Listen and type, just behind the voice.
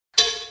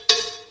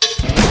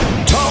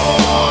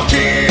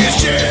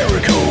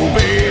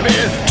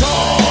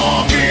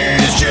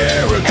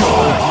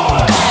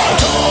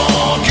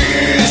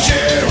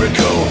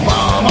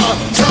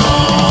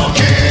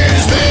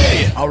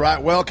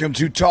welcome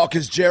to Talk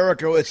is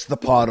Jericho. It's the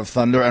pod of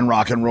thunder and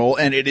rock and roll,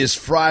 and it is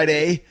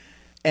Friday,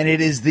 and it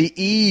is the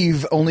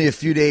eve, only a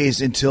few days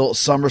until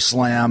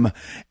SummerSlam,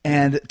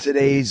 and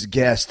today's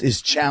guest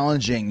is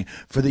challenging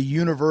for the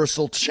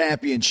Universal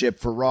Championship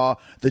for Raw,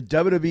 the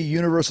WWE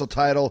Universal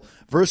title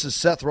versus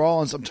Seth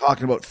Rollins. I'm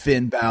talking about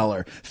Finn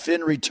Balor.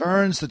 Finn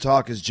returns to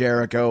Talk is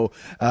Jericho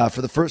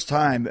for the first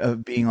time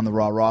of being on the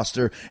Raw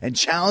roster and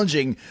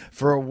challenging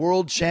for a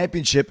world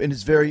championship in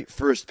his very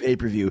first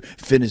pay-per-view.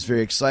 Finn is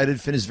very excited.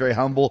 Finn is very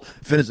humble.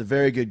 Finn is a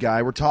very good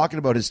guy. We're talking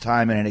about his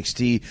time in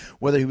NXT,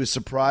 whether he was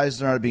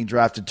surprised or not being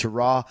drafted to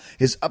Raw,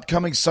 his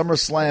upcoming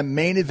SummerSlam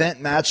main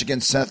event match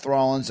against Seth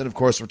Rollins, and of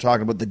course we're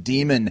talking about the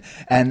Demon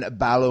and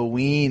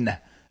Balorween.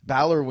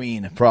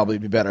 Balorween probably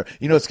be better.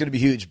 You know it's going to be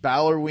huge.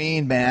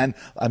 Balorween, man.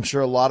 I'm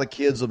sure a lot of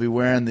kids will be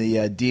wearing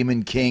the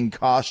Demon King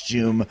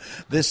costume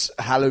this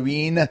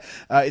Halloween.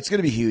 It's going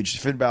to be huge.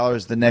 Finn Balor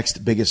is the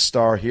next biggest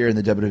star here in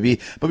the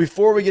WWE. But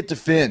before we get to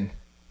Finn,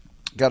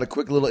 got a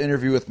quick little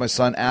interview with my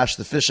son, Ash,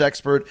 the fish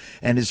expert,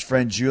 and his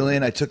friend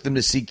Julian. I took them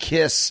to see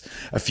Kiss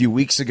a few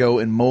weeks ago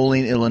in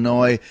Moline,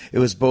 Illinois. It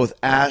was both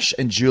Ash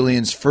and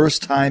Julian's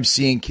first time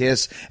seeing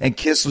Kiss, and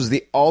Kiss was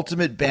the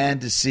ultimate band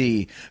to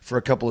see for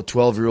a couple of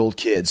 12-year-old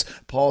kids.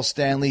 Paul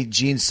Stanley,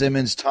 Gene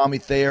Simmons, Tommy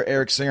Thayer,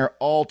 Eric Singer,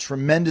 all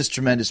tremendous,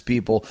 tremendous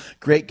people.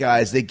 Great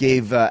guys. They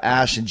gave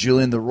Ash and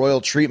Julian the royal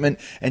treatment,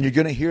 and you're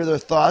going to hear their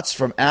thoughts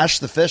from Ash,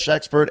 the fish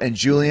expert, and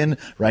Julian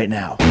right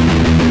now.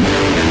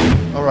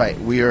 All right,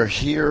 we are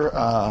here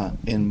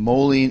in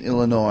Moline,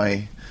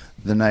 Illinois,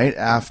 the night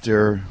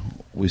after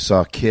we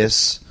saw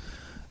Kiss,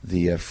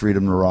 the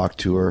Freedom to Rock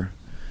tour.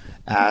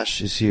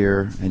 Ash is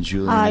here, and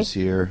Julian is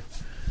here.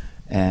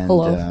 And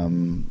hello.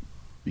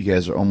 You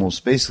guys are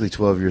almost basically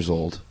 12 years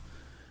old.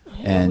 Yeah,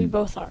 and we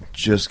both are.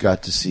 Just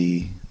got to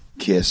see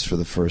Kiss for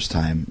the first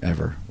time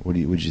ever.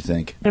 What'd you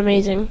think?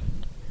 Amazing.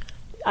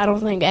 I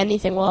don't think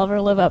anything will ever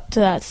live up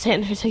to that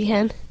standard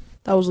again.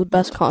 That was the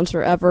best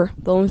concert ever.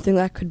 The only thing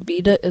that could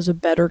beat it is a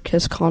better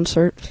Kiss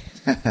concert.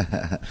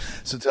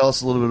 So tell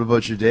us a little bit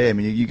about your day. I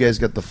mean, you guys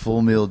got the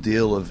full meal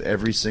deal of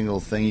every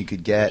single thing you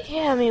could get.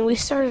 Yeah, I mean, we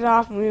started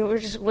off and we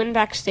went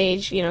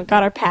backstage,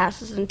 got our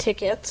passes and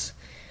tickets.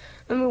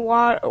 Then we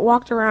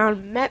walked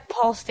around, met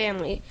Paul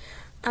Stanley.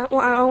 I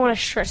want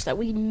to stress that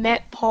we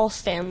met Paul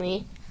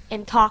Stanley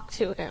and talked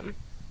to him.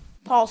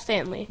 Paul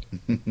Stanley.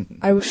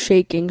 I was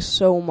shaking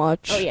so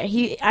much. Oh,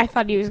 yeah, I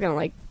thought he was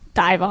going to,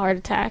 die of a heart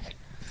attack.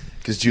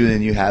 Because,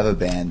 Julian, you have a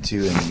band,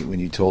 too, and when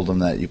you told him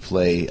that you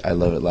play I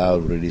Love It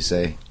Loud, what did he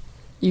say?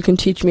 You can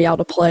teach me how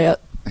to play it.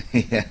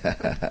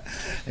 Yeah.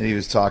 And he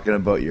was talking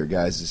about your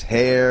guys'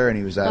 hair, and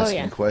he was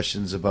asking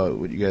questions about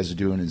what you guys are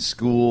doing in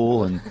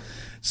school, and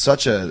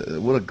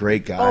what a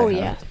great guy. Oh, huh?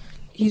 yeah.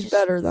 He's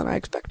better than I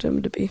expect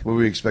him to be. What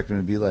were you expecting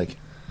him to be like?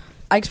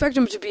 I expect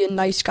him to be a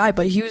nice guy,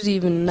 but he was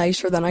even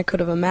nicer than I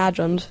could have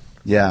imagined.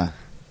 Yeah.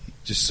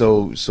 Just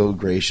so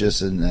gracious,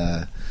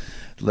 and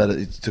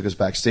he took us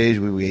backstage.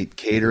 We ate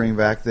catering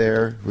back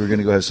there. We were going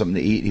to go have something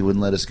to eat. He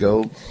wouldn't let us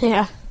go.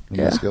 Yeah.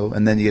 Let's go.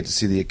 And then you get to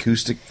see the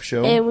acoustic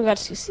show. And we got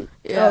to see.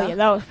 Yeah. Oh, yeah,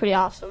 that was pretty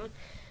awesome.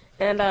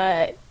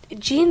 And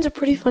Gene's a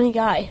pretty funny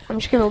guy. I'm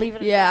just going to leave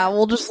it at Yeah, that.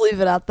 we'll just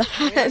leave it at We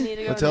that. don't need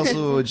to go Well, tell us a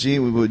little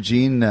about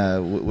Gene.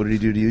 What did he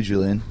do to you,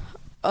 Julian?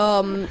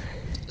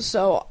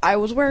 So I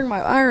was wearing my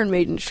Iron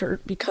Maiden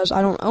shirt because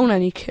I don't own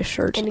any Kiss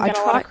shirts. And you got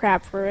a lot of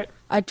crap for it.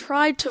 I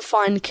tried to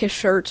find Kiss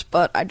shirts,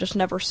 but I just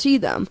never see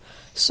them.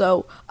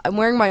 So I'm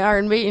wearing my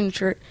Iron Maiden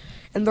shirt,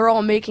 and they're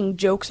all making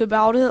jokes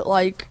about it.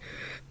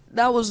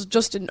 That was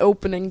just an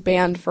opening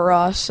band for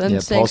us. And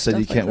Paul said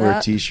you stuff can't like wear a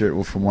that.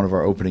 T-shirt from one of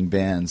our opening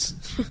bands.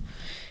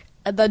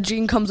 And then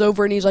Gene comes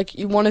over, and he's like,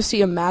 you want to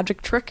see a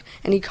magic trick?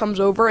 And he comes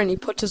over, and he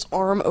puts his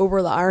arm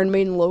over the Iron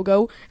Maiden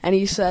logo, and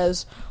he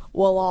says,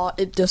 voila,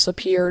 it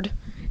disappeared.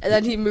 And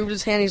then he moved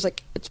his hand, he's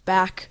like, it's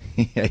back.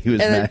 Yeah, he was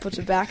mad. And then he puts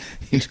it back,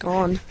 it's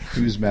gone.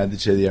 He was mad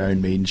that you had the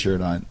Iron Maiden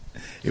shirt on.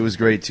 It was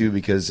great, too,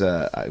 because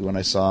when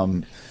I saw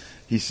him,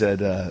 he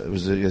said, it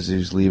was as he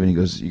was leaving, he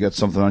goes, you got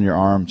something on your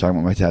arm, talking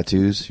about my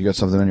tattoos? You got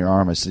something on your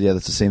arm? I said, yeah,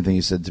 that's the same thing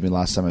he said to me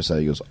last time I saw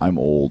you. He goes, I'm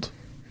old.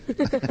 and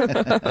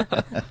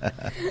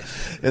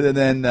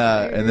then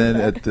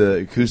at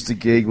the acoustic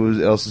gig,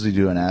 what else was he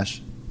doing, Ash?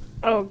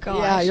 Oh, gosh.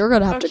 Yeah, you're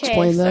going to have to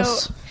explain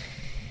this. So,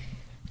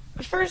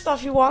 first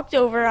off, he walked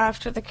over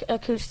after the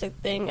acoustic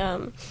thing.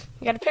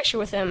 We got a picture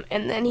with him,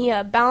 and then he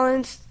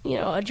balanced,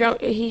 a drum.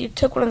 He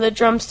took one of the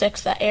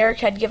drumsticks that Eric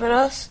had given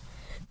us,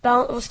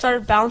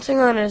 started bouncing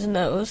on his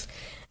nose,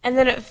 and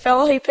then it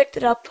fell. He picked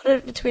it up, put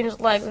it between his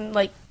legs, and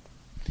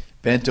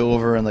bent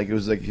over, and he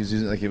was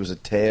using it was a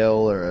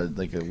tail or a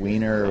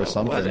wiener or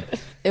something.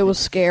 It was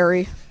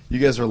scary. You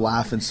guys were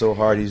laughing so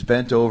hard. He was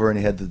bent over, and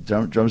he had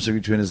the drumstick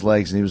between his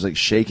legs, and he was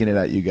shaking it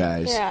at you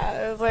guys.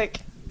 Yeah, it was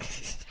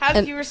how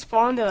did you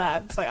respond to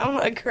that? It's I'm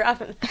gonna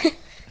grab it.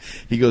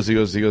 He goes.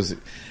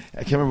 I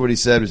can't remember what he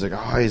said. He was like,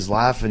 "Oh, he's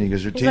laughing." He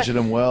goes, "You're teaching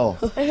him well."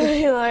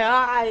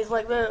 He's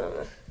like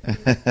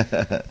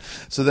that.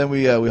 So then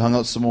we hung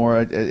out some more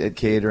at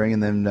catering,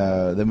 and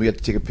then we got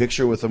to take a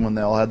picture with them when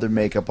they all had their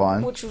makeup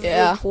on. Which was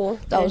Yeah, really cool.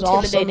 that was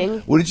intimidating.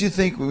 awesome. What did you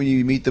think when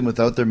you meet them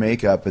without their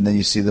makeup, and then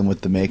you see them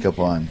with the makeup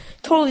on?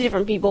 Totally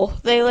different people.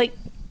 They like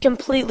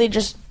completely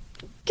just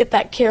get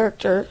that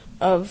character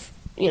of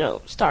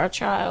Star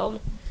Child,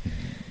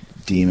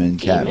 Demon,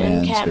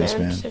 Catman, Catman,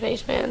 Spaceman.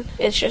 Spaceman.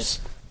 It's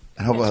just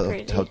And how it's about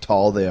crazy. how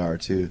tall they are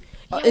too?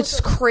 It's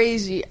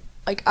crazy.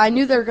 Like, I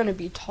knew they were gonna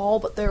be tall,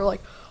 but they were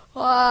like,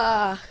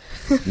 ah.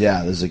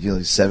 Yeah, there's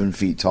like 7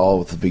 feet tall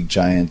with the big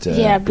giant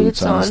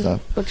boots on on, and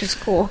stuff. which is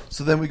cool.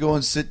 So then we go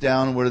and sit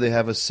down. Where do they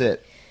have us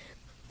sit?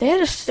 They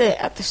had us sit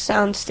at the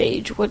sound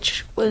stage,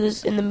 which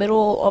was in the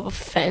middle of a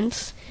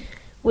fence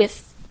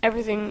with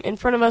everything in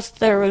front of us.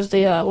 There was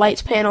the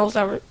lights panels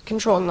that were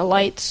controlling the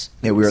lights.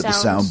 Yeah, we were at the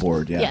sounds.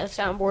 soundboard. Yeah. The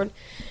soundboard.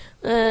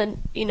 And,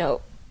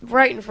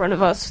 right in front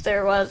of us,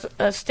 there was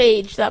a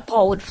stage that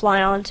Paul would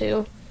fly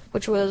onto,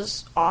 which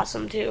was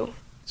awesome, too.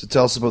 So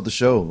tell us about the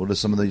show. What are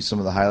some of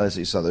the highlights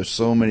that you saw? There's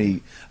so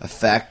many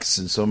effects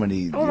and so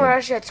many. Oh my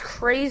gosh, that's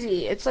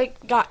crazy. It's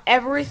like got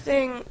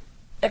everything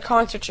a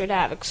concert should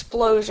have.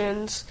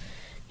 Explosions,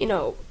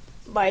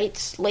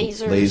 lights,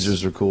 lasers.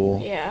 Lasers are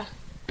cool. Yeah.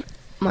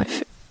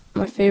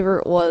 My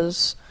favorite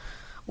was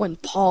when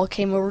Paul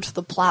came over to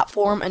the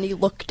platform and he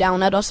looked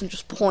down at us and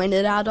just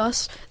pointed at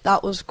us.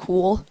 That was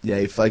cool. Yeah,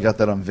 if I got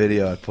that on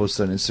video, I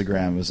posted on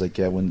Instagram. It was like,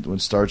 when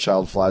Star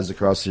Child flies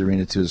across the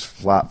arena to his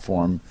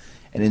platform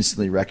and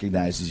instantly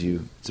recognizes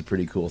you, it's a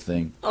pretty cool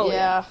thing. Oh,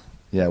 yeah.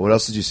 Yeah, what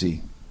else did you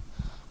see?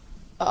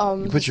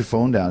 You put your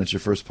phone down. It's your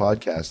first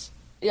podcast.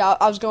 Yeah,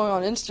 I was going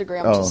on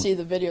Instagram Oh. to see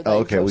the video that Oh,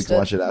 you okay, we can posted.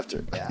 watch it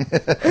after.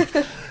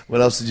 Yeah.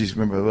 What else did you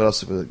remember? What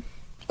else?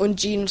 When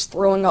Gene was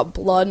throwing up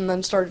blood and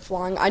then started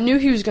flying. I knew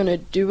he was going to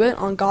do it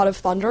on God of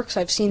Thunder because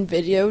I've seen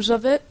videos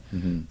of it,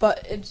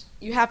 but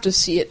you have to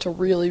see it to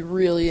really,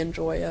 really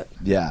enjoy it.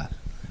 Yeah.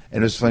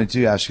 And it was funny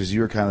too, Ash, because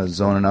you were kind of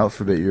zoning out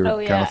for a bit. You were Oh,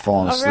 yeah. kind of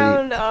falling asleep.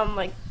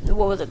 Around,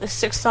 what was it? The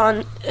sixth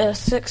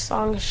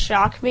song,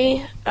 Shock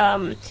Me.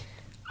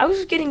 I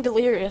was getting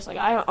delirious. Like,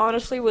 I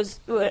honestly would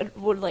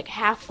like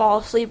half fall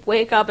asleep,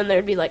 wake up, and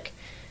there'd be like,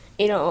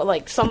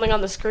 something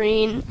on the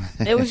screen.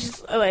 It was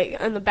just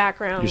like in the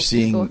background. You're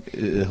seeing Cool.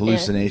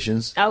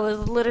 hallucinations. I was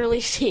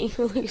literally seeing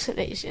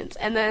hallucinations.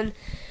 And then,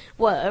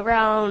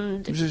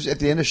 around... It was at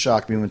the end of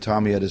Shock Me when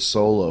Tommy had his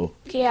solo.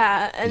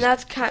 Yeah, and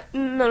that's kind...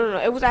 No.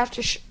 It was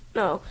after...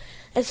 No.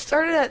 It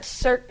started at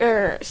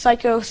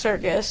Psycho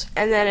Circus,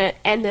 and then it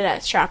ended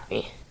at Shock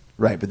Me.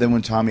 Right, but then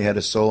when Tommy had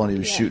his solo and he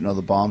was Yeah. shooting all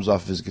the bombs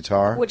off of his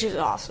guitar, Which is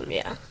awesome,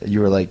 yeah. you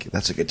were like,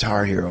 that's a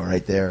guitar hero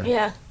right there.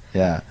 Yeah.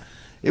 Yeah.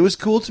 It was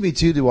cool to me,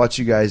 too, to watch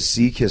you guys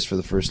see Kiss for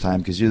the first time,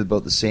 because you're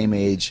about the same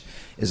age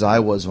as I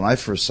was when I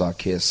first saw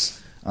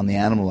Kiss on the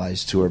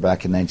Animalized tour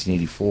back in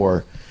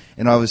 1984.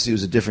 And obviously it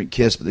was a different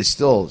Kiss, but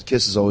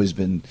Kiss has always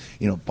been,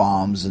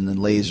 bombs and then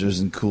lasers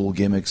and cool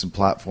gimmicks and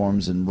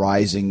platforms and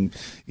rising,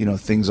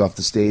 things off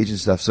the stage and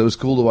stuff. So it was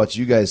cool to watch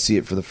you guys see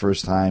it for the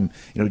first time,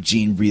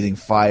 Gene breathing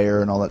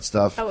fire and all that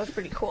stuff. That was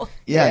pretty cool.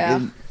 Yeah, Yeah.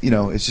 and,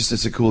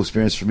 it's a cool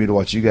experience for me to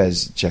watch you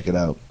guys check it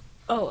out.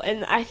 Oh,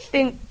 and I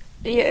think,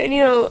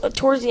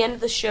 towards the end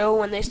of the show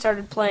when they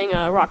started playing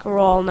Rock and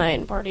Roll All Night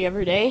and Party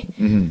Every Day,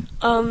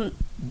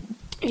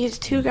 these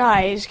two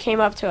guys came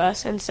up to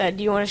us and said,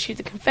 "Do you want to shoot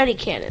the confetti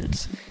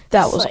cannons?"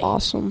 That It's was like-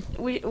 awesome.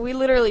 We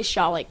literally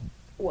shot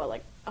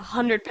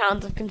 100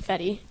 pounds of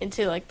confetti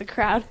into the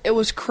crowd. It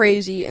was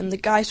crazy, and the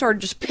guy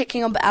started just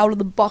picking them out of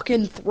the bucket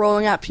and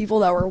throwing at people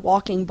that were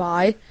walking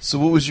by. So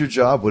what was your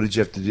job? What did you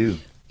have to do?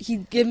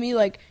 He'd give me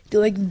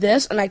do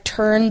this, and I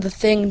turned the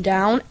thing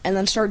down, and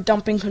then start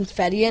dumping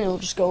confetti, and it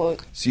would just go.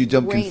 So you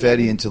dump raining.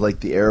 confetti into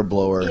the air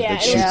blower Yeah,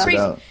 that it shoots was it crazy.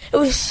 out. It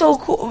was so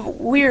cool,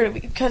 weird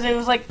because it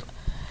was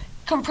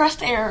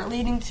compressed air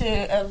leading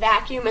to a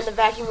vacuum, and the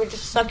vacuum would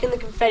just suck in the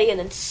confetti and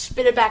then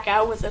spit it back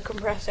out with the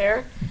compressed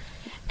air,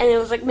 and it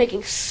was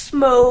making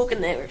smoke,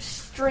 and they were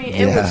straight.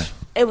 Yeah.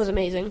 It was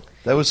amazing.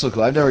 That was so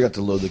cool. I've never got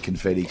to load the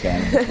confetti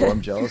cannon before.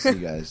 I'm jealous of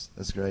you guys.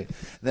 That's great.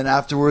 Then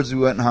afterwards,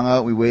 we went and hung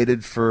out. We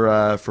waited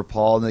for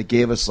Paul, and they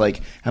gave us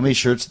how many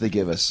shirts did they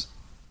give us?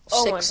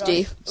 Oh my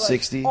 60. gosh.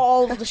 60?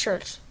 All of the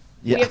shirts.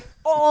 Yeah. We have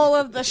all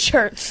of the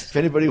shirts. If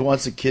anybody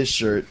wants a Kiss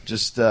shirt,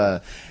 just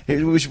what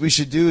we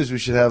should do is we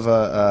should have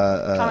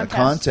a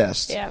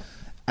contest. Yeah.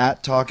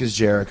 At Talk is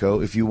Jericho.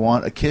 If you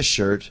want a Kiss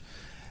shirt,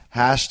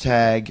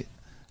 hashtag.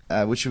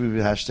 What should we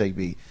hashtag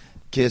be?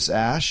 Kiss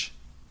Ash.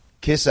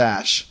 Kiss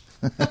Ash.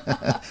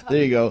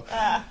 There you go.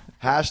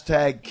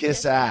 Hashtag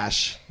Kiss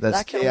Ash. That's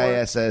That can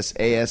work.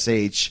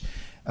 KISSASH.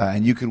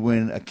 And you could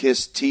win a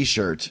Kiss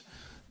T-shirt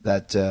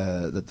that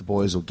the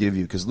boys will give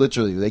you. Because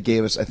literally, they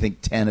gave us, I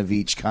think, 10 of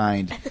each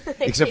kind.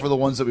 Except for the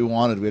ones that we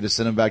wanted. We had to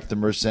send them back to the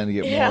merch stand to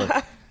get more.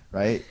 Yeah.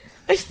 Right?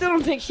 I still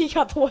don't think he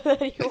got the one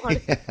that he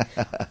wanted.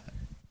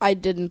 I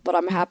didn't, but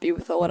I'm happy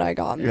with what I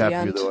got in You're the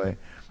happy end. either way.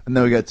 And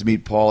then we got to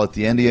meet Paul at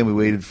the end. We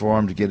waited for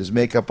him to get his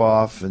makeup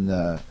off, and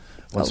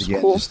once was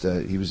again, cool. just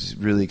he was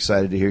really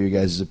excited to hear you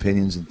guys'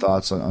 opinions and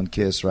thoughts on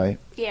Kiss, right?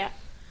 Yeah.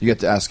 You got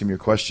to ask him your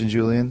question,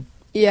 Julian?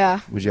 Yeah.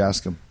 What'd you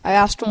ask him? I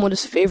asked him what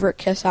his favorite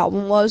Kiss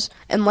album was,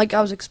 and like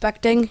I was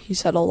expecting, he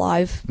said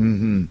Alive.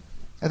 Mm-hmm.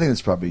 I think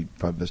that's probably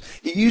best.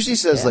 He usually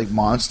says like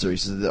Monster. He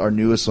says that our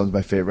newest one's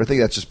my favorite. I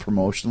think that's just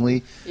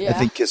promotionally. Yeah. I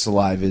think Kiss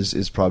Alive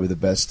is probably the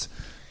best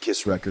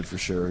Kiss record for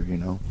sure.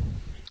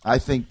 I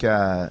think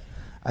I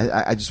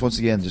just once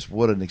again just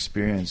what an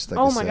experience. Like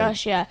Oh my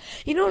gosh, yeah.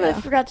 You know what I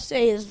forgot to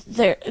say is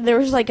there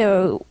was like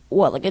a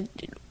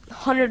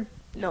 100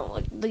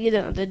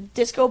 the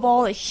disco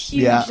ball, a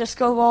huge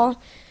disco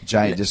ball.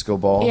 Giant disco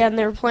ball. Yeah, and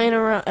they were playing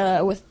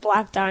around with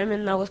Black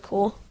Diamond. That was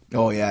cool.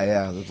 Oh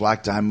yeah. The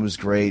Black Diamond was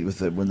great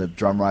with when the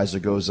drum riser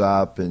goes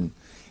up, and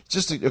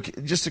just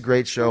a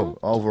great show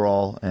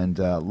overall, and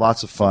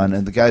lots of fun.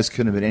 And the guys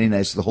couldn't have been any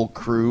nicer. The whole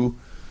crew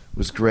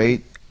was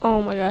great.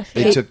 Oh my gosh.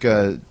 They took.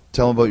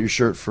 Tell them about your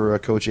shirt for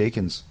Coach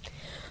Akins.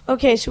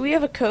 Okay, so we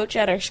have a coach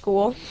at our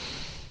school.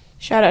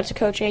 Shout out to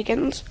Coach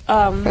Akins.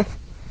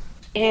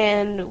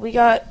 And we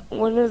got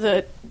one of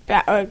the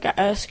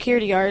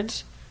security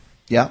guards.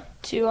 Yeah.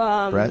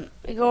 To Brett?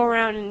 go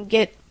around and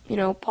get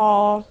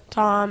Paul,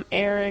 Tom,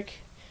 Eric,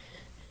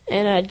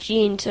 and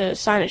Gene to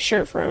sign a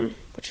shirt for him,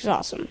 which is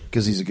awesome.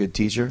 Because he's a good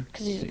teacher.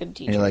 Because he's a good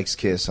teacher. And he likes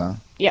Kiss, huh?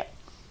 Yep.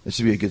 That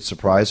should be a good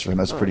surprise for him.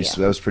 That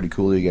was pretty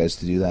cool of you guys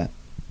to do that.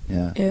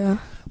 Yeah. Yeah.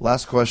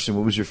 Last question: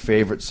 what was your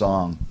favorite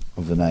song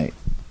of the night?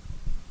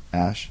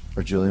 Ash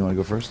or Julie, want to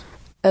go first?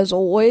 As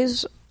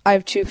always, I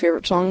have two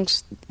favorite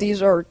songs.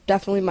 These are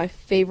definitely my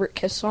favorite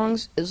Kiss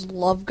songs. Is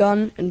Love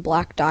Gun and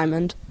Black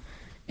Diamond,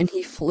 and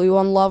he flew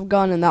on Love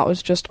Gun, and that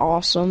was just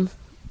awesome.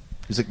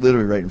 He's like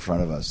literally right in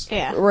front of us.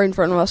 Yeah. Right in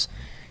front of us.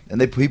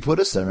 And he put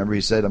us there. Remember,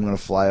 he said, "I'm going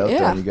to fly out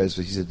there." And you guys,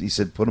 he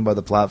said, "Put him by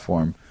the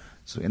platform."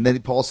 So, and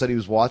then Paul said he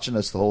was watching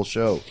us the whole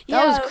show.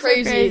 That was so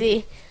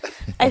crazy.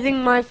 I think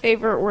my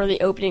favorite were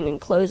the opening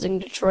and closing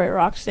Detroit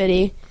Rock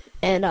City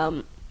and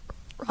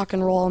Rock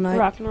and Roll All Night.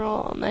 Rock and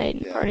Roll All Night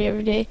and Party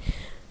Every Day.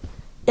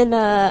 And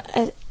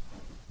I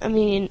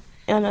mean,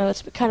 I know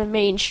it's kind of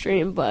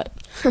mainstream, but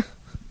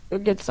they're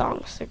good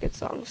songs. They're good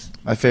songs.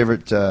 My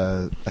favorite,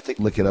 I think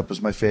Lick It Up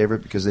was my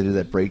favorite because they did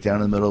that breakdown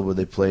in the middle where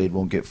they played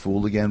Won't Get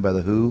Fooled Again by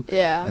The Who.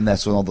 Yeah. And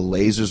that's when all the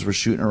lasers were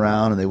shooting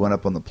around and they went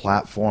up on the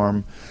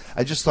platform.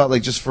 I just thought,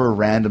 like, just for a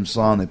random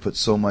song, they put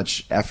so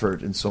much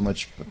effort and so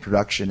much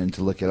production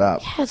into Lick It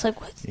Up. Yeah, it's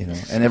like, what?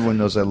 And everyone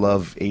knows I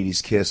love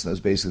 80s Kiss, and that was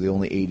basically the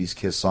only 80s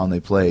Kiss song they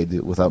played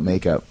without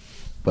makeup.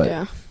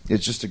 But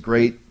it's just a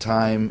great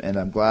time, and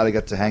I'm glad I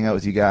got to hang out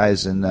with you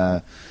guys, and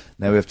now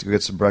we have to go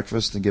get some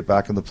breakfast and get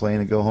back on the plane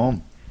and go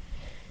home.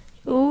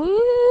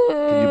 Ooh.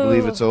 Can you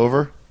believe it's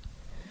over?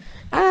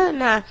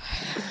 Nah.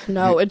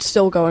 No, it's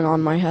still going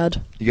on in my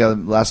head. You got a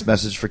last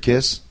message for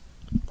Kiss?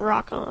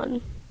 Rock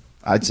on.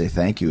 I'd say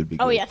thank you would be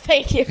good. Oh, yeah,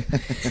 thank you.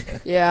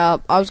 Yeah,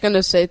 I was going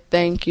to say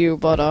thank you,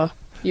 but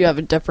you have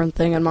a different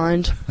thing in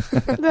mind.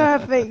 Nah,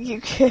 thank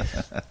you, kid.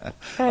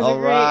 All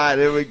right,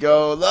 here we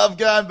go. Love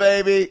Gun,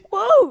 baby.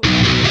 Whoa.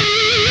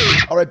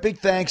 All right, big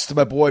thanks to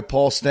my boy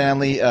Paul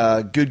Stanley,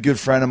 good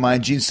friend of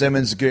mine. Gene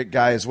Simmons, a good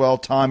guy as well.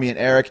 Tommy and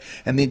Eric,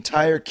 and the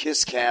entire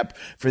Kiss camp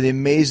for the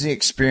amazing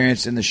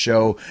experience in the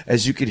show.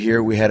 As you could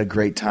hear, we had a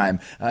great time.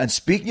 And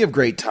speaking of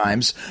great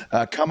times,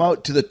 come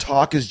out to the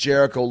Talk is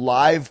Jericho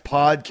live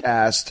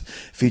podcast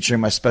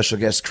featuring my special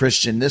guest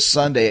Christian this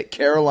Sunday at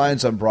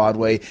Caroline's on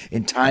Broadway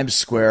in Times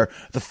Square.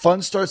 The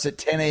fun starts at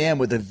 10 a.m.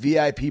 with a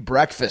VIP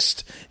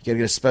breakfast. You got to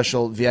get a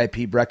special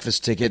VIP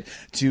breakfast ticket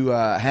to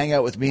hang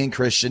out with me and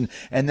Christian.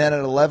 And then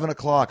at 11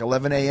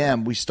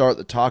 a.m., we start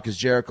the Talk is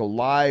Jericho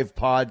live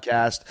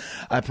podcast.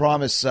 I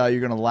promise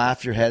you're going to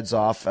laugh your heads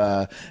off.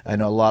 I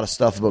know a lot of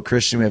stuff about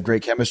Christian. We have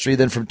great chemistry.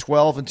 Then from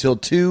 12 until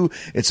 2,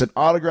 it's an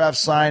autograph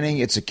signing.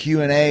 It's a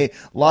Q&A.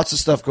 Lots of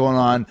stuff going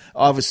on.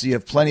 Obviously, you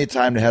have plenty of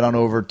time to head on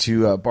over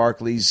to the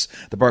Barclays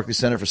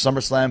Center for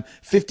SummerSlam.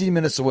 15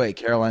 minutes away,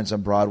 Caroline's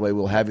on Broadway.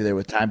 We'll have you there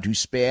with time to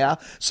spare.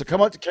 So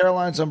come out to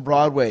Caroline's on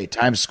Broadway,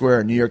 Times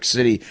Square, New York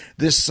City.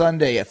 This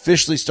Sunday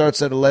officially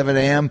starts at 11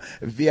 a.m.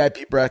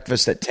 VIP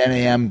breakfast at 10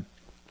 a.m.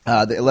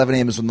 The 11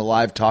 a.m. is when the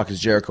live Talk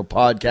is Jericho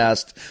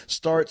podcast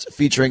starts,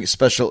 featuring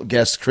special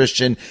guest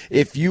Christian.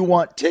 If you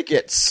want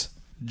tickets,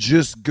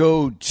 just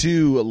go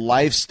to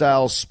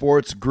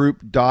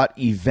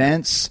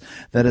lifestylesportsgroup.events.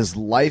 That is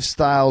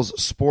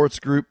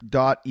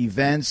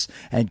lifestylesportsgroup.events,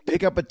 and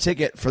pick up a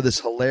ticket for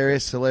this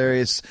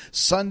hilarious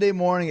Sunday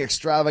morning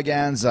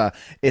extravaganza.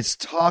 It's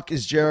Talk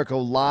is Jericho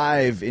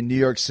live in New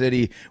York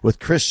City with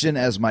Christian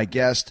as my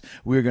guest.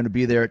 We're going to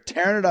be there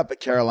tearing it up at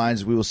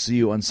Caroline's. We will see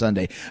you on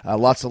Sunday.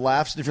 Lots of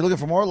laughs. And if you're looking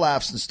for more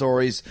laughs and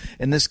stories,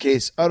 in this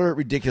case, utter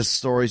ridiculous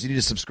stories, you need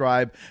to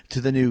subscribe to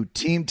the new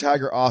Team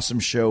Tiger Awesome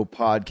Show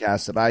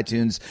podcast at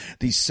iTunes.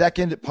 The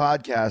second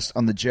podcast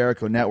on the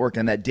Jericho Network,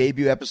 and that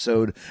debut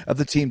episode of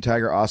the Team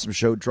Tiger Awesome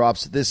Show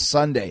drops this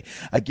Sunday.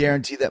 I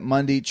guarantee that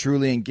Monday,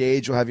 Truly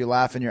Engaged, will have you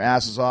laughing your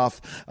asses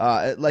off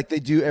like they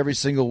do every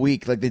single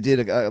week, like they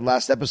did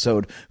last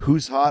episode.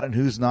 Who's hot and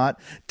who's not?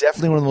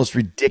 Definitely one of the most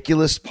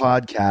ridiculous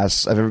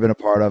podcasts I've ever been a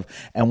part of,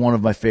 and one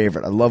of my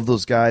favorite. I love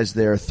those guys.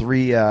 They're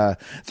three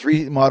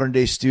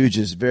modern-day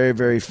stooges, very,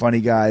 very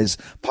funny guys,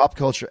 pop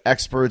culture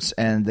experts,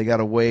 and they got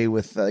away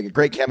with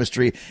great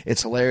chemistry.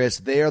 It's hilarious.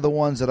 They are the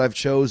ones that I've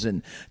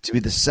chosen to be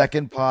the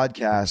second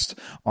podcast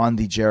on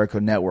the Jericho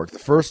Network. The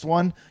first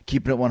one,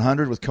 Keeping It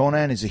 100 with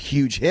Conan, is a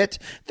huge hit.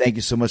 Thank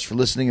you so much for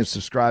listening and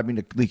subscribing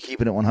to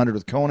Keeping It 100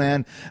 with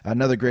Conan.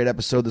 Another great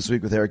episode this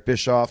week with Eric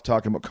Bischoff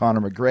talking about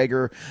Conor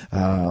McGregor.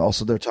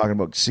 Also, they're talking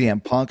about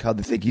CM Punk, how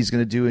they think he's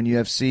going to do in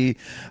UFC.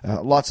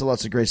 Lots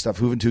of great stuff.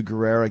 Juventud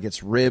Guerrera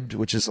gets ribbed,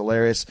 which is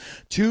hilarious.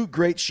 Two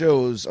great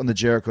shows on the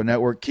Jericho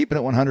Network, Keeping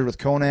It 100 with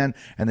Conan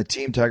and the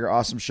Team Tiger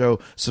Awesome Show.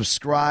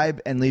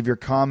 Subscribe and leave your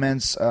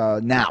comments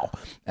now.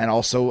 And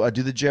also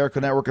do the Jericho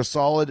Network a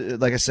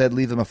solid. Like I said,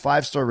 leave them a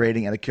 5-star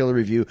rating and a killer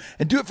review.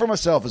 And do it for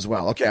myself as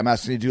well. Okay, I'm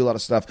asking you to do a lot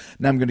of stuff.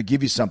 Now I'm going to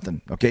give you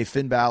something. Okay,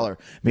 Finn Balor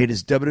made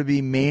his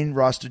WWE main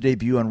roster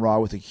debut on Raw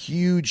with a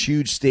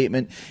huge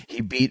statement.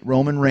 He beat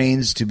Roman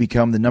Reigns to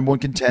become the number one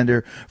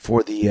contender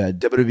for the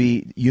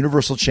WWE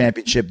Universal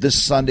Championship.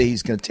 This Sunday,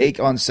 he's going to take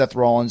on Seth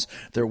Rollins.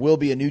 There will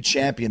be a new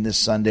champion this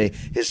Sunday.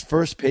 His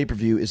first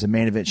pay-per-view is a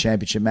main event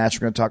championship match.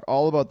 We're going to talk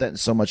all about that and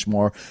so much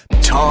more.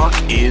 Talk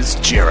is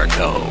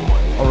Jericho.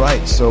 All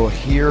right, so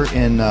here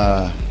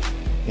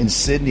in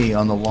Sydney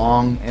on the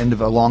long end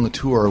of a long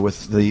tour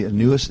with the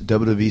newest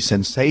WWE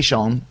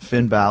sensation,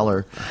 Finn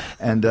Balor.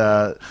 And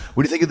what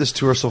do you think of this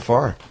tour so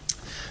far?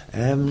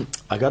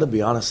 I got to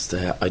be honest,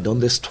 I done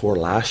this tour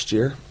last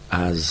year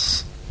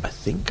as I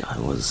think I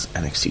was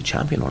NXT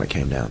champion when I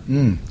came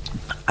down.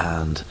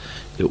 And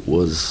it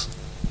was,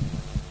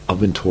 I've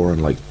been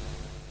touring like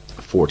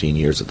 14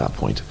 years at that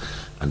point.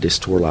 And this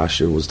tour last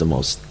year was the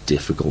most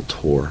difficult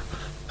tour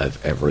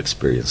I've ever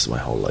experienced in my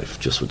whole life,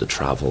 just with the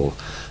travel.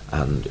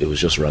 And it was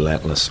just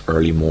relentless.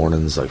 Early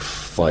mornings, like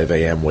 5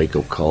 a.m.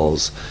 wake-up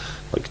calls,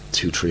 like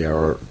 2-3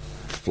 hour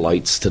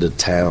flights to the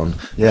town,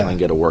 try and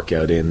get a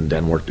workout in,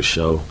 then work the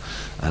show.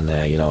 And,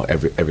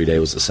 every day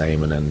was the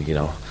same. And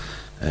then,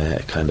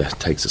 it kind of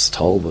takes its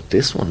toll. But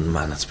this one,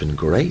 man, it's been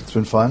great. It's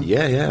been fun?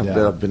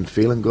 Yeah. I've been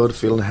feeling good,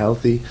 feeling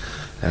healthy,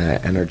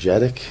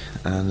 energetic.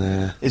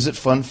 And is it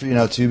fun for you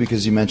now too?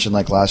 Because you mentioned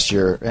like last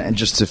year, and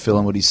just to fill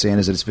in what he's saying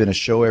is that it's been a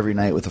show every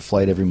night with a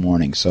flight every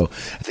morning. So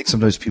I think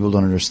sometimes people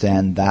don't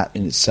understand that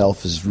in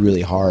itself is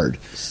really hard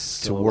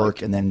to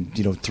work, and then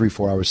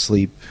 3-4 hours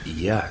sleep.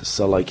 Yeah.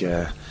 So like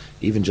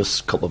even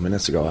just a couple of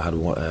minutes ago, I had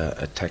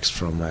a text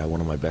from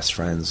one of my best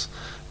friends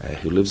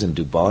who lives in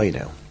Dubai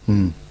now,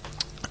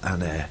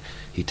 and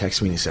he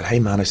texted me and he said, "Hey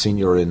man, I seen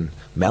you're in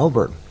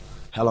Melbourne.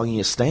 How long are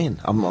you staying?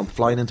 I'm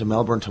flying into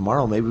Melbourne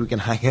tomorrow. Maybe we can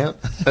hang out."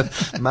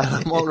 Man,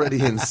 I'm already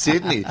in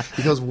Sydney.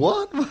 He goes,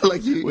 "What?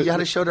 Like you had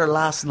a show there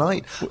last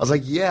night?" I was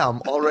like, "Yeah,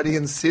 I'm already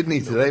in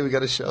Sydney today. We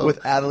got a show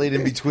with Adelaide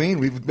in between."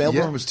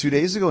 Melbourne was 2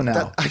 days ago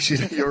now.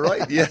 Actually, you're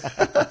right. Yeah,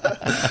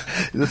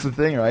 that's the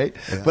thing, right?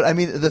 Yeah. But I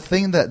mean, the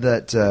thing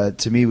that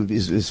to me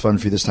is fun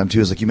for you this time too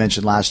is like you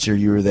mentioned last year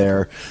you were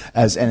there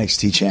as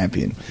NXT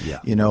champion. Yeah.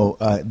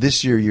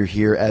 This year you're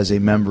here as a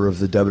member of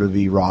the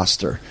WWE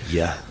roster.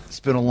 Yeah. It's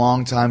been a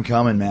long time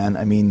coming, man.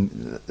 I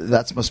mean,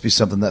 that must be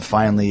something that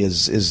finally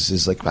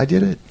is like, I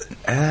did it.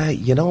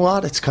 You know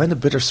what? It's kind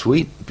of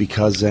bittersweet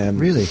because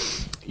really,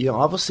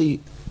 obviously,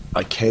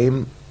 I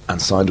came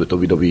and signed with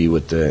WWE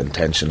with the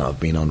intention of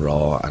being on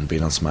Raw and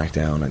being on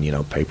SmackDown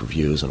and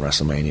pay-per-views and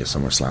WrestleMania,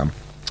 SummerSlam.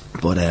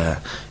 But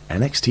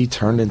NXT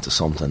turned into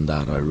something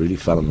that I really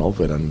fell in love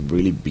with and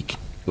really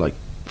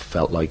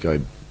felt like I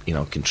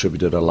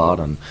contributed a lot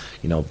and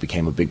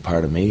became a big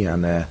part of me.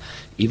 And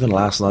even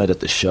last night at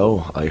the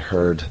show, I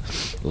heard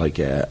like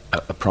a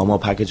promo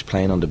package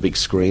playing on the big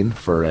screen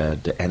for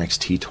the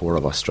NXT tour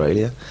of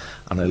Australia,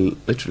 and I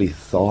literally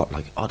thought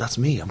like, "Oh, that's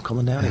me. I'm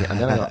coming down here." And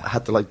then I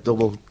had to like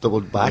double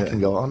back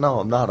and go, "Oh no,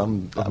 I'm not.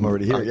 I'm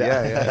already here."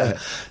 Yeah.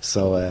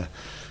 So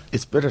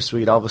it's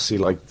bittersweet. Obviously,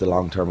 like the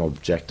long-term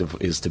objective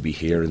is to be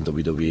here in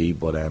WWE,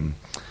 but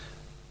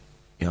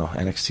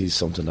NXT is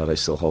something that I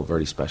still hold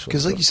very special.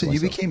 Because like you said, you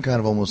became kind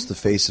of almost the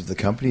face of the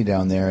company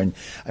down there. And,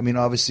 I mean,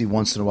 obviously,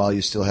 once in a while,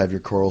 you still have your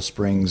Coral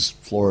Springs,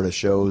 Florida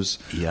shows.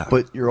 Yeah.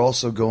 But you're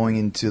also going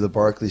into the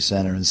Barclays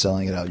Center and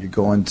selling it out. You're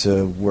going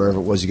to wherever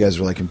it was you guys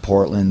were, like in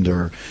Portland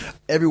or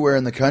everywhere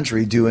in the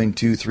country, doing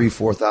 2,000, 3,000,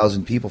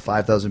 4,000 people,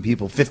 5,000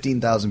 people,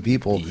 15,000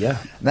 people. Yeah.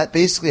 And that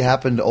basically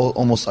happened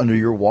almost under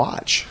your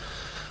watch.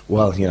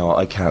 Well,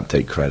 I can't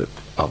take credit,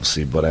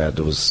 obviously, but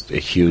there was a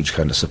huge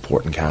kind of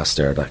supporting cast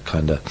there, that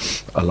kind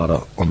of a lot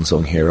of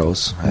unsung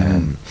heroes.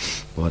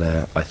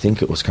 But I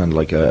think it was kind of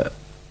like a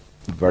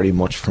very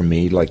much for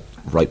me, like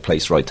right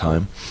place, right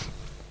time.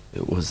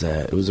 it was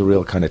a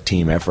real kind of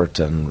team effort,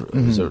 and it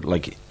was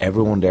like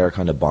everyone there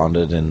kind of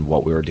bonded in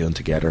what we were doing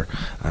together,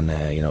 and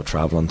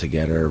traveling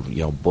together,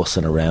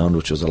 bussing around,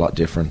 which was a lot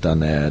different than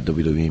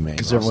WWE main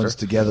Because roster. everyone's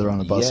together on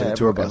a bus, like a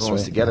tour bus,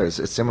 everyone's right? together.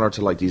 It's similar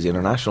to like these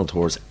international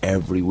tours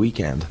every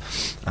weekend,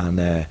 and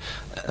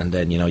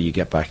then you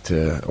get back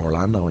to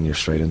Orlando and you're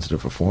straight into the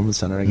performance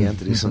center again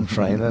to do some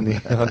training.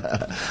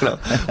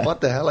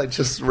 What the hell? I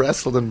just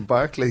wrestled in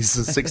Barclays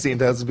and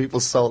 16,000 people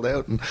sold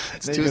out, and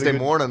it's Then you Tuesday gotta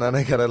go morning and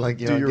I gotta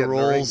do your get in the ring.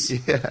 rolls.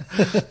 Yeah,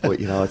 but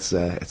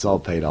it's all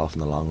paid off in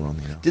the long run.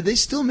 Did they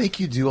still make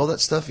you do all that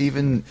stuff,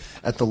 even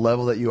at the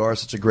level that you are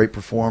such a great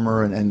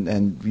performer,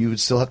 and you would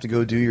still have to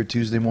go do your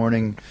Tuesday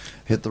morning,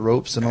 hit the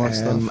ropes and all that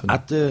stuff?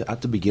 At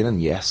the beginning,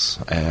 yes,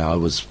 I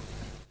was.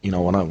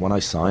 When I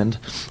signed,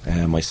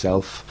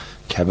 myself,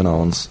 Kevin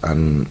Owens,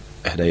 and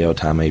Hideo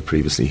Itami,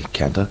 previously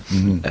Kenta,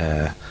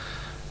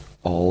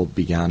 all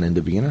began in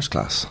the beginners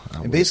class.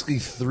 And basically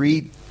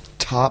 3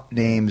 top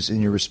names in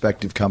your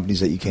respective companies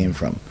that you came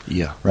from.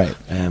 Yeah, Right.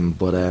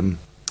 But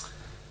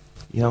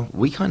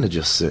we kind of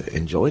just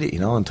enjoyed it,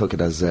 and took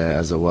it as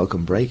a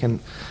welcome break.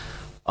 And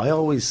I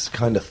always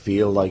kind of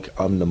feel like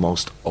I'm the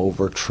most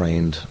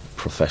overtrained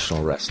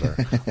professional wrestler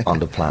on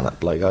the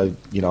planet. Like I'd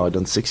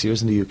done 6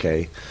 years in the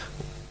UK,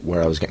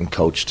 where I was getting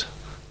coached,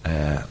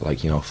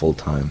 full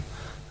time.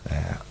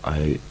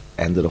 I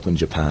ended up in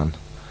Japan,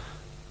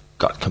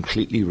 got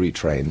completely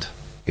retrained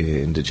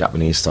in the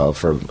Japanese style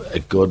for a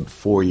good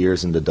 4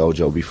 years in the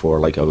dojo before,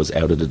 I was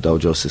out of the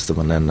dojo system,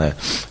 and then,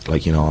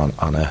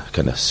 on a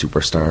kind of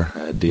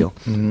superstar deal,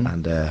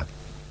 and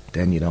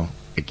then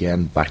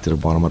again back to the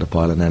bottom of the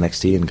pile in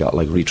NXT and got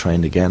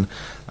retrained again,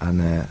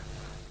 and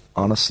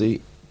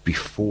honestly,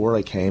 before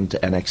I came to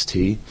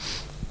NXT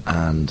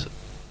and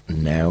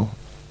now,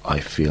 I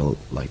feel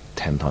like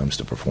 10 times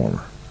the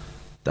performer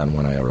than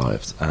when I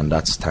arrived, and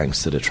that's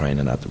thanks to the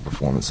training at the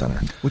Performance Center.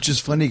 Which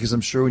is funny, because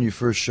I'm sure when you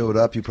first showed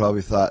up, you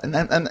probably thought, and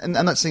I'm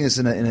not saying this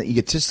in an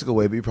egotistical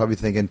way, but you're probably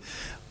thinking,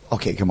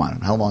 okay, come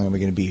on, how long am I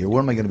going to be here? What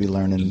am I going to be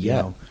learning?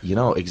 Yeah,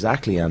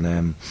 exactly.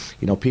 And,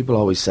 people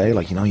always say,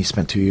 you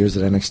spent 2 years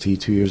at NXT,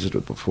 2 years at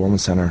the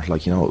Performance Center,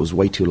 it was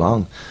way too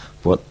long.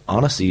 But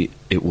honestly,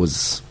 it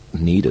was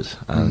needed,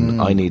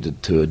 and I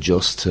needed to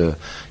adjust to,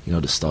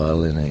 the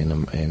style in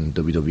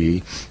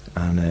WWE,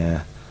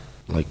 and,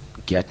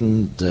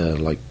 getting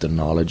the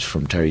knowledge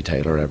from Terry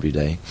Taylor every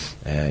day,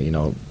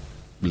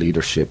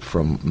 leadership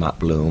from Matt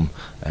Bloom,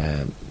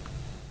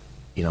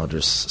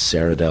 there's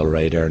Sarah Del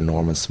Rey there,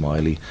 Norman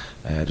Smiley,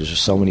 there's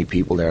just so many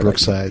people there.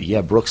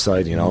 Brookside.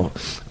 Brookside,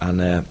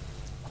 and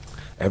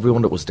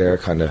everyone that was there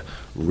kind of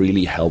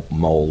really helped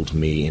mold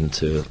me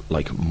into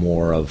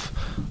more of,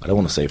 I don't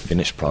want to say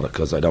finished product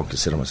because I don't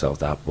consider myself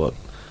that, but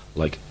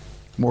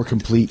more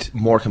complete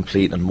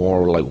and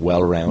more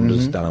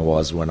well-rounded than I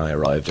was when I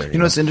arrived there.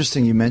 It's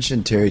interesting. You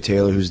mentioned Terry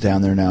Taylor, who's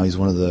down there now. He's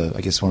one of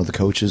the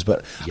coaches.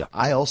 But yeah.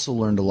 I also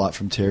learned a lot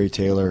from Terry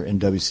Taylor in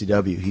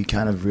WCW. He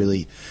kind of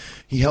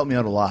he helped me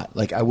out a lot.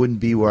 I wouldn't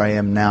be where I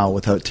am now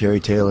without Terry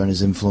Taylor and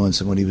his influence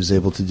and what he was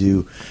able to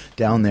do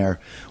down there.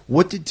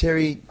 What did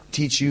Terry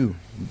teach you?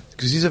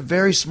 Because he's a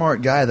very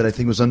smart guy that I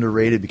think was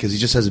underrated, because he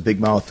just has a big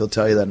mouth. He'll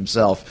tell you that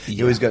himself.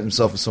 He always got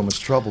himself in so much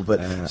trouble,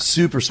 but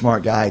super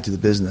smart guy to the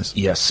business.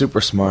 Yeah,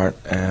 super smart.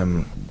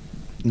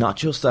 Not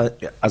just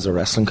as a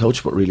wrestling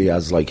coach, but really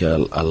as a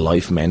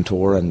life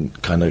mentor, and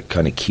kind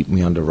of keep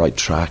me on the right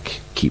track,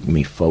 keep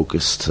me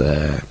focused.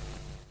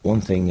 One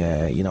thing,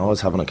 I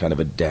was having a kind of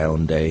a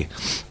down day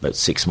about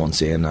 6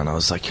 months in, and I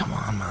was like, "Come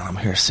on, man! I'm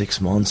here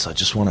 6 months. I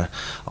just want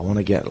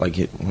to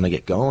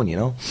get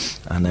going,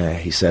 And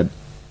he said,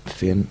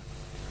 "Finn,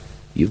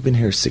 you've been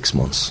here 6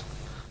 months,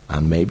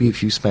 and maybe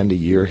if you spend a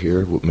year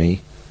here with me,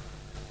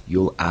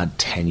 you'll add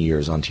 10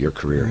 years onto your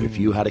career. If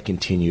you had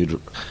continued,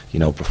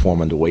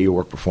 performing the way you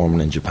were performing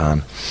in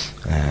Japan,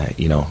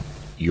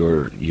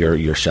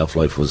 your shelf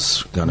life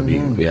was going to be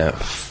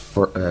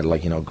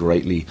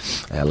greatly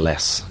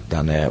less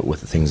than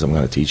with the things I'm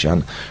going to teach you."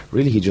 And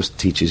really, he just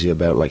teaches you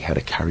about how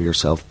to carry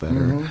yourself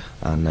better,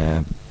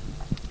 and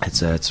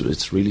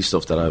it's really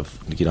stuff that I've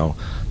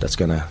that's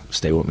going to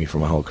stay with me for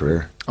my whole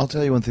career. I'll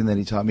tell you one thing that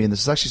he taught me, and this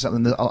is actually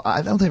something that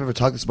I don't think I've ever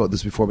talked about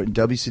this before, but in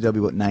WCW,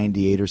 about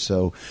 98 or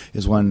so,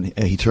 is when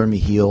he turned me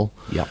heel.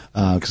 Yeah.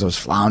 Because I was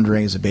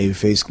floundering as a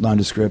babyface,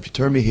 nondescript. He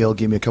turned me heel,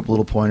 gave me a couple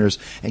little pointers,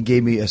 and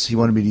he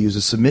wanted me to use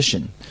a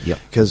submission. Yeah.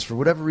 Because for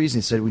whatever reason,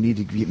 he said, we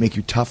need to make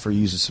you tougher,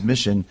 use a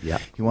submission. Yeah.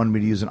 He wanted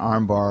me to use an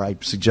arm bar. I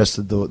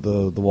suggested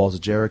the Walls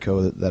of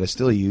Jericho that I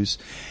still use.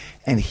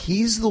 And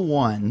he's the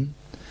one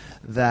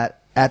that,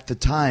 at the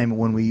time,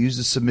 when we used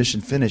the submission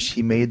finish,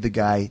 he made the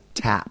guy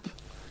tap.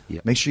 Yeah.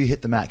 Make sure you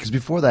hit the mat. Because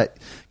before that,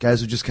 guys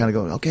would just kind of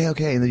go, okay,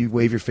 and then you'd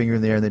wave your finger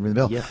in the air and they'd ring the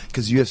bell. Yeah.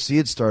 Because UFC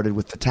had started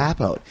with the tap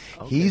out.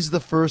 Okay. He's the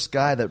first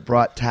guy that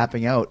brought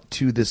tapping out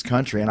to this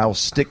country, and I will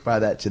stick by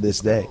that to this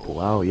day.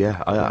 Wow,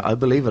 yeah. I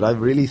believe it. I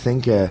really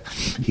think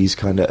he's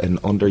kind of an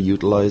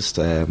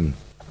underutilized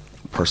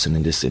person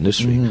in this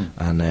industry,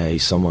 and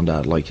he's someone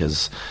that like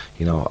has,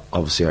 you know,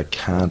 obviously I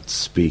can't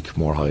speak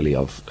more highly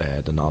of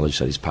the knowledge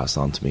that he's passed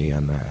on to me,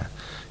 and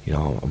you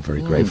know, I'm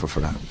very grateful for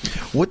that.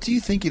 What do you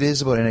think it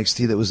is about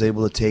NXT that was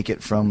able to take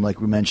it from,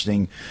 like we're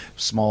mentioning,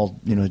 small,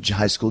 you know,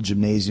 high school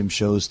gymnasium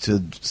shows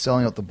to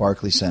selling out the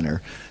Barclays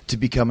Center to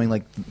becoming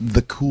like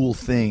the cool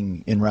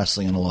thing in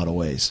wrestling in a lot of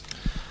ways?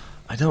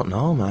 I don't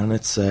know, man.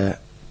 It's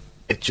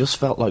it just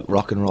felt like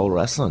rock and roll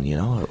wrestling, you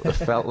know. It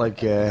felt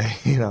like you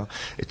know,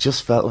 it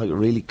just felt like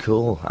really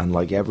cool, and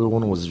like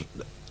everyone was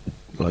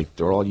like,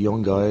 they're all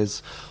young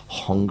guys,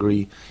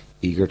 hungry,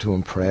 eager to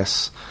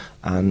impress,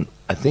 and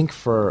I think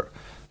for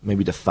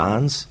maybe the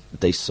fans,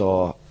 they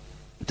saw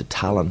the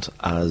talent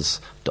as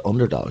the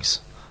underdogs,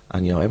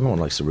 and you know, everyone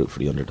likes to root for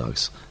the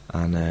underdogs,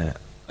 and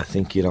I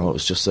think, you know, it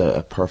was just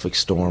a perfect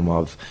storm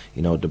of,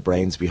 you know, the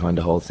brains behind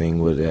the whole thing.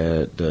 With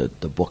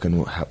the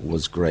booking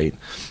was great,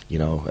 you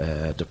know,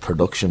 the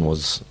production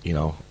was, you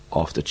know,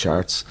 off the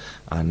charts,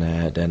 and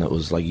then it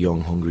was like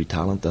young, hungry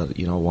talent that,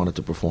 you know, wanted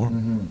to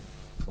perform.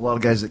 A lot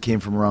of guys that came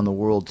from around the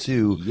world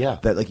too. Yeah.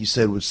 That, like you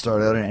said, would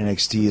start out in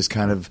NXT as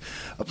kind of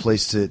a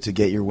place to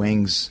get your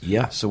wings.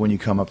 Yeah. So when you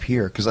come up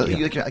here, because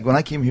when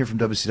I came here from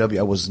WCW,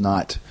 I was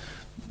not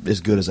as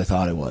good as I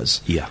thought I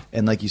was. Yeah.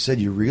 And like you said,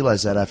 you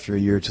realize that after a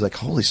year or two, like,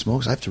 holy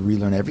smokes, I have to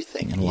relearn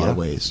everything in a lot of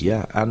ways.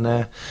 Yeah,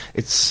 and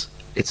it's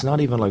not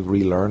even like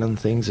relearning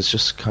things. It's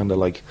just kind of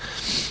like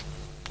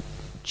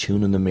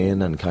tuning them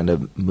in and kind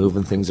of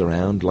moving things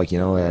around. Like, you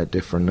know,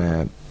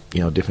 different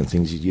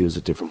things you use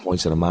at different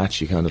points in a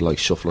match. You kind of like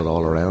shuffle it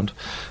all around,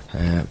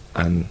 and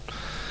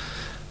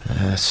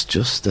it's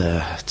just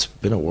it's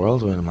been a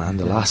whirlwind, man.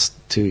 The last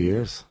 2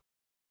 years.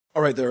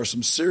 All right, there are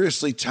some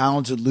seriously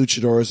talented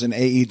luchadors in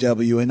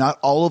AEW, and not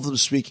all of them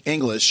speak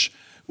English,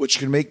 which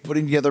can make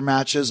putting together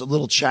matches a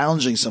little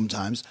challenging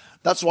sometimes.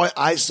 That's why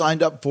I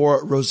signed up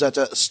for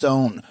Rosetta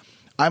Stone.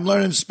 I'm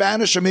learning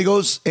Spanish,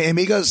 amigos and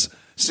amigas.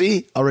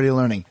 See? Already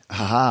learning.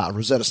 Haha,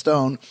 Rosetta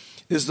Stone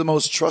is the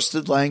most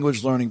trusted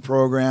language learning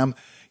program.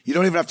 You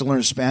don't even have to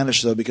learn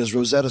Spanish, though, because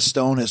Rosetta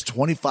Stone has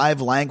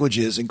 25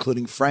 languages,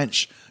 including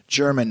French,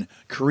 German,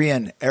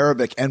 Korean,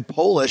 Arabic, and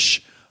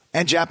Polish,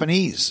 and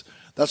Japanese.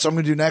 That's what I'm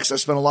going to do next. I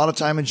spent a lot of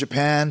time in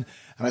Japan,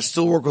 and I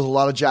still work with a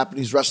lot of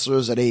Japanese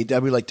wrestlers at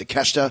AEW, like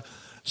Takeshita,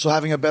 so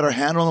having a better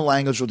handle on the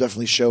language will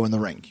definitely show in the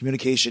ring.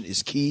 Communication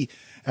is key,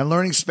 and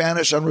learning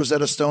Spanish on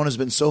Rosetta Stone has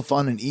been so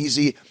fun and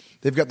easy.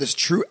 They've got this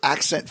true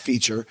accent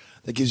feature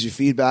that gives you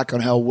feedback on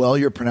how well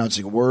you're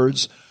pronouncing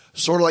words,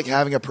 sort of like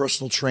having a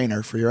personal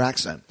trainer for your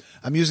accent.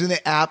 I'm using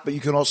the app, but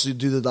you can also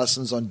do the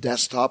lessons on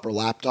desktop or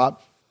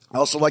laptop. I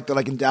also like that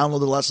I can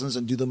download the lessons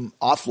and do them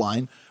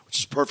offline, which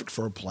is perfect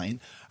for a plane.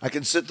 I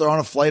can sit there on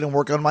a flight and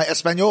work on my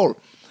Espanol.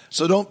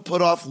 So don't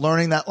put off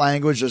learning that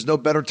language. There's no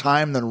better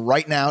time than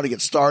right now to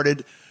get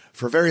started.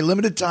 For a very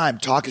limited time,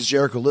 Talk is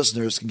Jericho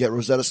listeners can get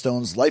Rosetta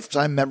Stone's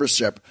lifetime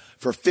membership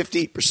for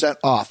 50%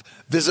 off.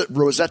 Visit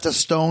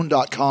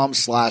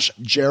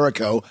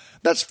rosettastone.com/Jericho.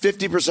 That's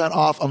 50%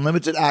 off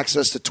unlimited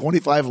access to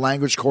 25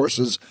 language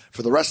courses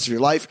for the rest of your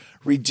life.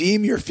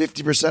 Redeem your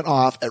 50%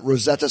 off at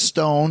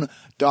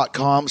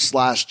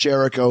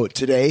rosettastone.com/Jericho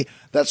today.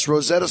 That's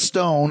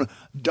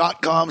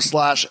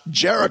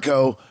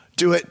rosettastone.com/Jericho.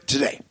 Do it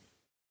today.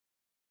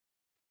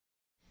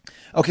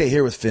 Okay,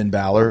 here with Finn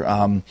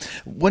Balor.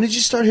 When did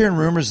you start hearing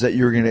rumors that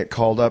you were going to get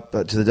called up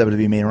to the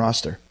WWE main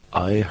roster?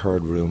 I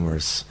heard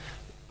rumors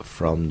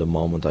from the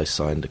moment I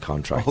signed the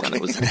contract and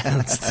it was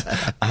announced,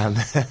 and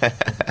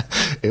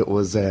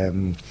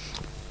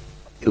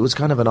it was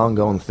kind of an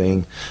ongoing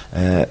thing.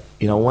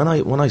 You know, when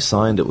I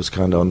signed, it was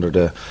kind of under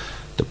the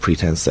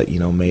pretense that, you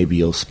know, maybe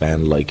you'll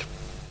spend like,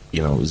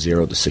 you know,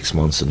 0 to 6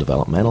 months in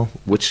developmental,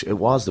 which it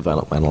was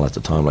developmental at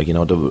the time. Like, you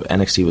know, the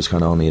NXT was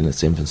kind of only in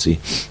its infancy,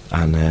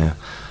 and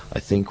I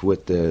think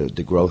with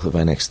the growth of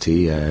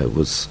NXT, it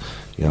was,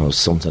 you know,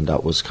 something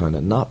that was kind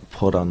of not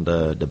put on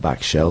the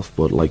back shelf,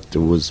 but like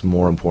there was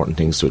more important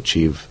things to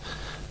achieve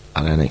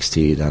at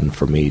NXT than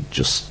for me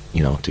just,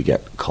 you know, to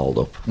get called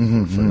up for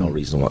no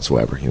reason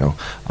whatsoever, you know.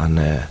 And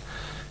there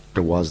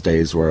was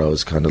days where I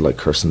was kind of like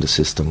cursing the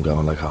system,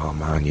 going like, oh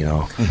man, you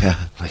know,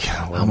 like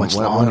how much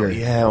longer?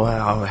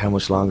 How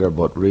much longer?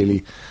 But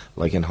really,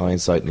 like in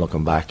hindsight and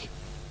looking back,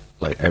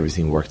 like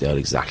everything worked out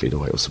exactly the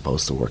way it was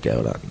supposed to work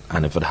out.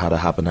 And if it had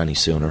happened any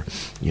sooner,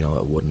 you know,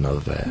 it wouldn't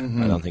have.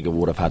 I don't think it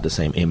would have had the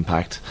same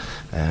impact.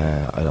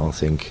 I don't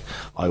think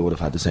I would have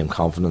had the same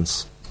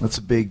confidence. That's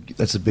a big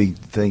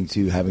thing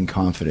too, having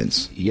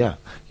confidence. Yeah,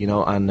 you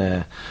know,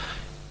 and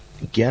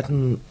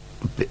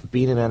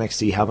being in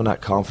NXT, having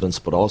that confidence,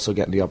 but also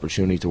getting the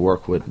opportunity to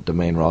work with the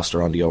main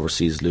roster on the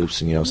overseas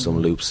loops, and you know, some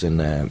loops in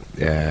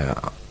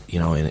you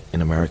know,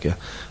 in America.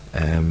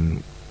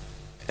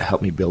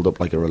 Helped me build up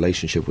like a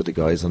relationship with the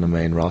guys on the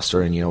main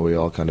roster, and you know, we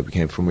all kind of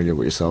became familiar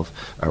with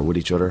with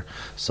each other.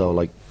 So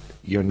like,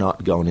 you're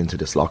not going into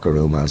this locker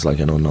room as like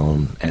an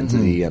unknown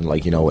entity and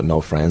like, you know, with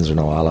no friends or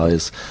no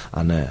allies.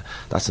 And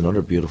that's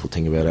another beautiful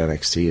thing about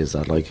NXT, is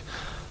that like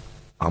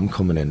I'm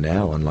coming in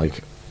now and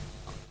like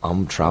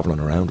I'm traveling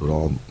around with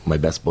all my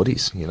best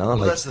buddies, you know. Well,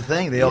 that's the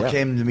thing. They all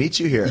came to meet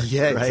you here.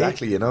 Yeah, right?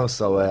 exactly, you know.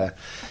 So,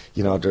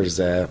 you know, there's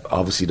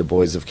obviously the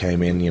boys have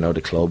came in, you know,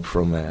 the club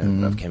from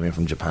have came in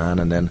from Japan,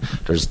 and then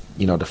there's,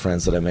 you know, the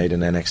friends that I made in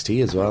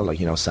NXT as well, like,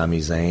 you know, Sami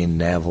Zayn,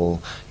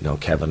 Neville, you know,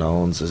 Kevin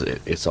Owens.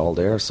 It's all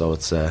there. So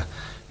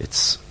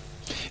it's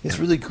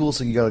really cool.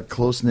 So you got a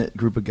close knit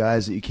group of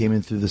guys that you came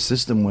in through the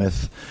system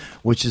with,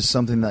 which is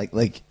something like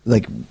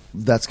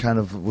that's kind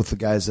of with the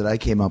guys that I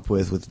came up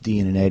with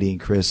Dean and Eddie and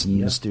Chris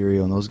and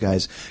Mysterio and those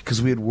guys,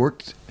 because we had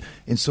worked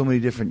in so many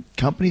different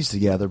companies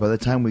together. By the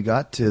time we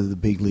got to the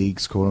big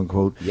leagues, quote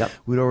unquote,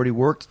 we'd already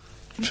worked,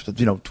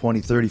 you know, 20,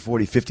 30,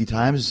 40, 50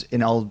 times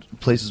in all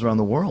places around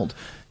the world.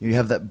 You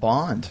have that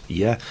bond.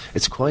 Yeah,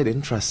 it's quite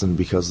interesting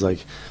because,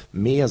 like,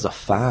 me as a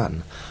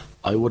fan,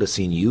 I would have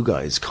seen you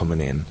guys coming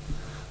in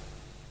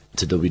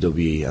to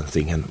WWE and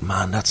thinking,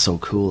 man, that's so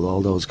cool.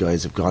 All those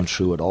guys have gone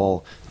through it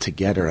all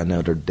together and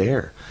now they're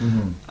there.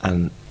 Mm-hmm.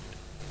 And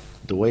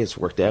the way it's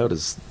worked out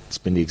is it's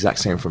been the exact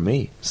same for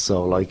me.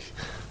 So, like,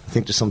 I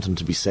think there's something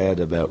to be said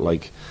about,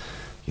 like,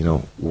 you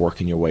know,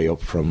 working your way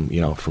up from,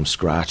 you know, from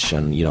scratch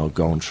and, you know,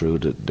 going through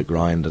the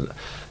grind.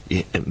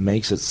 It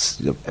makes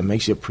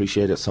you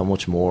appreciate it so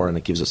much more, and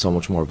it gives it so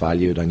much more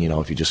value than, you know,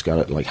 if you just got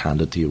it like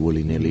handed to you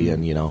willy nilly.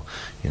 And you know,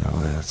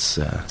 that's.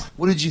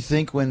 What did you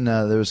think when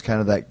there was kind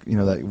of that, you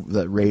know,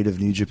 that raid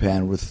of New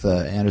Japan with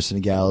Anderson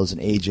and Gallows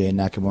and AJ and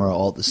Nakamura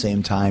all at the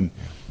same time?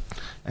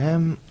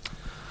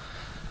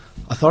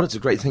 I thought it's a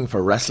great thing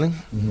for wrestling.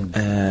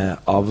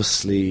 Mm-hmm.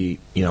 Obviously,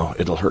 you know,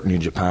 it'll hurt New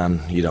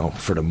Japan, you know,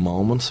 for the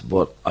moment,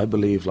 but I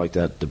believe like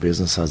that the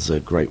business has a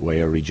great way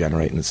of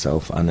regenerating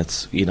itself. And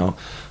it's, you know,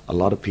 a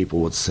lot of people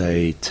would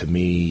say to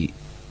me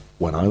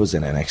when I was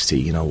in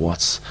NXT, you know,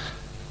 what's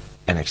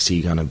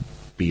NXT going to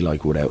be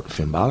like without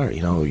Finn Balor?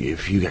 You know,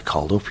 if you get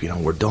called up, you know,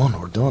 we're done.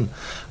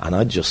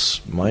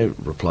 And my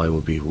reply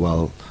would be,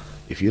 well,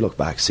 if you look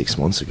back 6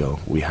 months ago,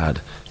 we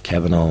had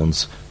Kevin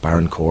Owens,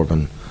 Baron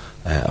Corbin,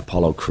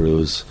 Apollo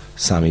Crews,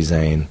 Sami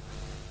Zayn,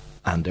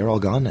 and they're all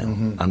gone now,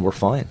 and we're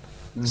fine.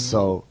 Mm-hmm.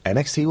 So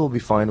NXT will be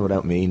fine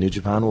without me. New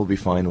Japan will be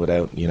fine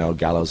without, you know,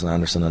 Gallows and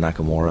Anderson and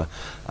Nakamura.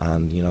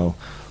 And, you know,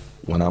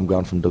 when I'm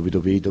gone from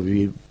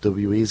WWE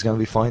is going to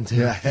be fine too.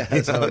 Yeah,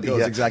 that's how it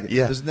goes, exactly.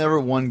 Yeah. There's never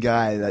one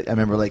guy that I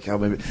remember, like, how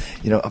maybe,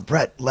 you know,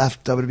 Brett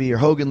left WWE or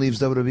Hogan leaves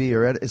WWE,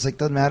 or it's like,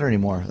 doesn't matter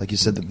anymore. Like you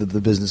said,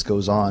 the business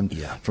goes on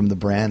from the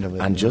brand of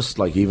it. And just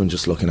like, even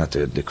just looking at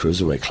the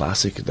Cruiserweight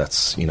Classic,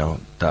 that's, you know,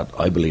 that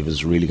I believe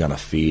is really going to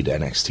feed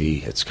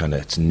NXT.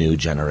 It's a new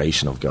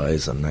generation of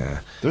guys. And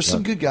there's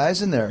some good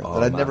guys in there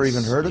that I'd never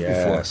even heard of before.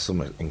 Yeah,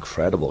 some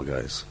incredible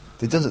guys.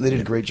 They did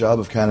a great job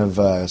of kind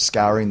of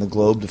scouring the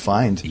globe to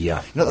find.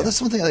 Yeah. You know,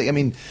 that's one thing. I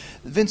mean,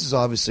 Vince is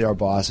obviously our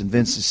boss, and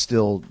Vince is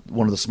still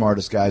one of the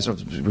smartest guys. I don't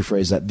have to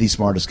rephrase that, the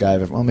smartest guy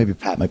I've ever. Well, maybe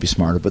Pat might be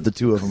smarter, but the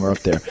two of them are up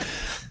there.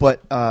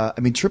 But, I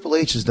mean, Triple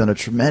H has done a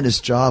tremendous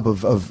job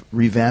of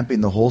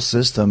revamping the whole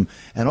system,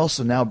 and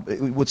also now,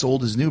 what's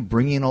old is new,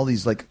 bringing in all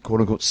these, like,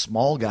 quote-unquote,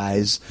 small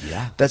guys.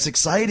 Yeah. That's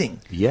exciting.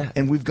 Yeah.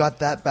 And we've got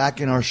that back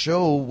in our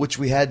show, which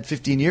we had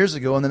 15 years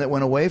ago, and then it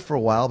went away for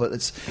a while, but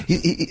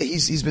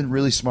he's been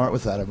really smart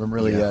with that. I've been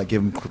really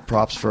giving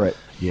props for it.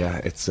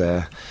 Yeah, it's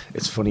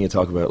funny you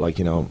talk about, like,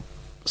 you know,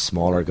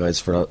 smaller guys.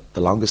 For the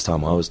longest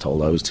time I was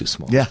told I was too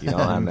small. Yeah, you know,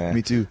 and,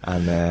 me too.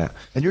 And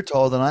you're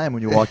taller than I am.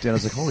 When you walked in, I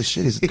was like, holy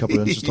shit, he's a couple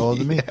of inches taller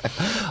than me.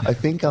 I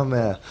think I'm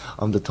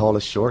the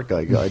tallest short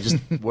guy.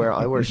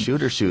 I wear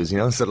shooter shoes, you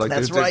know, so like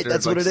that's right,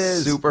 that's like what it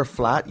is, super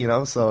flat, you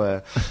know.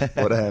 So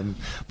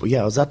but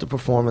yeah, I was at the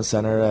Performance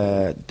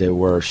Center. They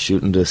were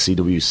shooting the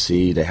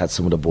CWC. They had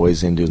some of the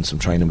boys in doing some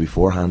training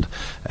beforehand,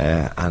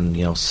 and,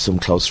 you know, some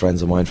close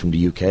friends of mine from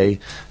the UK,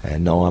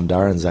 Noam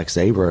Dar and Zack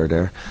Sabre are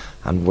there.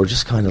 And we're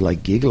just kind of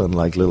like giggling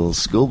like little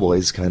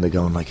schoolboys, kind of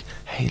going like,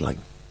 hey, like,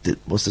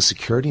 was the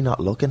security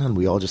not looking? And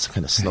we all just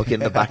kind of snuck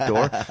in the back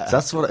door. So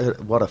that's what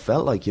it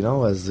felt like, you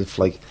know, as if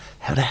like,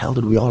 how the hell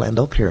did we all end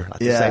up here at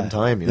the same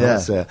time? You know,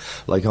 it's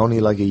like only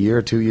like a year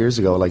or 2 years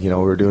ago, like, you know,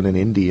 we were doing an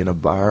indie in a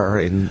bar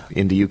in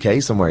the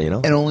UK somewhere, you know.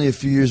 And only a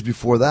few years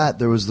before that,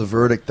 there was the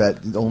verdict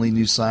that only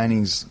new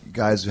signings,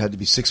 guys who had to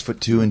be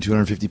 6'2" and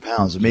 250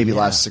 pounds, or maybe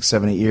last 6,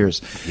 7, 8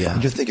 years. Yeah.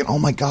 And you're thinking, oh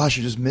my gosh,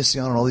 you're just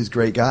missing out on all these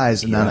great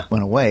guys, and then it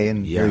went away,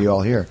 and here you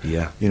all here.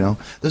 Yeah. You know,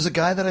 there's a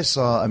guy that I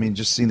saw. I mean,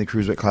 just seeing the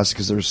Cruiserweight Classic,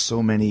 because there were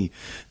so many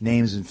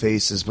names and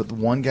faces, but the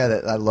one guy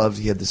that I loved,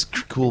 he had this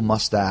cool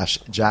mustache,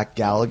 Jack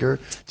Gallagher.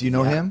 Do you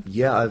know him?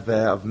 Yeah,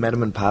 I've met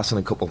him in passing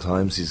a couple of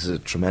times. He's a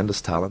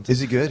tremendous talent. Is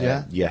he good?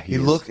 Yeah. He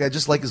look. I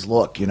just like his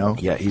look. You know.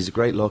 Yeah, he's a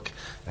great look.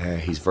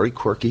 He's very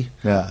quirky.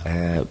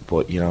 Yeah.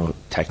 But, you know,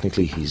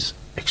 technically he's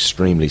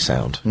extremely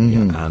sound.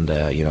 Mm-hmm. Yeah,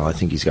 and you know, I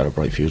think he's got a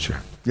bright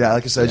future. Yeah,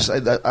 like I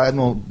said, I'm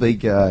a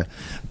big, you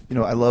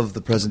know, I love the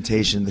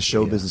presentation, the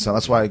show business. So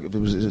that's why I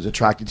was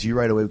attracted to you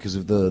right away, because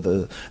of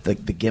the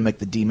gimmick,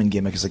 the demon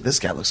gimmick. It's like, this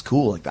guy looks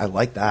cool. Like, I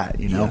like that,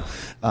 you know.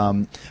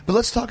 Yeah. But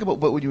let's talk about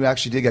when you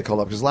actually did get called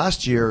up, because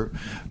last year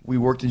we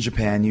worked in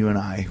Japan, you and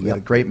I. We had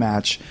a great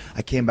match.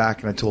 I came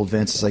back and I told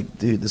Vince, it's like,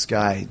 dude, this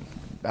guy,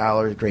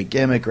 Balor, great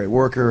gimmick, great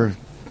worker.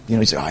 You know,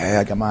 he said, oh, yeah,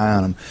 I got my eye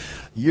on him.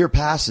 A year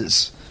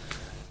passes.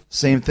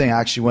 Same thing. I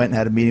actually went and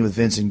had a meeting with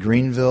Vince in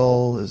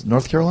Greenville,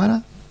 North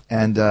Carolina,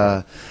 and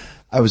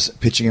I was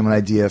pitching him an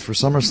idea for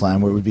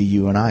SummerSlam where it would be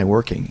you and I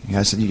working. And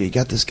I said, "You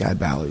got this guy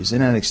Balor. He's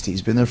in NXT.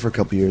 He's been there for a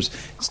couple years.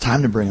 It's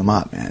time to bring him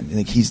up, man.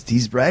 Like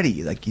he's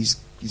ready. Like he's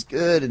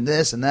good and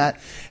this and that."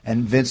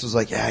 And Vince was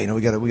like, "Yeah,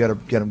 we got to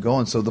get him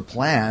going." So the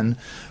plan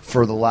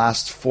for the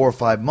last 4 or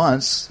 5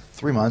 months,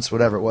 3 months,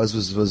 whatever it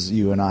was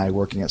you and I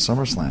working at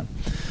SummerSlam.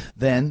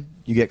 Then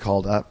you get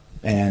called up,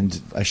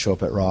 and I show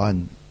up at Raw,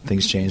 and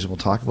things changed, and we'll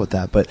talk about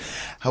that. But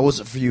how was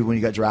it for you when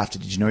you got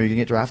drafted? Did you know you were going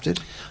to get drafted?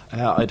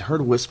 I'd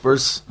heard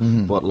whispers,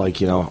 but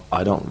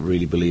I don't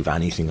really believe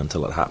anything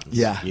until it happens.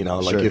 Yeah,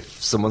 like sure.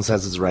 If someone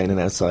says it's raining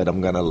outside, I'm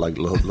gonna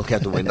look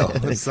out the window.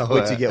 So,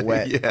 wait to get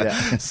wet.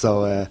 Yeah.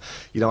 So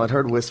I'd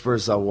heard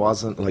whispers. I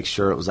wasn't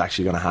sure it was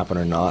actually going to happen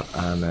or not,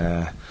 and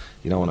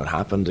when it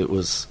happened, it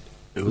was.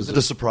 Was it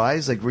a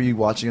surprise? Like, were you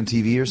watching on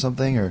TV or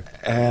something? Or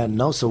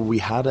no, so we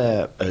had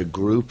a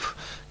group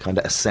kind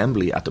of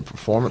assembly at the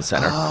Performance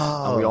Center,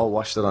 and we all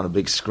watched it on a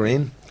big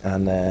screen.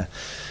 And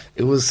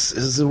it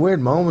was a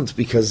weird moment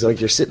because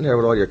you're sitting there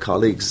with all your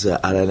colleagues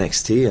at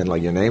NXT,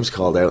 and your name's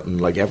called out,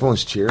 and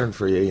everyone's cheering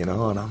for you, and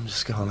I'm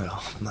just going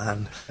oh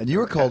man. And you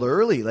were called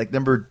early,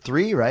 number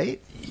 3,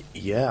 right?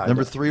 Yeah,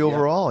 number 3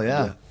 overall.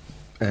 Yeah.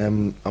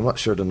 I'm not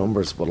sure the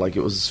numbers, but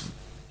it was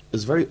a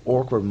very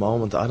awkward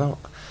moment.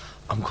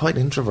 I'm quite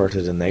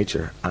introverted in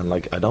nature, and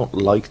I don't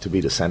like to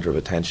be the center of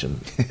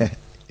attention.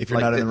 If you're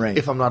not in the ring.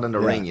 If I'm not in the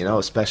ring,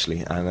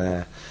 especially.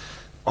 And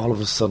all of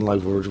a sudden,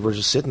 we're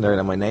just sitting there,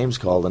 and my name's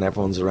called, and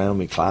everyone's around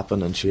me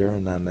clapping and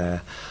cheering, and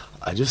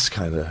I just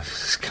kind of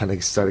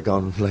started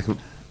going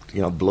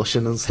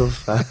blushing and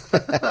stuff.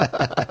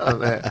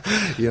 And,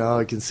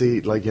 I can see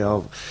it was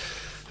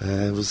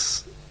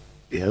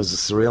a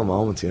surreal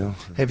moment.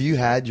 Have you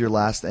had your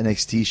last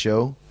NXT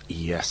show?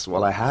 Yes.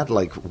 Well, I had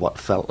what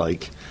felt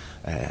like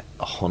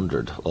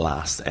 100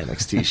 last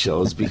NXT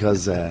shows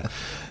because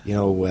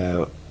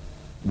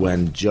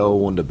when Joe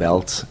won the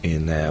belt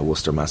in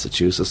Worcester,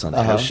 Massachusetts on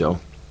the house show,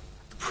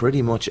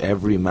 pretty much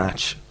every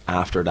match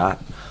after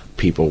that,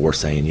 people were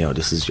saying,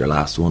 this is your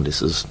last one,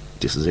 this is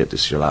it,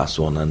 this is your last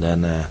one. And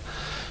then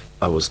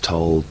I was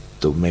told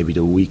that maybe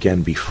the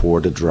weekend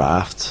before the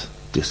draft,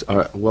 there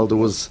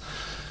was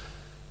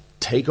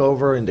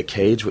Takeover in the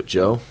cage with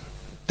Joe.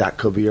 That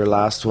could be your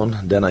last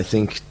one. Then I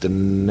think the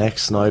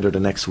next night or the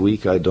next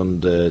week I done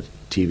the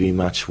TV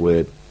match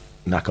with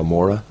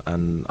Nakamura,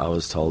 and I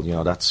was told,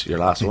 that's your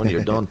last one,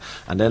 you're done.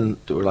 And then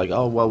they were like,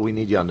 oh, well, we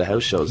need you on the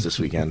house shows this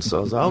weekend. So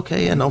I was like,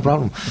 okay, yeah, no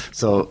problem.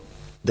 So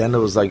then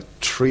there was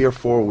 3 or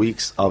 4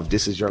 weeks of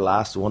this is your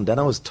last one. Then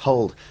I was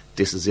told,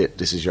 this is it,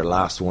 this is your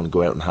last one,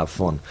 go out and have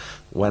fun.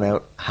 Went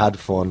out, had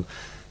fun.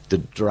 The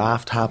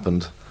draft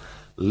happened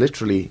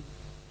literally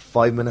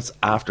 5 minutes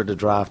after the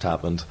draft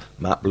happened.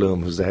 Matt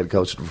Bloom, who's the head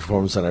coach of the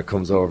Performance Center,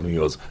 comes over and he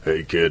goes,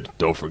 "Hey kid,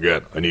 don't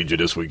forget, I need you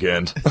this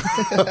weekend."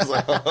 I was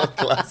like, oh,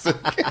 classic.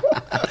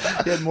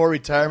 He had more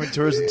retirement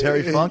tours than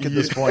Terry Funk at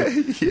this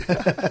point.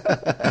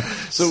 Yeah.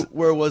 So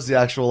where was the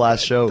actual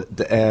last show?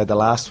 The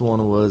last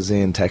one was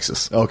in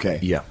Texas. Okay.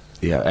 Yeah.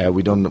 Yeah,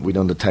 we done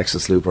the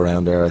Texas loop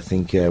around there. I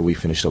think we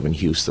finished up in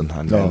Houston,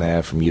 and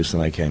then from Houston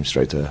I came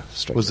straight to.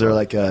 Was there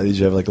did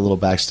you have a little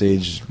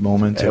backstage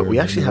moment? We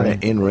actually had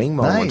an in-ring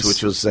moment,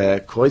 which was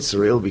quite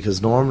surreal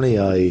because normally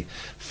I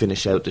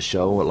finish out the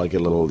show with a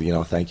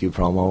little thank you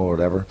promo or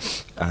whatever,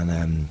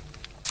 and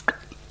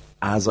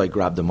as I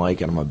grab the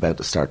mic and I'm about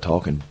to start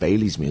talking,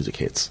 Bailey's music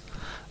hits,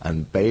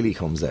 and Bailey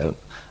comes out.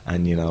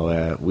 And,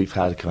 we've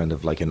had kind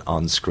of an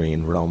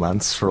on-screen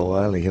romance for a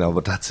while,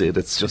 but that's it.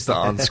 It's just an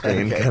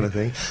on-screen kind of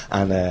thing.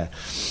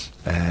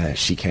 And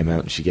she came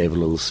out and she gave a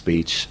little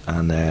speech.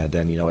 And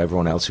then,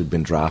 everyone else who'd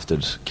been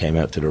drafted came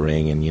out to the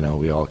ring and,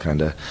 we all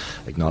kind of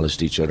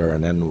acknowledged each other.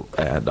 And then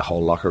the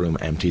whole locker room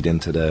emptied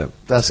into the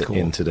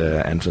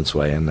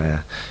entranceway. And,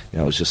 it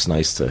was just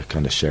nice to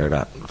kind of share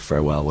that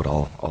farewell with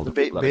all the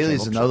people.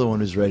 Bailey's another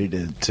one who's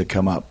ready to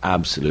come up.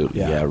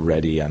 Absolutely, yeah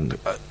ready. And,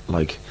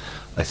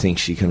 I think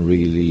she can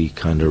really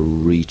kind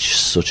of reach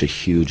such a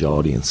huge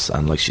audience,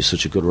 and she's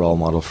such a good role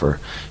model for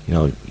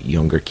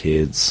younger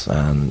kids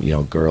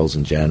and girls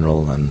in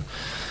general, and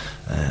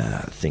I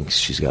think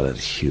she's got a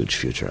huge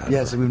future out of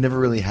her. So we've never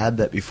really had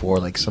that before,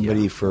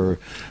 somebody for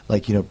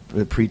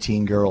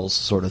preteen girls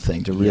sort of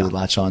thing to really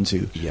latch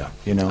onto.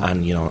 And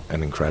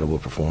an incredible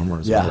performer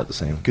as well at the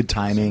same. Good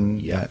timing.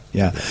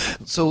 Yeah.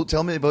 So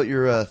tell me about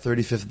your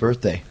 35th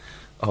birthday.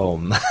 Oh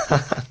man,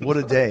 what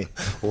a day!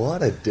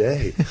 What a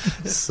day!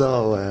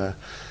 So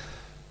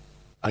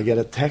I get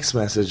a text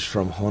message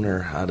from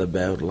Hunter at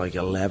about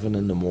 11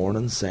 in the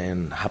morning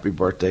saying, "Happy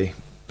birthday,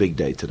 big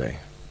day today."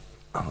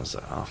 I was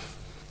like, "Oh,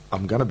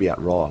 I'm gonna be at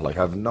Raw." I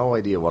have no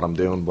idea what I'm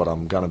doing, but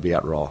I'm gonna be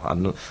at Raw.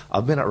 And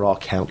I've been at Raw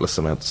countless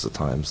amounts of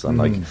times,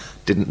 and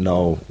didn't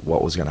know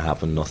what was gonna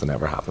happen. Nothing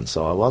ever happened,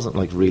 so I wasn't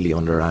really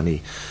under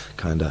any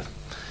kind of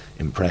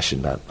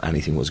impression that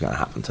anything was gonna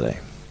happen today.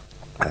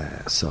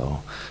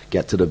 So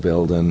get to the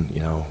building,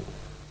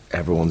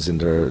 everyone's in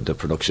the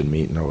production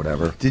meeting or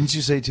whatever. Didn't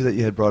you say too that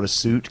you had brought a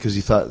suit because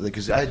you thought,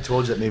 because I had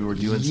told you that maybe we're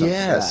doing something?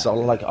 Yeah, so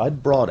like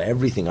I'd brought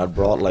everything. I'd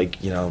brought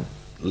like, you know,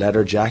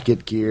 leather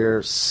jacket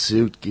gear,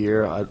 suit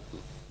gear,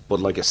 but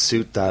like a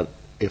suit that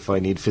if I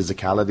need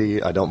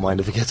physicality, I don't mind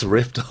if it gets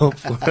ripped up.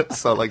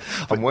 So like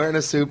I'm wearing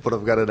a suit, but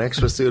I've got an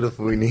extra suit if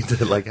we need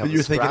to like have. But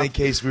you're a scrap. thinking in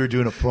case we were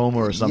doing a promo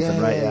or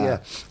something, right? Yeah.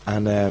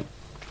 And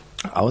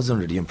I was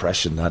under the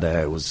impression that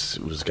it was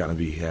going to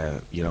be,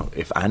 you know,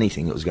 if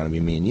anything, it was going to be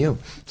me and you.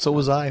 So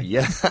was I.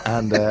 Yeah,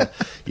 and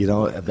you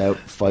know, about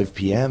 5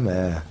 p.m.,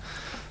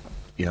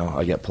 you know,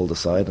 I get pulled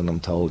aside and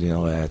I'm told, you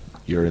know,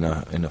 you're in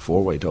a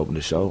four-way to open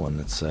the show, and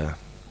it's,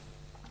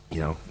 you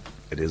know,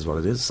 it is what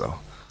it is. So.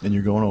 And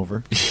you're going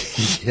over,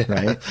 yeah.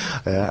 right?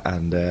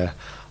 And I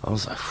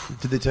was like,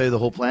 did they tell you the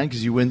whole plan?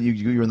 Because you were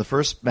in the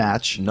first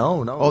match.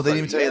 No. Oh, they didn't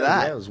even tell you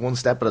that. Yeah, it was one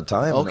step at a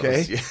time.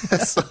 Okay.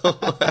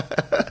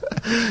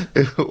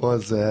 It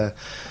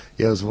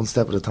was one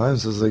step at a time.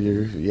 So it was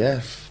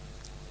like,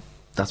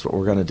 that's what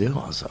we're gonna do.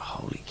 I was like,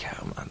 holy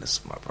cow, man! This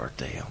is my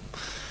birthday. I'm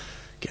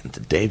getting to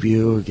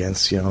debut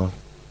against, you know,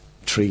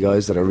 3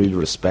 guys that I really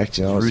respect.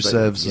 You know,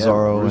 Rusev,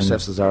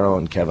 Cesaro,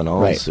 and Kevin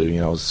Owens, right. who, you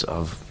know,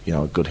 have, you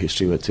know, a good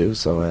history with too.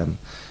 So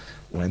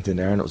went in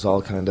there, and it was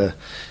all kind of,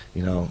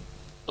 you know,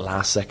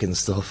 last second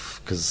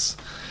stuff, because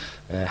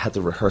I had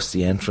to rehearse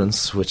the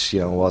entrance, which, you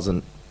know,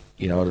 wasn't,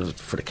 you know,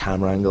 for the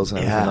camera angles and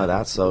everything like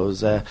that. So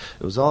it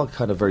was all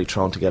kind of very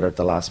thrown together at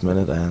the last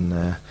minute,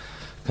 and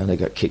kind of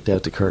got kicked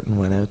out the curtain,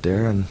 went out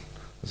there, and I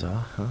was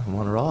like, I'm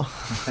on a Raw,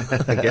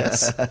 I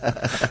guess.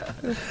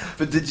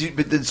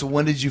 So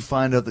when did you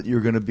find out that you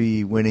were going to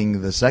be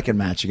winning the second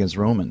match against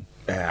Roman?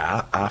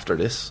 After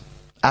this.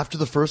 After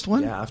the first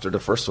one? Yeah, after the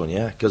first one,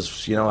 yeah.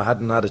 Because, you know, I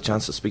hadn't had a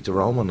chance to speak to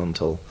Roman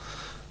until...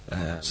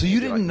 so you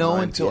didn't know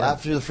until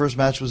after the first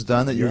match was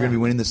done that you were going to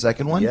be winning the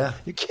second one? Yeah.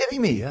 You're kidding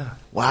me? Yeah.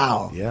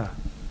 Wow. Yeah.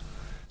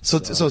 So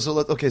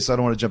okay, so I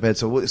don't want to jump ahead.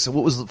 So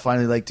what was it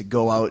finally like to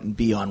go out and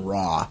be on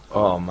Raw?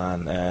 Oh,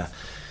 man.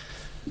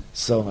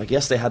 So I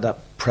guess they had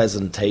that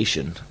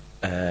presentation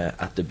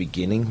at the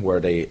beginning where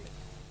they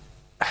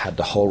had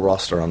the whole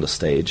roster on the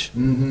stage,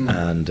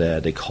 and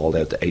they called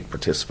out the 8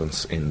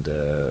 participants in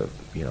the,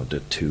 you know, the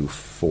 2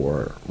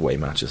 4-way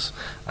matches,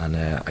 and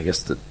I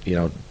guess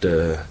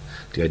the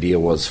idea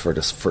was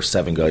for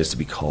 7 guys to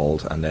be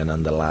called, and then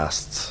on the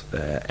last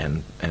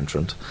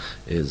entrant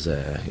is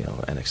you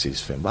know,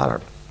 NXT's Finn Balor,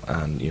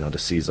 and, you know, the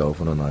seats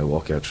open and I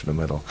walk out through the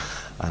middle,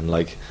 and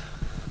like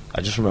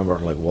I just remember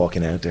like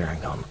walking out there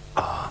and going,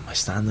 am I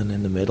standing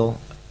in the middle?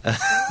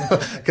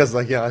 Because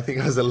like, yeah, I think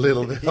I was a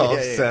little bit off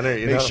center,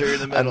 you know. Make sure you're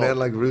in the middle. And then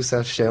like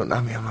Rusev shouting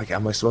at me, I'm like,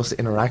 am I supposed to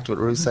interact with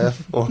Rusev?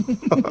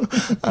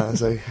 And I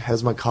was like,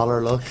 how's my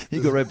collar look?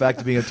 You go right back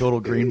to being a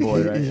total green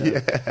boy,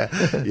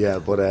 right? Yeah,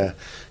 but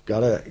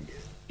gotta,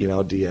 you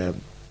know, the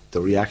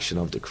reaction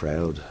of the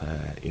crowd,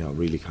 you know,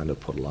 really kind of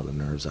put a lot of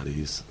nerves at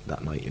ease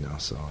that night, you know.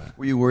 So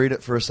were you worried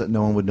at first that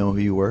no one would know who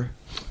you were?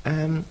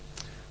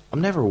 I'm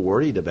never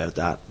worried about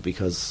that,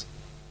 because,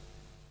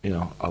 you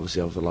know,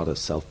 obviously I have a lot of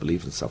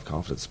self-belief and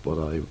self-confidence,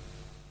 but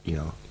you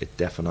know, it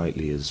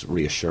definitely is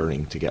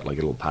reassuring to get like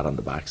a little pat on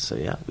the back to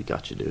say, yeah, we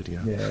got you, dude.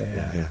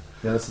 Yeah,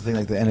 that's the thing.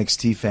 Like the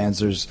NXT fans,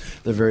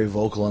 they're very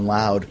vocal and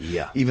loud.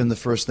 Yeah. Even the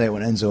first night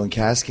when Enzo and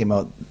Cass came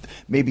out,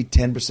 maybe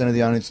 10% of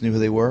the audience knew who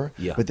they were.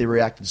 Yeah. But they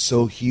reacted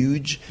so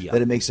huge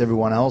that it makes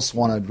everyone else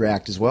want to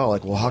react as well.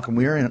 Like, well, how come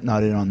we're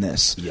not in on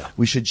this? Yeah.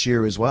 We should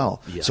cheer as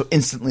well. Yeah. So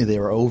instantly they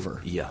were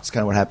over. Yeah. That's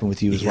kind of what happened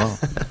with you as well.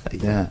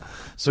 Yeah.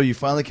 So you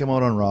finally come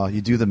out on Raw.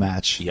 You do the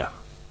match. Yeah.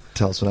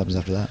 Tell us what happens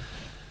after that.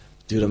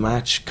 Do the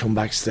match, come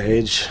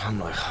backstage.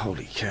 I'm like,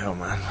 holy cow,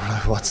 man.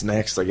 What's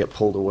next? I get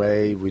pulled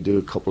away. We do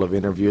a couple of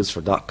interviews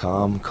for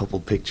 .com, a couple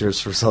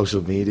pictures for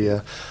social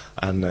media.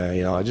 And,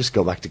 you know, I just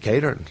go back to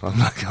catering. I'm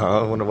like,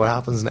 I wonder what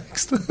happens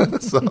next.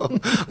 So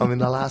I'm in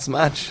the last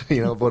match,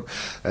 you know. But,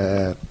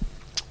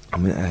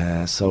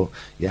 so,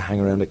 yeah, hang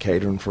around the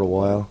catering for a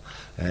while.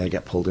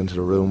 Get pulled into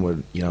the room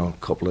with, you know,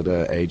 a couple of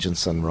the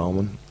agents and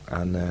Roman.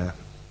 And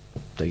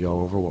they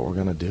go over what we're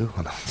going to do.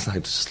 And I'm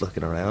like, just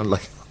looking around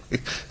like,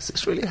 is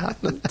this really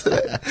happening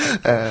today?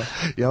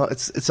 You know,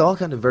 it's all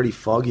kind of very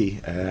foggy.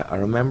 I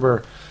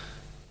remember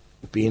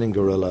being in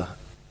Gorilla,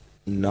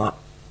 not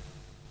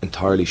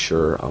entirely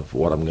sure of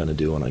what I'm going to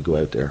do when I go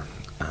out there,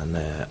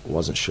 and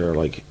wasn't sure,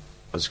 like,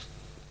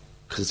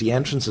 because the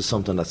entrance is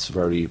something that's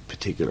very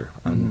particular,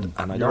 and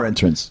I Your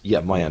entrance,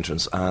 my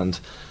entrance, and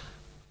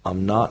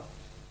I'm not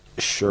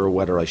sure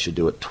whether I should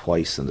do it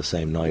twice in the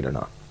same night or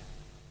not.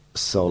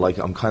 So, like,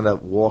 I'm kind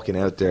of walking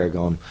out there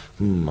going,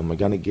 am I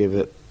going to give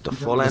it the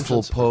full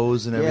entrance, full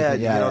pose and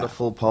everything? Yeah, you know, the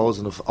full pose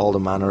and all the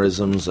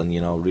mannerisms, and, you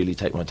know, really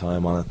take my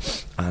time on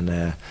it.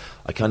 And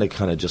I kind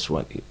of just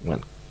went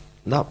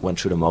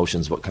through the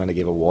motions, but kind of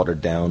gave a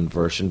watered down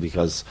version,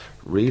 because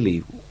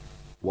really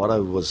what I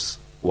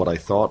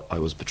thought I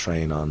was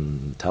portraying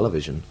on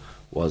television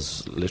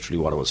was literally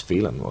what I was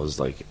feeling. Was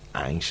like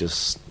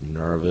anxious,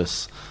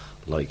 nervous,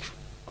 like,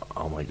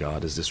 oh my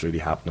God, is this really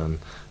happening?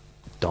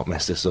 Don't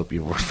mess this up.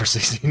 You worked for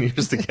 16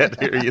 years to get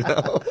here, you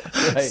know.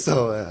 Right.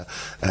 So,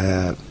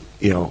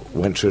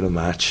 went through the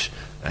match,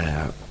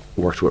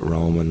 worked with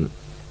Roman,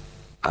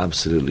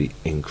 absolutely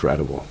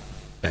incredible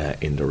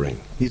in the ring.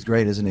 He's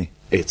great, isn't he?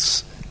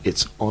 It's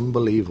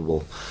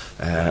unbelievable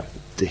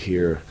to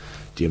hear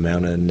the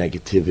amount of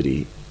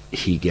negativity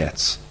he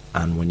gets,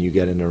 and when you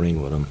get in the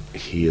ring with him,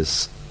 he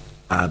is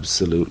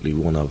absolutely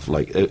one of,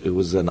 like, it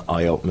was an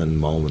eye-opening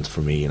moment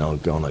for me,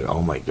 going like,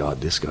 oh my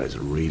god, this guy's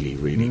really,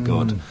 really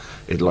good.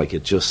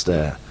 It just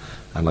and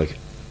like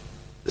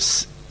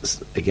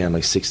again,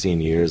 like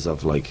 16 years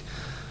of, like,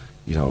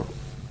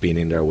 being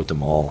in there with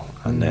them all,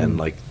 and then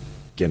like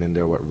getting in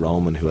there with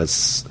Roman, who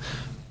has,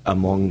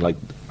 among like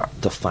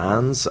the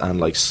fans and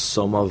like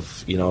some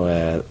of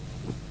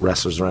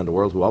wrestlers around the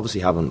world who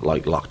obviously haven't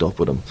like locked up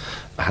with him,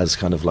 has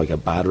kind of like a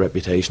bad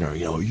reputation, or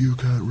you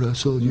can't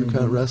wrestle, you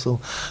can't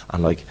wrestle.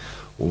 And like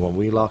when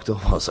we locked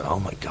up, I was like, oh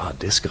my god,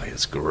 this guy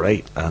is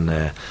great.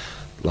 And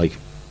like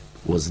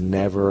was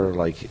never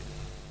like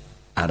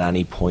at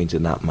any point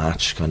in that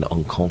match kind of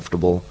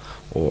uncomfortable,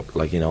 or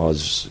like, I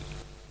was,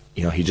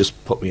 he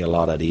just put me a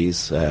lot at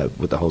ease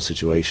with the whole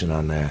situation,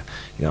 and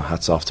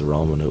hats off to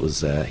Roman. It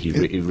was he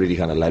really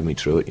kind of led me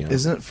through it.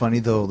 Isn't it funny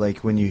though? Like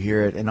when you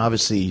hear it, and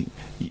obviously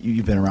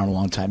you've been around a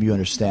long time, you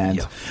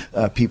understand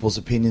people's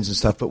opinions and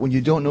stuff. But when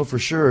you don't know for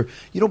sure,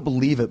 you don't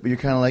believe it. But you're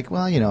kind of like,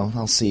 well,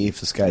 I'll see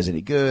if this guy's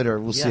any good, or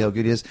we'll see how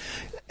good he is.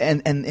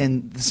 And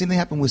the same thing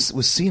happened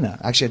with Cena.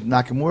 Actually,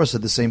 Nakamura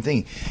said the same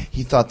thing.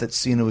 He thought that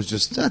Cena was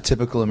just a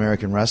typical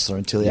American wrestler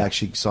until he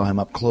actually saw him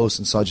up close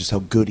and saw just how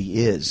good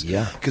he is.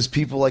 Yeah. Because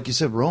people, like you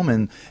said,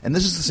 Roman, and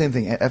this is the same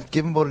thing.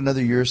 Give him about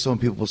another year or so, and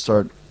people will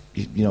start,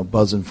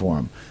 buzzing for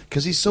him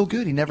because he's so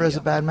good. He never has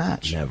a bad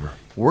match. Never.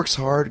 Works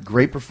hard,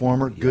 great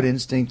performer, good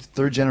instinct,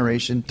 third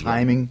generation,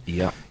 timing.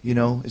 Yeah.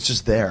 It's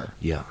just there.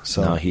 Yeah.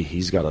 So no,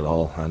 he's got it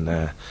all, and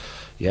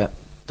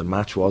the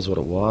match was what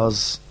it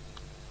was.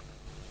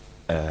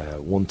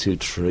 1, 2,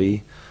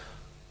 3.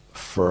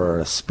 For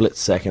a split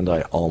second,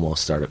 I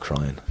almost started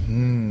crying.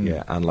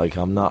 Yeah, and like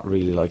I'm not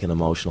really like an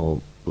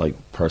emotional like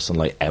person,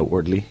 like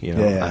outwardly,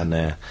 And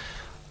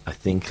I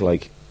think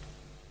like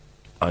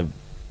I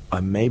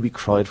maybe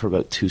cried for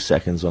about 2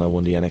 seconds when I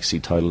won the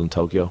NXT title in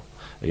Tokyo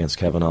against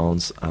Kevin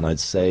Owens, and I'd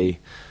say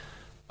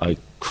I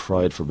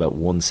cried for about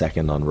 1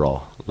 second on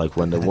Raw, like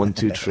when the 1,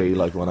 2, 3,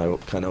 like when I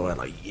kind of went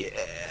like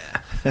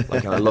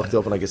like, and I looked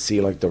up and I could see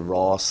like the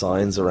Raw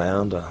signs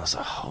around, and I was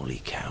like,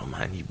 holy cow,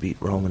 man, you beat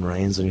Roman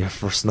Reigns on your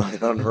first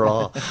night on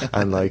Raw.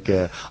 And like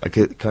I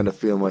could kind of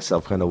feel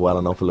myself kind of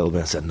welling up a little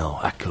bit. I said, no,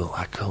 act cool,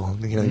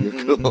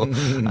 you're cool.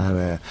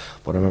 And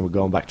but I remember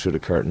going back through the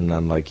curtain,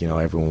 and like,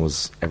 everyone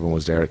was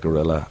there at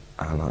Gorilla,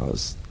 and I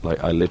was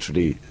like, I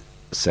literally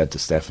said to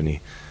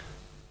Stephanie,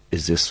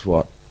 is this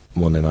what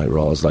Monday Night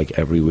Raw is like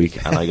every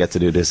week? And I get to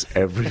do this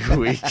every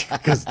week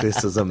because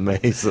this is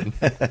amazing.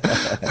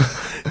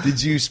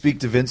 Did you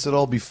speak to Vince at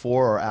all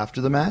before or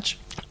after the match?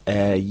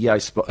 I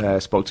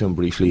spoke to him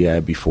briefly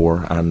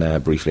before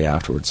and briefly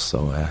afterwards.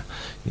 So,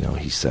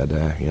 he said,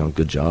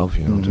 good job.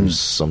 There's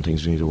some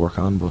things we need to work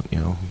on, but,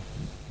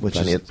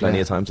 plenty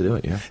of time to do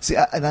it, yeah. See,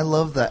 and I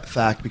love that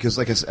fact because,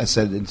 like I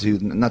said,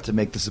 not to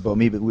make this about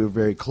me, but we were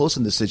very close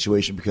in this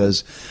situation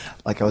because,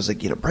 like, I was like,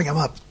 bring him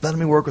up, let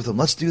me work with him,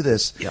 let's do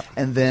this. Yep.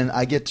 And then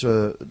I get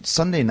to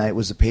Sunday night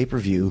was a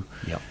pay-per-view,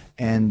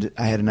 and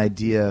I had an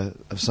idea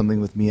of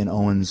something with me and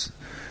Owens,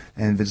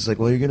 and Vince is like,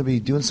 well, you're going to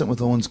be doing something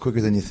with Owens quicker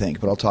than you think,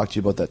 but I'll talk to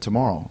you about that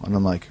tomorrow. And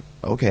I'm like,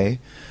 okay.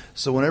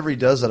 So whenever he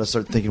does that, I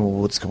start thinking,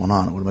 well, what's going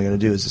on? What am I going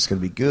to do? Is this going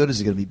to be good?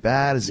 Is it going to be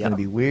bad? Is it going to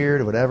be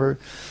weird or whatever?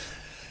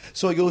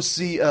 So I go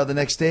see the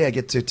next day. I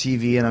get to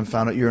TV and I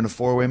found out you're in a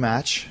 4-way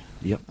match.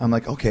 Yep. I'm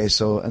like, okay.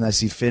 So and I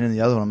see Finn in the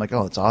other one. I'm like,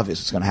 oh, it's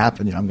obvious. It's going to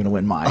happen. I'm going to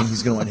win mine.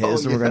 He's going to win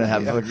his, and we're going to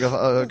have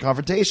a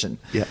confrontation.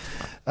 Yeah.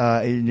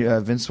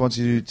 Vince wants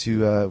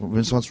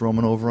Vince wants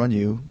Roman over on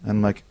you. And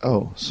I'm like,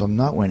 oh, so I'm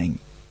not winning.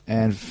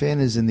 And Finn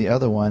is in the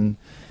other one.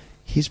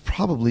 He's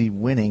probably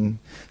winning,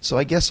 so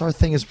I guess our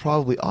thing is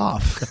probably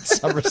off at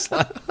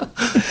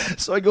SummerSlam.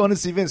 So I go in to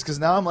see Vince because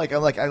now I'm like I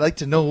like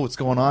to know what's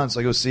going on. So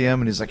I go see him,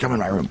 and he's like, "Come in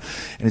my room,"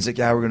 and he's like,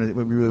 "Yeah, we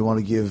really want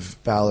to give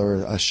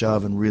Balor a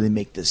shove and really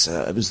make this.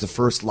 It was the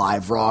first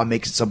live Raw,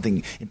 make it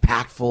something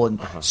impactful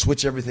and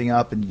switch everything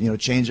up and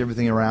change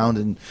everything around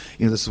and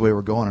this is the way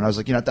we're going." And I was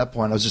like, at that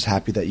point, I was just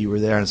happy that you were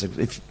there, and it's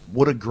like,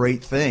 what a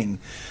great thing.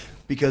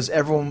 Because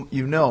everyone,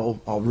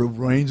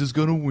 Reigns is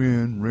going to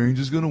win,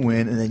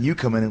 and then you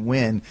come in and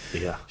win,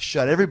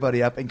 shut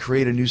everybody up, and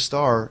create a new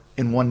star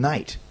in one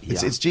night.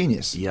 It's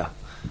genius. Yeah.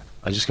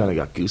 I just kind of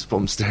got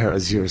goosebumps there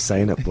as you were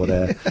saying it, but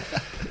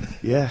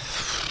yeah.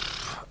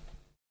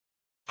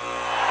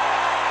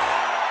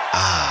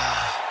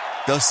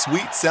 The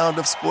sweet sound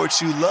of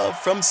sports you love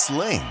from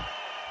Sling.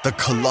 The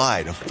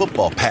collide of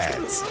football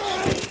pads.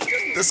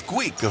 The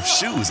squeak of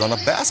shoes on a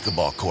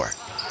basketball court.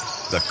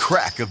 The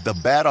crack of the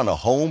bat on a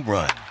home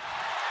run.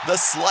 The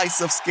slice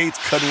of skates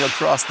cutting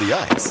across the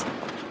ice.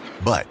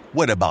 But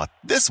what about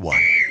this one?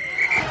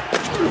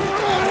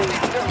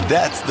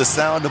 That's the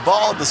sound of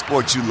all the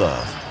sports you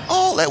love,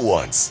 all at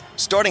once.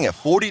 Starting at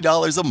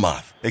 $40 a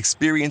month.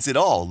 Experience it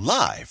all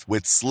live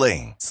with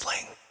Sling.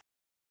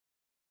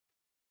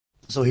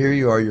 So here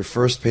you are. Your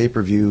first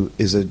pay-per-view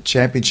is a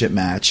championship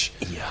match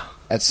Yeah.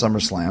 at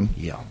SummerSlam.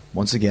 Yeah.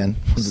 Once again,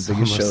 one of the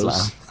biggest shows.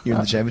 SummerSlam. You're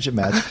in the championship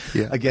match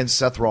Yeah. against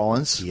Seth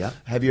Rollins. Yeah.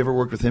 Have you ever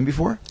worked with him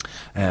before?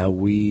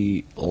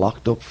 We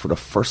locked up for the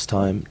first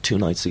time 2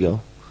 nights ago.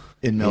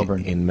 In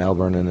Melbourne. In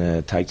Melbourne in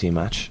a tag team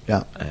match.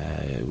 Yeah.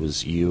 It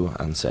was you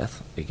and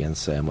Seth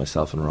against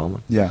myself and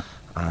Roman. Yeah.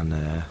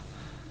 And,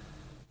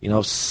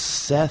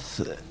 Seth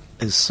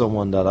is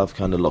someone that I've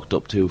kind of looked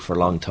up to for a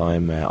long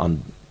time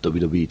on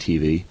WWE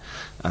TV.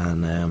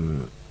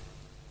 And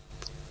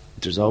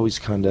there's always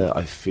kind of,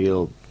 I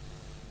feel,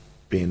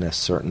 been a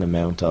certain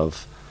amount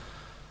of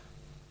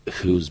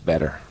who's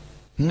better.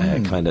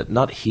 Kind of,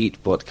 not heat,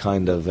 but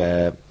kind of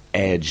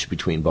edge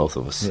between both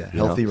of us. Yeah,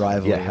 healthy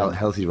rivalry. Yeah,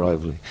 healthy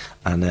rivalry.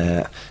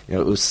 And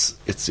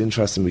it's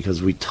interesting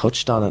because we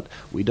touched on it.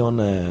 We done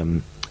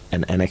an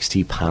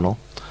NXT panel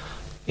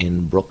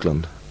in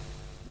Brooklyn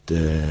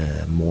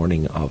the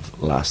morning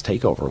of last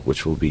Takeover,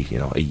 which will be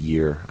a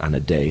year and a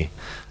day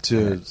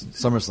To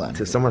SummerSlam.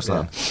 to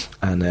SummerSlam.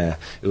 And it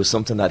was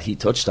something that he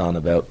touched on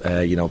about,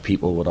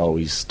 people would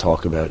always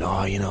talk about,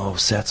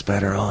 Seth's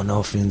better, oh,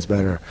 no, Finn's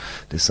better,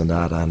 this and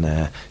that.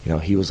 And,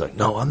 he was like,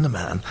 no, I'm the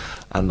man.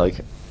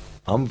 And,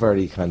 I'm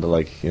very kind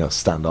of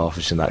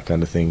standoffish and that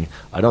kind of thing.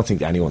 I don't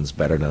think anyone's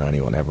better than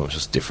anyone. Everyone's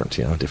just different,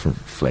 different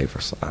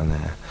flavors. And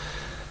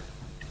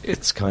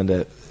it's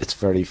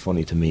very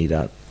funny to me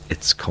that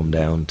it's come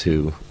down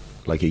to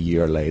a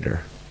year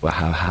later,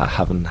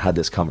 having had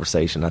this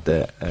conversation at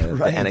the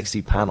Right.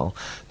 NXT panel,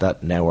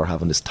 that now we're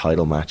having this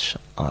title match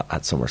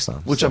at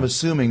SummerSlam. Which I'm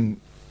assuming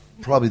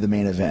probably the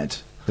main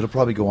event. It'll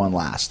probably go on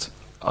last.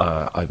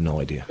 I have no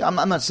idea. I'm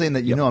not saying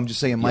that I'm just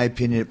saying in my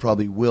opinion it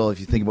probably will if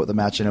you think about the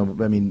match. I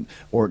mean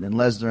Orton and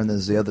Lesnar, and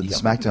there's the other the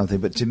SmackDown thing.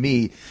 But to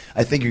me,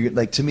 I think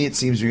to me it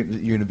seems you're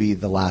going to be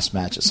the last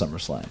match at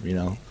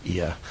SummerSlam.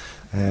 Yeah.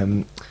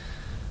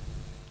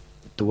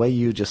 The way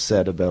you just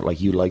said about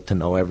you like to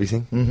know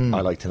everything,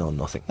 I like to know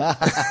nothing.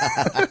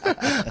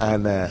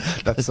 And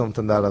that's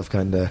something that I've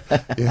kind of,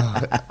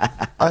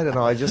 I don't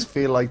know, I just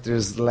feel like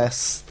there's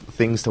less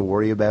things to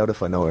worry about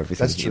if I know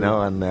everything. That's true.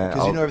 And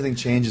Because everything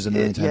changes a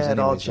million times. Yeah, it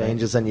all anyways, right?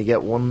 changes, and you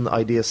get one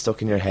idea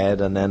stuck in your head,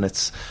 and then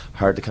it's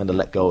hard to kind of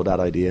let go of that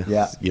idea.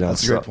 Yeah,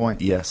 that's a great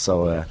point. Yeah,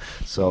 so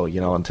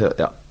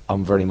until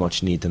I'm very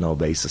much need to know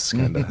basis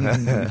kind of.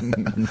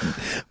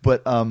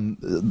 But and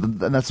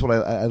that's what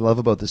I love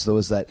about this though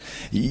is that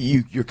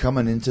you're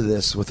coming into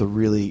this with a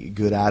really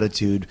good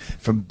attitude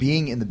from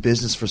being in the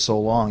business for so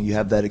long. You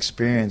have that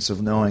experience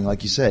of knowing,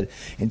 like you said,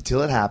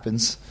 until it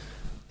happens,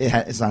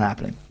 it's not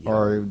happening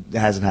or it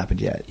hasn't happened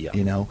yet.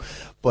 Yeah.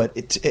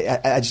 But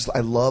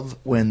I love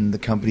when the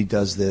company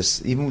does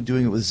this, even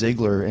doing it with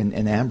Ziggler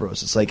and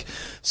Ambrose. It's like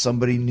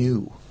somebody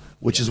new,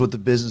 which is what the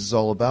business is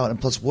all about.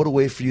 And plus, what a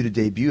way for you to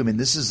debut. I mean,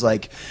 this is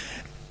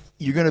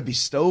you're going to be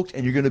stoked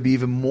and you're going to be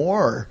even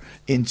more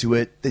into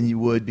it than you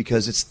would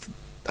because it's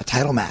a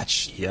title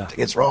match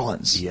against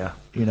Rollins. Yeah.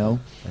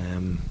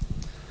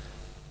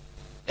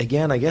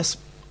 Again, I guess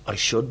I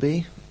should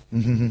be,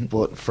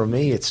 but for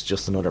me, it's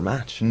just another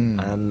match.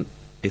 And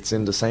it's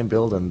in the same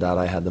building that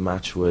I had the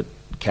match with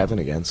Kevin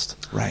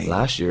against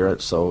last year,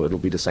 so it'll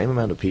be the same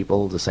amount of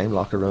people, the same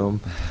locker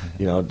room,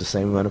 the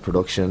same amount of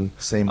production,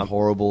 same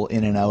horrible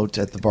in and out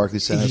at the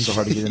Barclays Center. It's so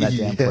hard to get in that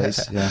damn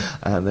place. Yeah,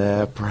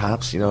 and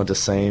perhaps the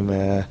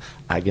same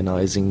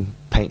agonizing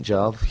paint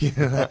job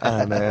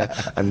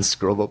and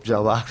scrub up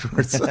job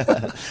afterwards.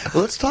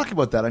 Well, let's talk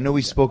about that. I know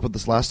we spoke about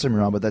this last time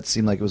around, but that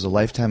seemed like it was a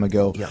lifetime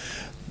ago. Yeah.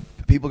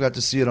 People got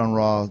to see it on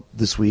Raw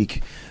this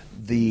week.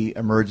 The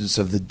emergence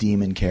of the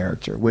Demon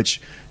character, which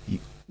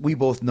we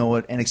both know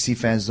it, NXT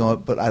fans know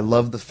it, but I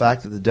love the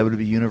fact that the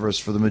WWE Universe,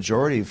 for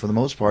the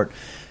most part,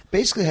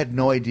 basically had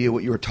no idea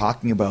what you were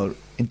talking about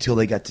until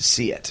they got to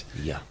see it.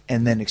 Yeah.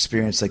 And then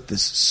experience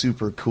this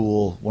super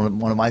cool,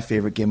 one of my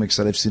favorite gimmicks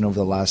that I've seen over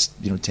the last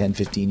 10,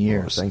 15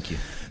 years. Oh, thank you.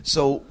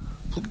 So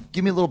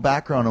give me a little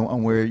background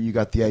on where you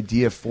got the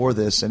idea for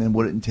this and then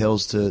what it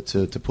entails to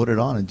put it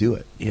on and do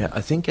it. Yeah,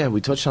 I think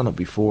we touched on it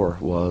before,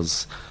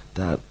 was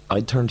that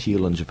I turned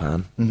heel in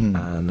Japan,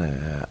 and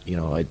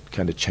I'd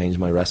kind of changed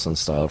my wrestling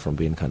style from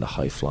being kind of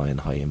high flying,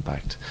 high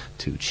impact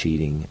to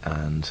cheating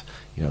and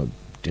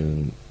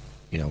doing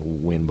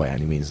win by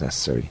any means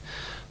necessary.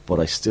 But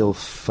I still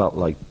felt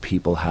like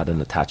people had an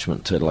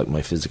attachment to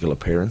my physical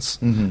appearance,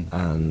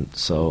 and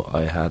so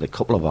I had a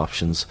couple of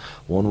options.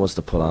 One was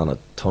to put on a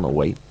ton of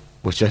weight,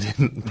 which I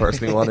didn't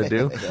personally want to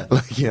do.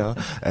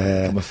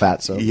 I'm a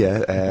fatso.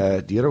 Yeah.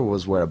 The other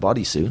was wear a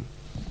bodysuit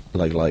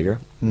like Liger.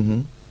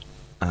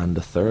 And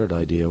the third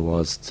idea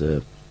was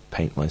to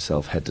paint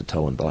myself head to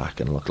toe in black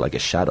and look like a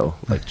shadow,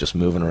 just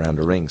moving around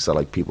the ring.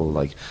 So people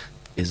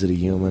is it a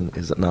human?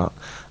 Is it not?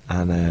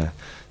 And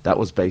that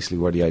was basically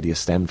where the idea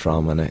stemmed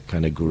from, and it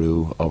kind of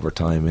grew over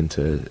time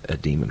into a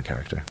demon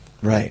character.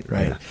 Right.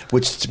 Yeah.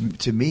 Which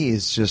to me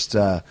is just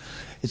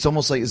it's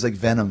almost like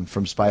Venom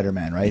from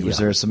Spider-Man, right? Yeah. Was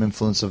there some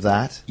influence of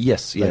that?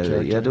 Yes, That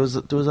character? yeah. There was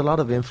a lot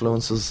of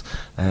influences.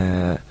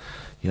 I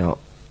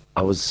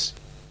was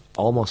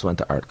almost went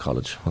to art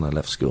college when I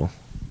left school.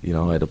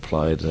 I'd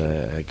applied,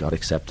 got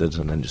accepted,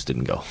 and then just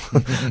didn't go.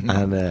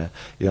 And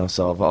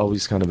so I've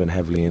always kind of been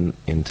heavily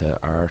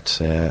into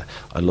art. I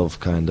love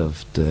kind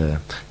of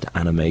the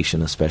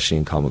animation, especially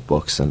in comic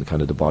books, and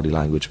kind of the body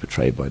language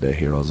portrayed by the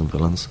heroes and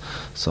villains.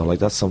 So like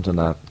that's something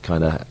that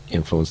kind of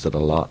influenced it a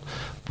lot.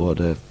 But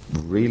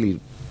really,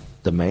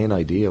 the main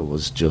idea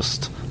was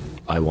just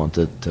I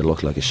wanted to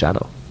look like a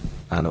Shadow,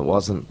 and it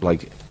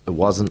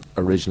wasn't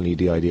originally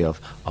the idea of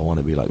I want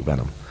to be like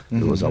Venom.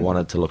 It was I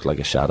wanted to look like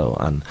a Shadow,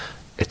 and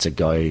it's a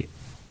guy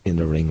in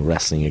the ring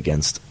wrestling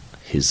against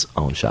his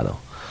own shadow.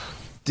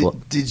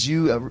 Did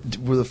you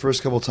were the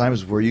first couple of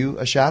times were you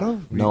a Shadow?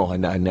 No, I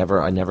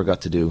never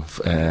got to do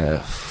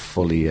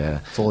fully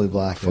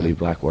black. Fully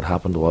black. What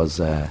happened was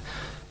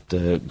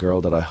the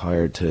girl that I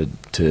hired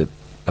to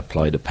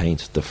apply the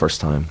paint the first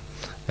time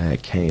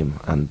came,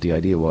 and the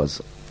idea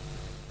was,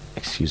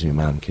 excuse me,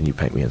 ma'am, can you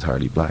paint me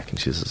entirely black? And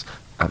she says,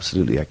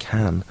 absolutely, I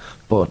can,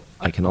 but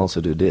I can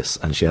also do this.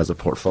 And she has a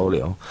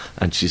portfolio,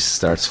 and she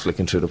starts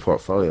flicking through the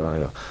portfolio, and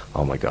I go,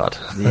 oh my God.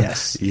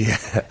 Yes. Yeah.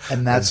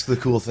 And that's the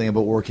cool thing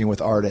about working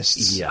with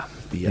artists. Yeah.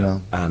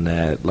 And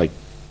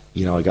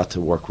I got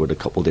to work with a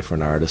couple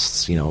different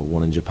artists,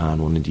 one in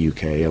Japan, one in the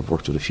UK. I've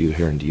worked with a few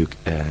here in the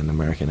UK, in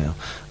America now,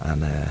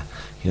 and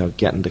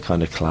getting to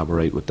kind of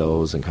collaborate with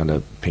those and kind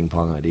of ping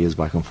pong ideas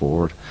back and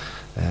forward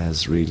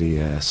is really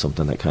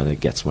something that kind of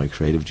gets my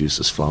creative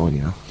juices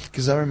flowing,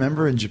 Because I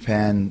remember in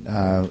Japan,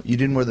 you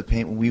didn't wear the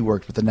paint when we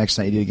worked, but the next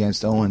night you did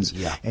against Owens,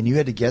 and you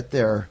had to get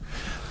there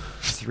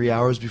 3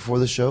 hours before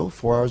the show,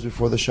 4 hours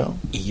before the show.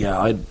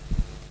 Yeah,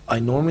 I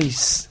normally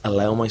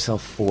allow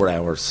myself 4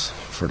 hours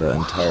for the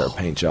entire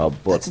paint job,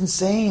 but that's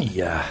insane.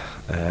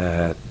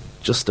 Yeah,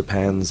 just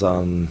depends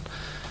on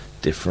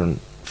different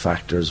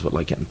factors, with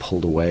like getting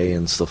pulled away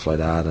and stuff like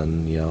that,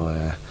 and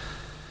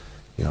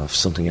if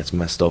something gets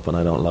messed up and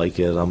I don't like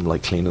it, I'm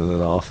like cleaning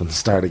it off and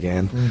start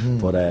again.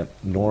 But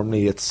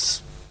normally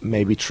it's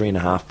maybe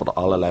 3.5, but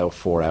I'll allow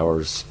 4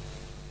 hours,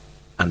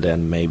 and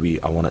then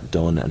maybe I want it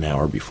done an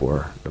hour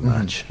before the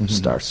match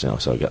starts, so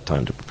I got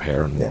time to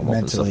prepare and warm up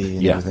mentally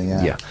and stuff.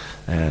 Everything.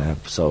 Yeah.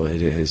 So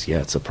it is.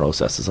 Yeah, it's a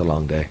process. It's a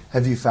long day.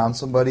 Have you found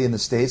somebody in the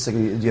States? Like,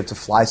 do you have to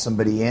fly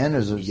somebody in? Or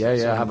is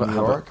I have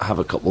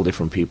a couple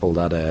different people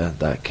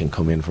that can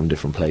come in from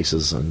different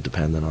places, and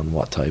depending on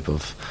what type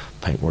of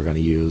paint we're going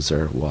to use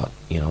or what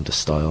the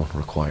style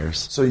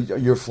requires. So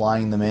you're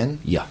flying them in?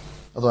 Yeah.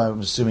 Although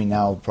I'm assuming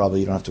now probably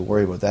you don't have to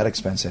worry about that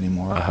expense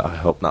anymore. I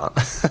hope not.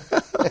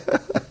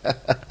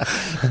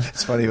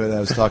 It's funny when I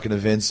was talking to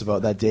Vince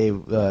about that day,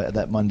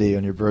 that Monday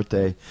on your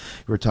birthday,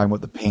 we were talking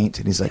about the paint,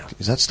 and he's like,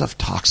 is that stuff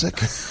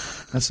toxic? I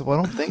said, well,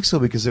 I don't think so,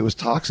 because it was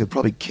toxic. It'd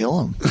probably kill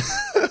him.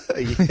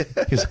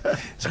 He's like,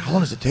 how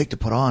long does it take to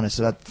put on? I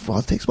said,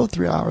 it takes about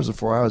 3 hours or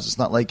 4 hours. It's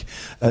not like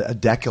a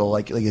decal,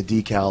 like a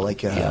decal,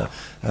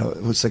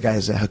 what's the guy?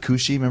 Is it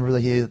Hakushi? Remember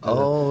that he had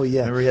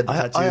remember he had the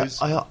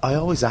tattoos? I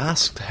always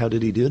asked, how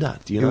did he do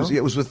that? Do you know?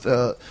 It was with,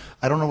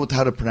 I don't know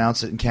how to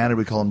pronounce it. In Canada,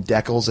 we call them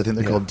decals. I think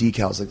they're called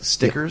decals, like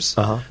stickers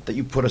that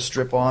you put a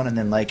strip on and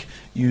then like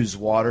use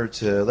water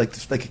to, like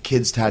a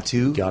kid's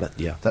tattoo. Got it,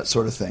 yeah. That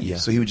sort of thing. Yeah.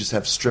 So he would just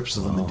have strips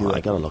of them and do it.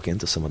 I got to look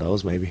into some of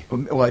those, maybe.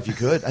 Well, if you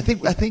could. I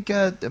think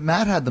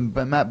Matt had them,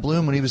 Matt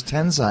Bloom, when he was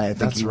Tensai. I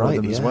think he wore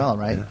them as well,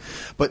 right? Yeah.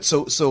 But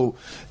so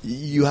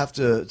you have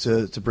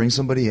to bring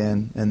somebody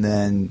in, and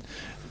then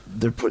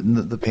they're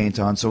putting the paint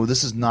on. So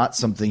this is not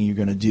something you're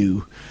going to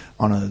do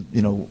on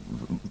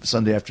a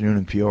Sunday afternoon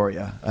in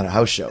Peoria at a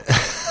house show.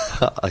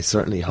 I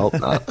certainly hope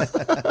not.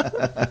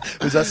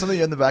 Was that something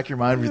in the back of your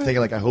mind where you're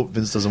thinking, like, I hope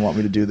Vince doesn't want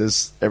me to do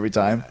this every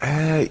time?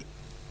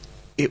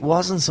 It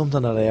wasn't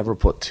something that I ever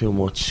put too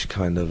much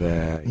kind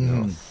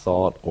of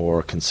thought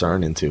or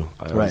concern into.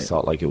 I always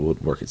thought like it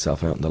would work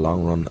itself out in the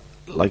long run.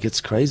 Like,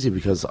 it's crazy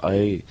because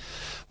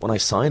when I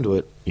signed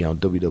with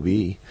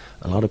WWE,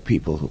 a lot of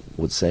people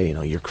would say,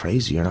 you're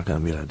crazy, you're not going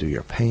to be able to do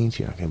your paint,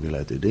 you're not going to be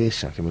able to do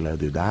this, you're not going to be able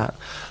to do that.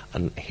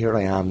 And here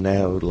I am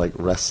now, like,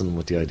 wrestling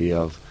with the idea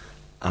of,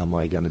 am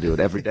I going to do it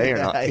every day or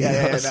not?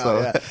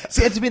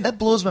 See, to me, that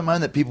blows my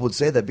mind that people would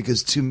say that,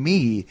 because to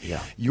me,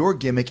 your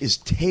gimmick is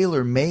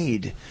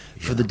tailor-made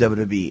for the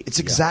WWE. It's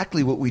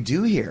exactly what we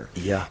do here.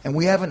 Yeah. And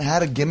we haven't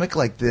had a gimmick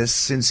like this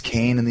since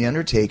Kane and The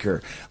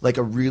Undertaker. Like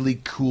a really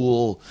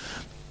cool,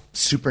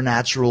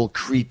 supernatural,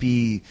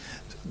 creepy...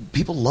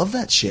 People love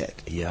that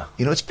shit. Yeah.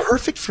 It's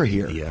perfect for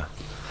here. Yeah.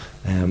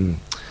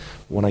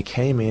 When I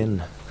came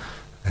in,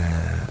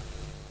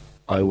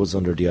 I was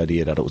under the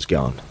idea that it was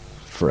gone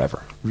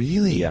forever.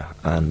 Really? Yeah.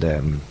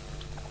 And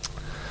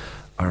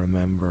I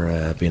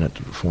remember being at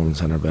the Performance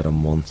Center about a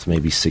month,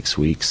 maybe 6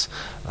 weeks,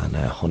 and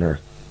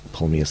Hunter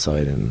pulled me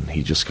aside, and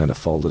he just kind of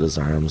folded his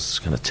arms,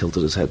 kind of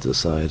tilted his head to the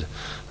side,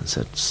 and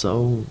said,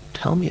 "So,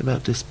 tell me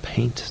about this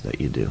paint that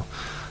you do."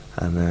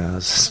 And I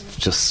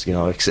just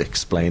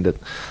explained it,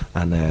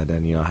 and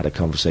then I had a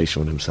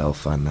conversation with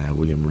himself and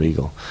William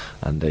Regal,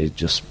 and they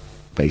just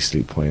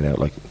basically pointed out,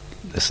 like,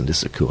 listen, this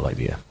is a cool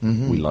idea.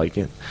 We like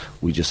it.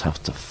 We just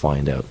have to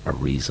find out a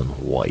reason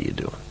why you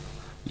do it.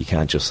 you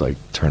can't just like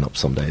turn up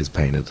some days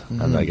painted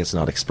and like it's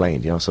not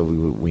explained, you know. So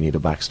we need a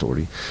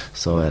backstory.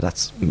 So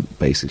that's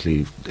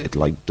basically it.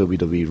 Like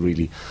WWE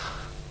really,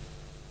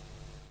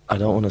 I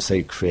don't want to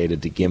say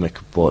created the gimmick,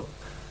 but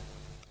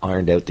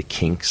ironed out the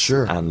kinks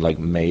Sure. and like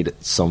made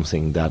it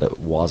something that it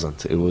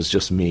wasn't. It was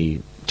just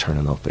me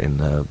turning up in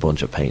a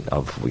bunch of paint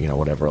of, you know,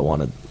 whatever I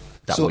wanted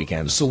that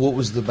weekend. So what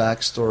was the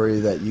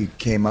backstory that you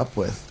came up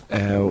with?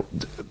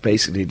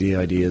 Basically, the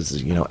idea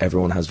is, you know,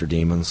 everyone has their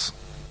demons,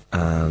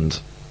 and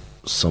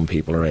some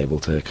people are able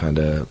to kind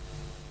of,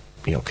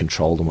 you know,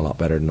 control them a lot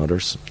better than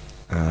others.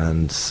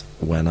 And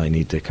when I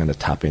need to kind of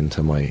tap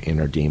into my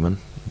inner demon,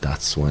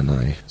 that's when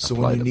I So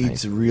apply when you the need paint.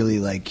 to really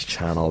like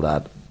Channel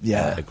that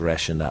Yeah.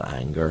 aggression, that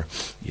anger,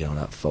 you know,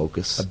 that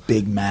focus. a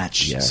big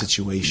match Yeah.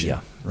 situation, Yeah.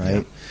 right?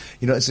 Yeah.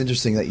 You know, it's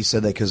interesting that you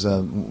said that because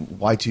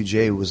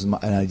Y2J was an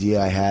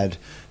idea I had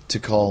to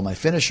call my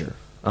finisher.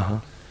 Uh-huh.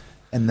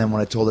 And then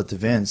when I told it to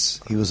Vince,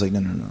 he was like, no,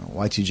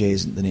 Y2J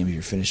isn't the name of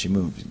your finishing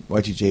move.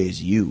 Y2J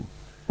is you.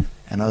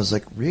 And I was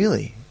like,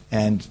 really?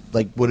 And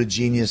like, what a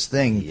genius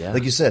thing. Yeah.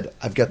 Like you said,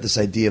 I've got this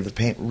idea of the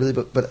paint, really,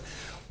 but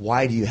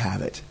why do you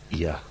have it?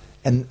 Yeah.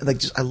 And like,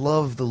 just I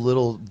love the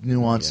little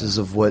nuances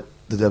of what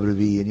the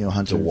WWE and, you know,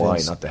 Hunter The why,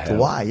 Vince, not the the how.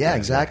 why, yeah, Yeah,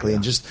 exactly. yeah,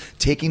 And yeah. just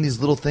taking these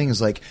little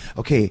things like,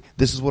 okay,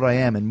 this is what I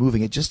am, and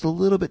moving it just a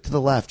little bit to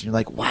the left, and you're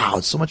like, wow,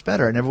 it's so much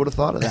better. I never would have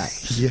thought of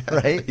that.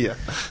 Right? Yeah.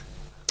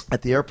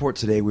 At the airport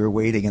today, we were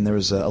waiting, and there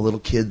was a little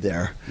kid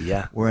there,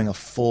 Yeah. wearing a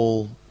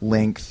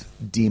full-length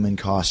demon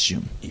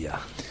costume. Yeah.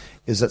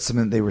 Is that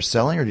something that they were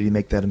selling, or did he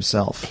make that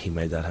himself? He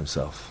made that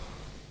himself.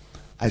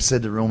 I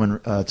said to Roman,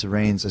 to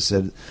Reigns, I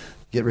said,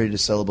 get ready to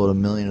sell about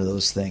 1 million of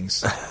those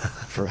things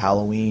for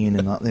Halloween,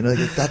 and you know,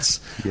 like, that's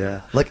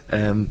like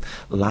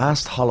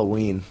last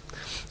Halloween,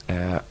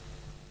 I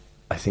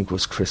think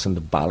was christened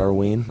the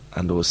Ballerween,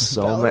 and there was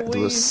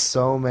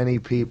so many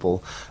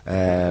people,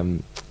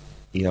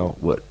 you know,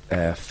 with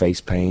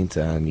face paint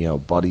and, you know,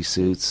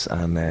 bodysuits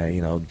and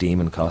you know,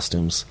 demon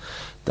costumes.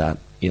 That,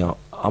 you know,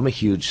 I'm a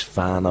huge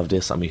fan of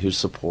this. I'm a huge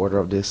supporter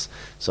of this.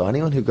 So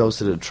anyone who goes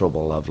to the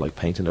trouble of like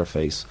painting their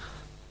face,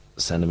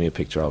 sending me a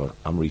picture of it,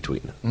 I'm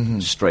retweeting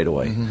it straight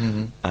away.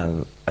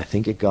 And I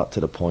think it got to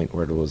the point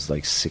where there was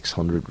like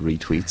 600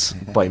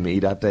 retweets by me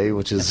that day,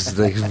 which is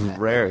like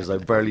rare, as I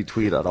barely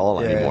tweet at all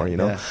anymore, you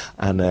know. yeah.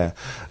 And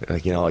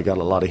like, you know, I got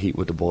a lot of heat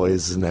with the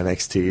boys in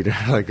NXT.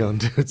 They're like, going,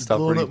 dude, stop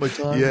blowing really-" up my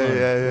timeline. Yeah.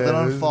 Well,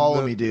 then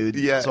unfollow me, dude.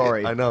 Yeah,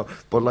 Sorry. I know.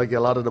 But like a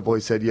lot of the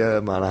boys said, yeah,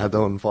 man, I had to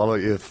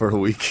unfollow you for a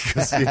week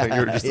because, you know,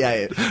 you're just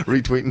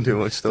retweeting too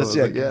much stuff. That's,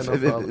 I was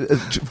like, no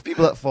problem.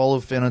 People that follow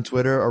Finn on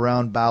Twitter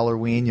around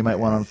Ballerween, you might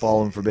want to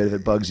unfollow him for a bit if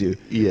it bugs you.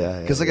 Yeah,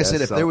 Because like I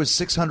said, if there was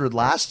 600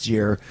 last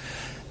year,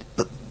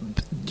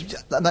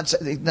 not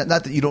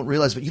that you don't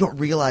realize, but you don't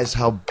realize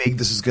how big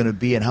this is going to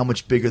be and how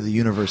much bigger the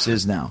universe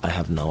is now. I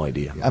have no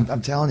idea.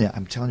 I'm telling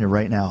you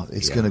right now,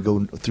 it's going to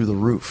go through the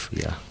roof.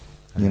 Yeah.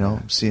 You know,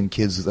 I'm seeing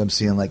kids. I'm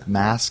seeing like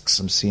masks.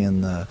 I'm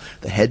seeing the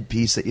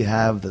headpiece that you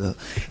have.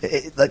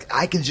 Like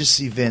I can just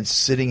see Vince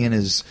sitting in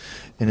his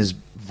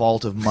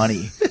vault of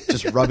money,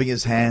 just rubbing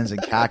his hands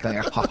and cackling,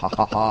 ha ha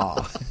ha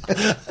ha.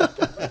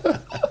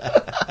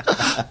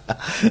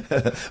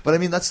 But I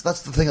mean, that's the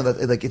thing of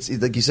that. Like it's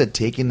like you said,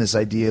 taking this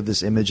idea of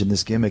this image and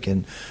this gimmick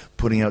and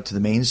putting it out to the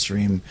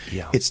mainstream.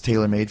 Yeah. It's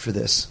tailor made for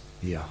this.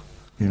 Yeah.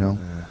 You know.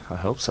 I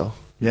hope so.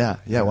 Yeah.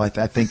 Well,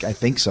 I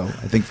think so.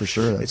 I think for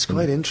sure. It's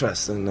quite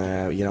interesting,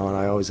 you know, and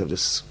I always have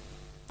this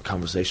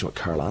conversation with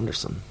Carl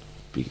Anderson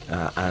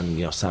and,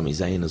 you know, Sami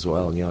Zayn as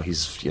well. You know,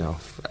 he's, you know,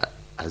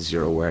 as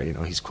you're aware, you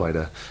know, he's quite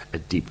a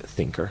deep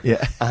thinker.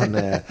 Yeah. And,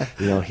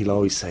 you know, he'll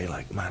always say,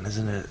 like, man,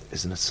 isn't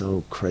it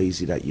so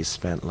crazy that you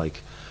spent,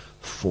 like,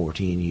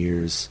 14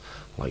 years,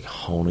 like,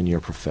 honing your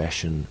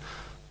profession,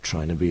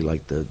 trying to be,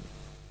 like, the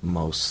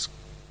most,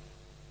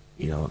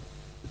 you know,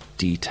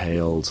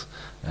 detailed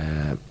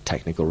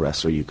technical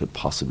wrestler you could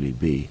possibly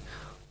be.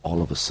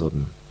 All of a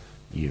sudden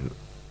you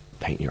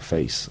paint your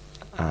face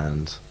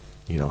and,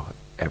 you know,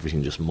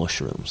 everything just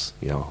mushrooms,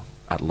 you know,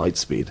 at light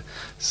speed.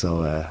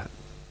 So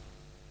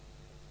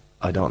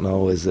I don't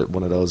know, is it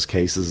one of those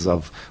cases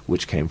of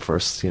which came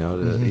first, you know,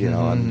 you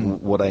know, and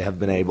would I have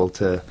been able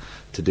to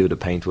do the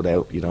paint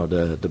without, you know,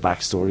 the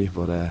backstory?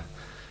 But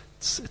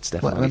it's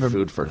definitely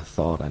food for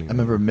thought. Anyway. I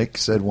remember Mick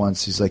said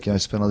once, he's like, I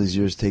spent all these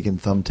years taking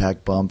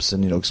thumbtack bumps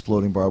and, you know,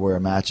 exploding barbed wire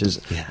matches,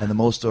 and the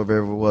most I've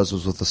ever was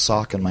with a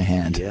sock in my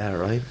hand. Yeah,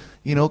 right.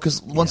 You know,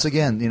 because once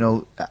again, you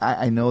know,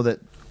 I know that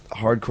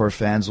hardcore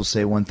fans will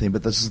say one thing,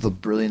 but this is the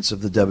brilliance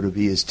of the WWE,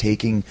 is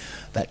taking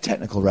that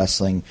technical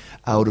wrestling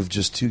out of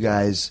just two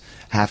guys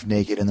half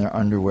naked in their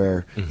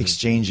underwear,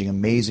 exchanging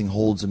amazing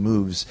holds and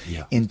moves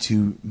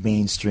into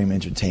mainstream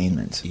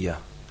entertainment. Yeah.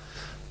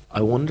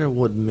 I wonder,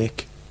 would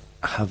Mick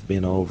have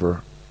been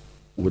over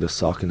with a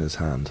sock in his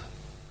hand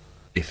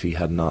if he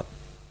had not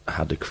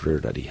had the career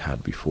that he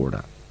had before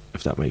that,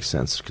 if that makes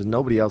sense? Because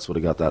nobody else would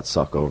have got that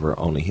sock over,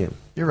 only him.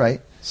 You're right.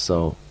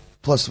 So,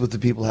 plus with the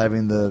people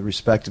having the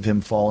respect of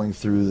him falling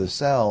through the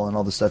cell and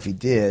all the stuff he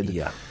did,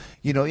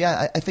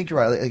 I think you're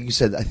right. Like you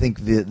said, I think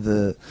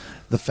the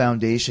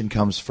foundation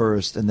comes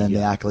first, and then the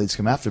accolades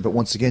come after. But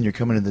once again, you're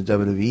coming into the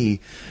WWE.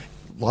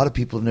 A lot of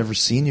people have never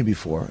seen you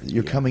before.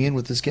 You're coming in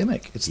with this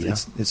gimmick.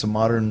 It's a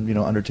modern,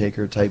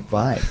 Undertaker type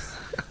vibe,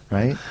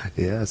 right?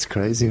 Yeah, it's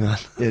crazy, man.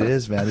 It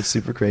is, man. It's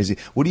super crazy.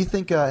 What do you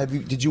think?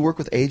 Did you work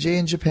with AJ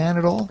in Japan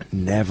at all?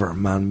 Never,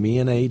 man. Me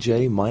and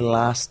AJ, my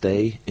last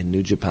day in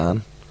New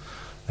Japan,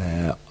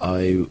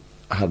 I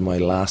had my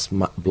last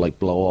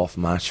blow off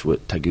match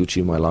with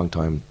Taguchi, my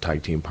longtime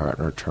tag team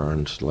partner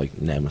turned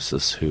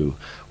nemesis, who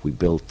we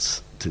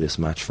built to this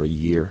match for a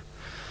year.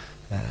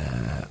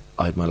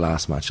 I had my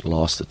last match,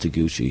 lost to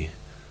Taguchi.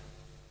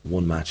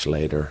 One match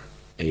later,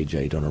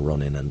 AJ done a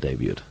run in and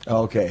debuted.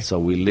 Oh, okay. So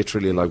we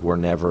literally were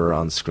never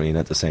on screen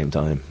at the same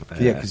time.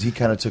 Because he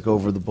kind of took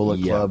over the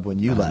Bullet Club when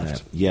you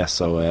left.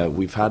 So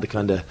we've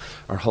had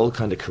our whole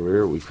kind of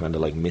career, we've kind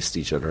of missed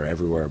each other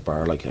everywhere.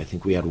 Bar I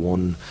think we had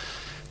one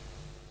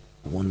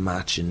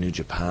match in New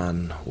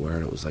Japan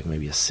where it was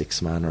maybe a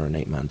 6-man or an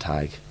 8-man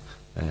tag.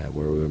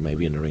 Where we were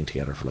maybe in the ring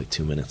together for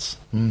 2 minutes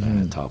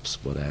tops,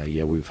 but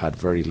we've had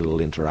very little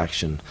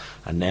interaction.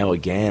 And now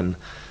again,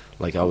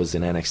 I was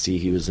in NXT,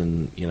 he was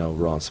in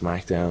Raw and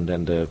SmackDown.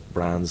 Then the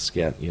brands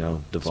get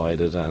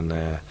divided,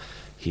 and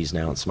he's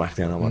now on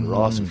SmackDown. I'm on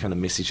Raw, so we kind of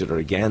miss each other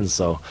again.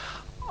 So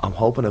I'm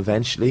hoping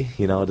eventually,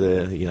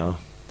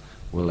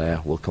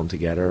 we'll come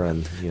together,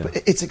 and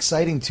But it's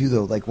exciting too,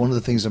 though. One of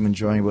the things I'm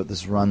enjoying about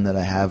this run that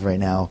I have right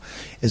now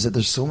is that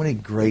there's so many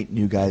great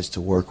new guys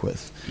to work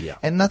with. Yeah.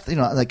 And nothing,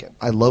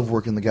 I love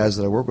working the guys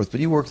that I work with, but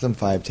you work them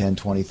 5, 10,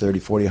 20, 30,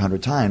 40,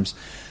 100 times.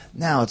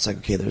 Now it's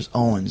okay, there's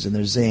Owens, and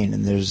there's Zayn,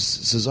 and there's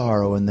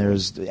Cesaro, and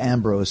there's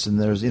Ambrose, and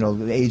there's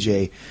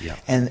AJ,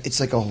 and it's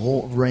a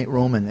whole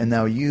Roman, and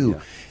now you.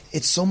 Yeah.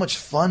 It's so much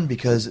fun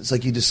because it's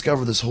you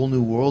discover this whole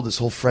new world, this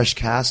whole fresh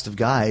cast of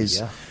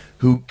guys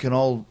who can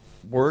all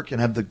work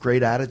and have the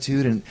great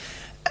attitude, and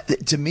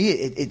to me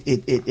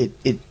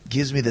it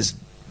gives me this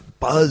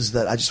buzz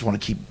that I just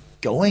want to keep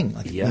going,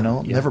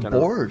 never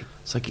bored.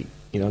 It's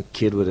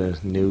kid with a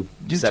new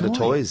set of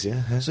toys.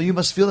 So you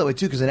must feel that way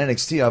too, because in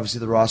NXT obviously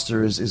the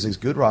roster is a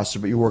good roster,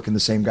 but you're working the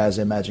same guys,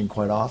 I imagine,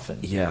 quite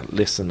often.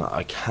 Listen,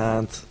 I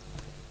can't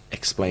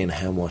explain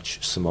how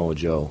much Samoa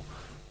Joe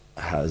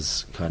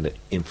has kind of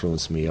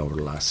influenced me over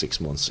the last 6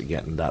 months of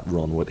getting that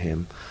run with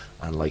him,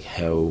 and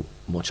how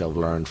much I've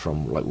learned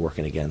from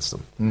working against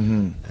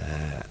him.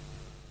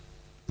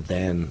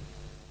 Then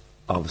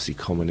obviously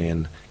coming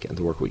in, getting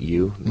to work with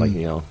you,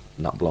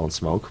 not blowing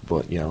smoke,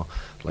 but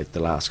the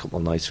last couple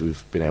of nights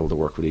we've been able to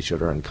work with each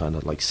other and kind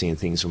of seeing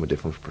things from a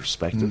different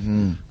perspective,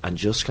 and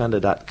just kind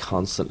of that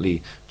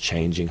constantly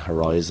changing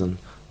horizon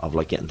of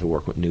getting to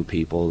work with new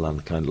people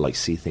and kind of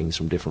see things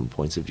from different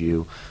points of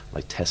view,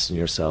 testing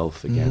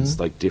yourself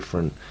against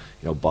different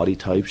body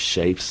types,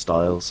 shapes,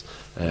 styles.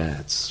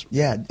 It's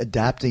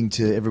adapting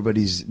to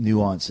everybody's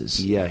nuances.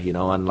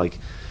 And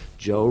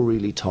Joe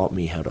really taught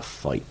me how to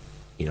fight,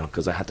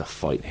 because I had to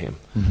fight him,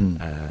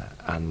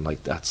 and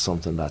that's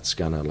something that's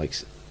gonna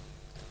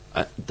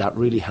that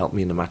really helped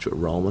me in the match with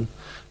Roman,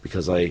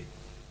 because I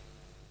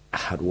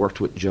had worked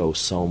with Joe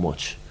so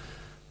much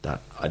that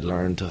I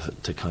learned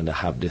to kind of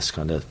have this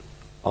kind of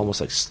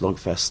almost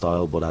slugfest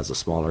style, but as a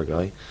smaller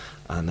guy.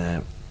 And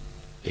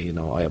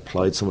I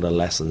applied some of the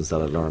lessons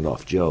that I learned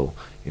off Joe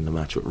in the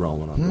match with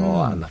Roman on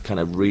Raw, and that kind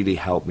of really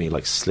helped me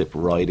slip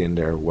right in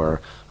there,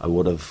 where I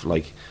would have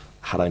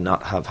had I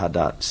not have had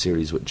that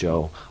series with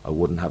Joe, I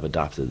wouldn't have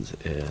adapted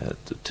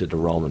to the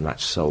Roman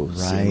match so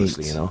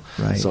seamlessly.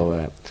 Right. So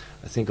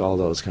I think all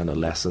those kind of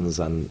lessons,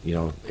 and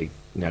now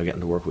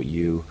getting to work with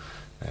you.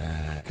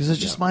 Because there's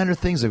just minor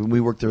things. When we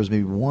worked, there was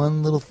maybe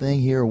one little thing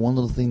here, one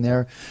little thing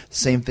there.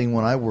 Same thing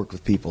when I work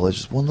with people. It's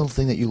just one little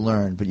thing that you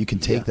learn, but you can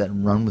take that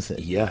and run with it.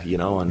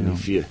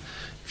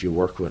 If you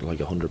work with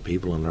 100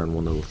 people and learn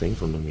one little thing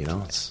from them,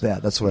 it's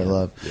that's what I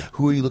love. Yeah.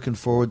 Who are you looking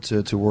forward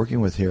to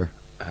working with here?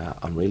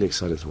 I'm really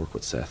excited to work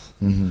with Seth.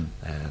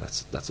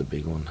 That's a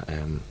big one.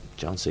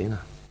 John Cena.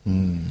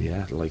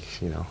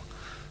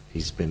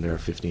 He's been there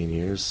 15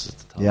 years at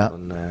the top,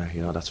 and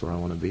that's where I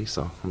want to be.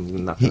 So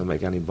I'm not going to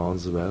make any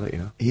bones about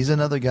it. He's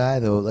another guy,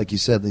 though. Like you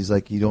said, he's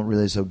you don't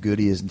realize how good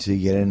he is until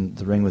you get in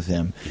the ring with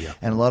him. Yeah.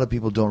 And a lot of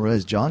people don't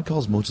realize John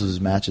calls most of his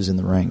matches in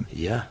the ring.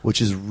 Yeah. Which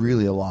is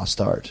really a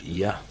lost art.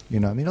 Yeah.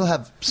 He'll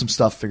have some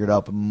stuff figured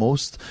out, but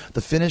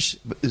the finish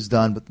is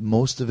done, but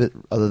most of it,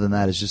 other than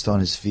that, is just on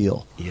his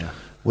feel. Yeah.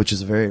 Which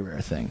is a very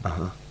rare thing.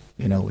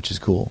 Which is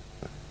cool.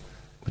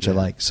 Which I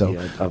like. So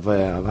I've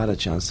had a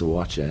chance to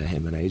watch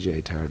him and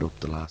AJ teared up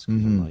the last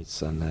couple of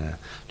nights, and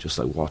just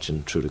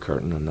watching through the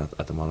curtain and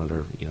at the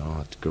monitor,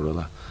 at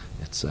Gorilla,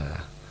 it's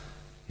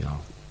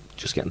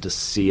just getting to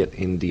see it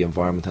in the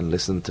environment and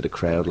listen to the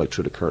crowd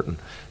through the curtain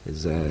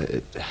is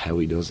how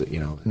he does it.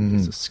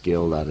 It's a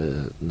skill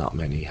that not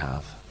many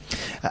have.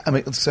 I'm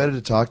excited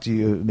to talk to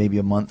you maybe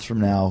a month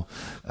from now,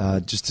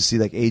 just to see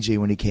like AJ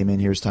when he came in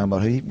here was talking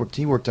about how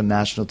he worked on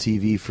national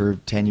TV for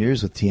 10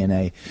 years with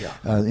TNA.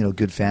 Yeah.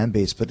 Good fan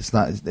base, but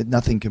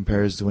nothing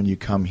compares to when you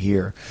come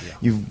here. Yeah.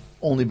 You've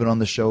only been on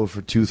the show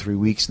for 2-3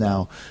 weeks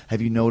now.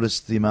 Have you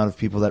noticed the amount of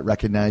people that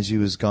recognize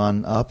you has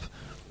gone up?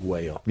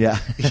 Way up. Yeah.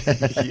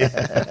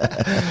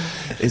 Yeah.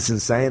 It's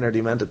insane, or the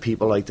amount of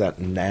people like that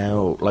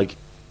now. Like,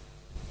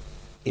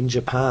 in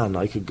Japan,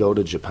 I could go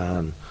to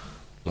Japan,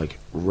 like,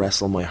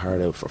 wrestle my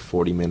heart out for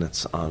 40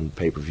 minutes on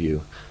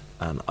pay-per-view,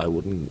 and I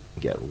wouldn't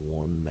get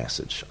one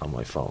message on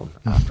my phone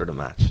after the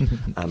match.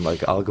 And,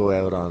 like, I'll go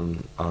out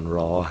on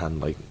Raw and,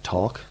 like,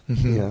 talk,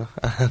 and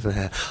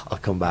I'll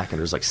come back and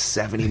there's, like,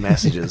 70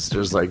 messages.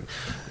 There's, like,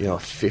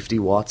 50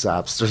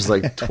 WhatsApps. There's,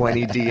 like,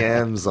 20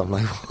 DMs. I'm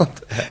like, what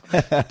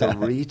the heck? The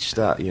reach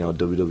that,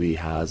 WWE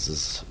has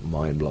is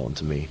mind-blowing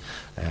to me.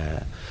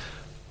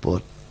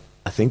 But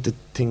I think the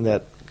thing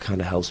that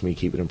kind of helps me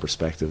keep it in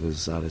perspective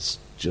is that it's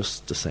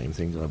just the same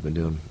thing that I've been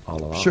doing all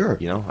along. Sure.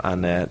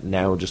 And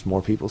now just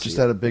more people see just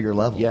it. at a bigger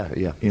level.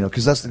 Yeah.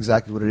 Because that's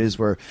exactly what it is,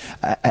 where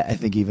I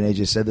think even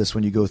AJ said this,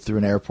 when you go through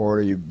an airport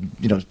or you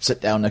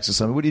sit down next to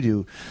someone, what do you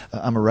do?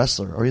 I'm a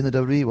wrestler. Are you in the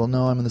WWE? Well,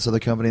 no, I'm in this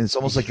other company. And it's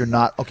almost like you're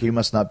not, okay, you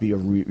must not be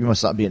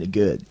any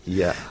good.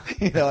 Yeah.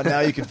 And now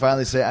you can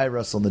finally say, I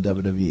wrestle in the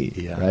WWE.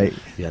 Yeah. Right?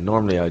 Yeah,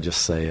 normally I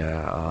just say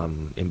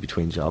I'm in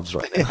between jobs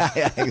right now.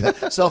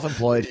 Yeah.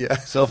 Self-employed. Yeah.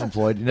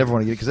 Self-employed. You never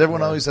want to get it, because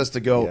everyone always has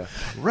to go,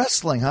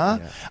 wrestling, huh?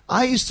 Yeah.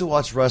 I used to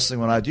watch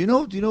wrestling when do you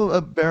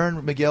know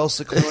Baron Miguel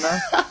Cicluna?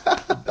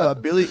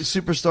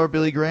 Superstar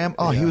Billy Graham?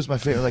 Oh, he was my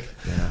favorite. Like,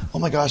 oh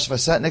my gosh, if I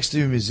sat next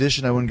to a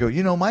musician, I wouldn't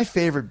go, my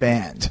favorite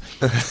band.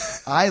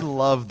 I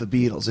love the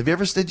Beatles.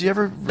 Did you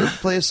ever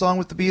play a song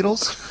with the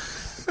Beatles?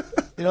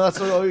 That's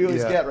what you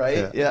always get,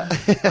 right? Yeah.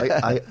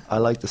 I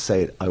like to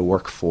say it, I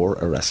work for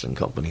a wrestling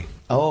company.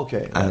 Oh,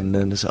 okay. Right. And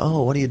then they say,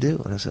 oh, what do you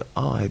do? And I said,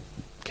 oh, I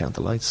count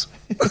the lights.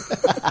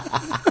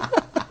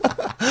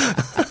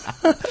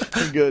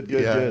 Good,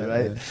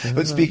 right? Yeah.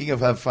 But speaking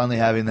of finally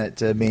having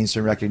that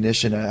mainstream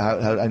recognition,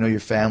 how I know your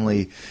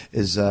family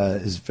is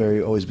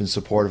always been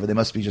supportive. They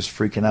must be just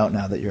freaking out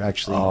now that you're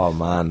actually. Oh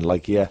man,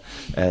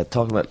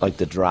 talking about like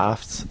the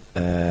draft,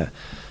 I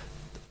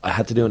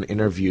had to do an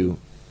interview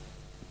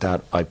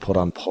that I put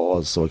on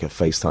pause so I could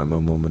FaceTime my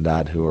mum and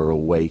dad, who are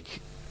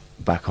awake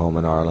back home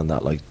in Ireland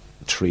at like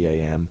 3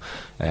 a.m.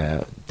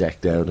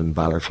 Decked out in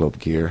Balor Club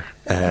gear,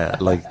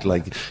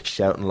 like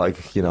shouting like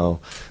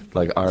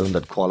Ireland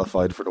had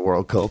qualified for the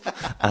World Cup,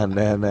 and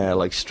then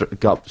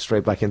got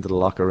straight back into the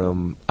locker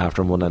room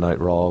after Monday Night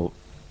Raw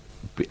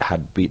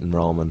had beaten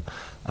Roman,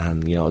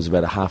 and it was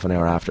about a half an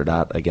hour after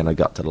that. Again, I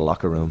got to the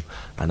locker room,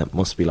 and it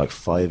must be like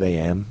 5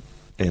 a.m.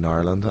 in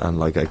Ireland, and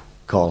like I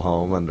call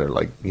home, and they're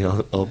like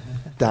up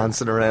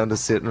dancing around the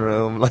sitting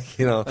room,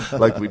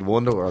 like we'd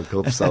won the World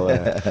Cup. So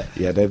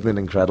they've been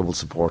incredible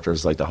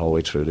supporters like the whole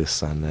way through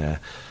this, and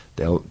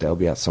they'll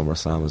be at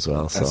SummerSlam as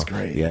well. That's so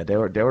great. Yeah, they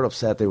were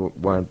upset they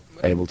weren't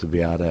able to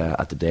be at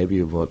the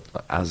debut, but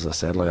as I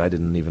said, I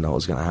didn't even know it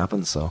was going to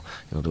happen. So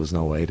there was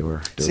no way they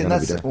were going to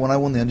be there. When I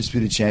won the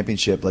Undisputed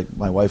Championship, like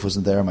my wife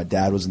wasn't there, my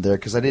dad wasn't there,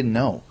 because I didn't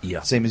know.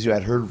 Yeah. Same as you,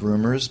 I'd heard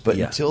rumors, but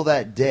until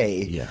that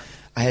day. Yeah.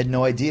 I had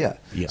no idea.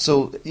 Yeah.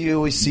 So you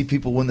always see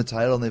people win the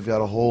title and they've got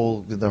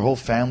their whole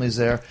family's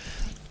there.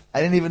 I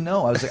didn't even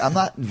know. I was like, I'm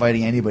not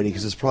inviting anybody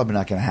because it's probably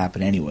not going to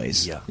happen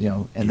anyways. Yeah.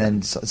 And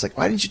then so it's like,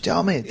 why didn't you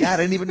tell me? Dad,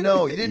 I didn't even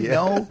know. You didn't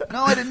know?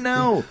 No, I didn't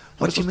know.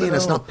 What do you mean?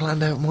 It's not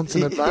planned out months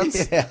in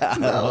advance? Yeah.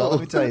 No. Well, let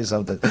me tell you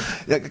something.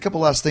 A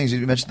couple last things. You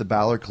mentioned the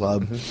Balor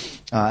Club,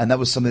 and that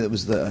was something that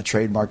was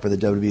trademarked by the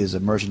WWE as a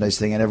merchandise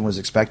thing, and everyone was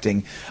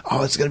expecting,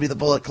 it's going to be the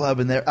Bullet Club.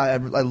 And I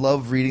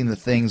love reading the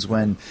things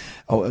when,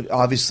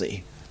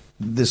 obviously,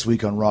 this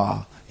week on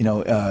Raw,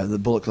 the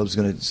Bullet Club's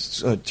going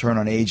to turn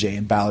on AJ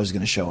and Balor's going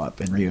to show up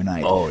and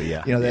reunite. Oh,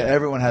 yeah.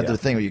 Everyone had their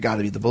thing where you got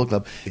to be the Bullet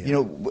Club.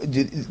 Yeah.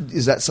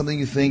 Is that something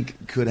you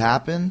think could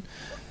happen?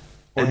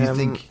 Or do you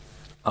think...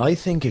 I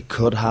think it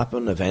could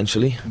happen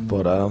eventually,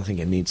 but I don't think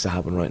it needs to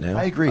happen right now.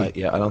 I agree. I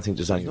don't think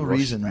there's any no rush.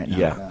 reason right now.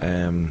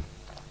 Yeah.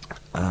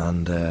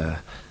 And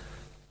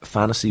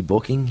fantasy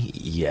booking,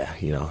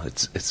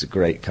 it's a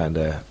great kind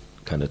of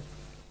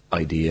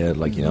idea,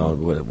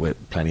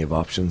 with plenty of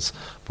options.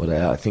 But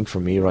I think for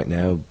me right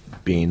now,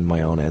 being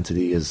my own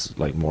entity is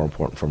more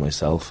important for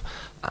myself,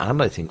 and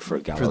I think for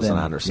Gallows and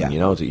Anderson,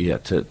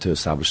 to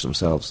establish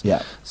themselves.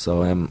 Yeah.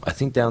 So I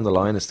think down the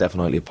line it's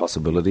definitely a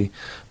possibility,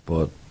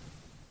 but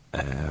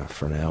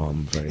for now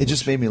I'm very. It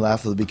just made me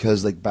laugh though,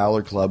 because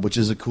Balor Club, which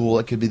is it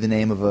could be the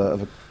name of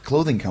a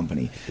clothing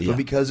company, but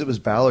because it was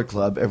Balor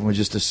Club, everyone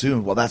just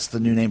assumed, well, that's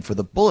the new name for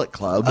the Bullet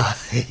Club,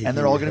 and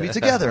they're all going to be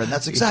together, and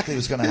that's exactly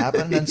what's going to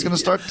happen, and it's going to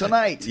start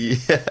tonight. Yeah,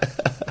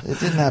 it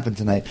didn't happen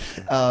tonight.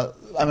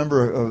 I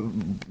remember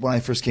when I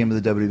first came to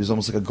the WWE, it was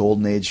almost like a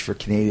golden age for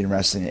Canadian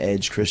wrestling.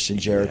 Edge, Christian,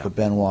 Jericho,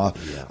 Benoit.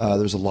 There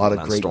was a lot of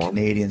Lance great Storm.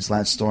 Canadians.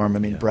 Lance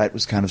Storm. Brett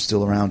was kind of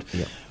still around.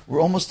 Yeah. We're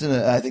almost in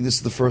I think this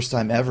is the first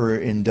time ever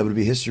in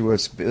WWE history where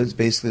it's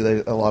basically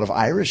like a lot of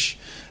Irish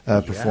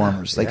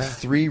performers. Like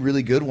 3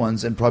 really good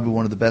ones and probably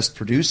one of the best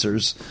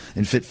producers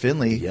in Fit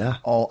Finlay,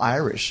 all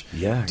Irish.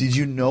 Yeah. Did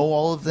you know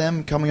all of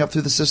them coming up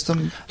through the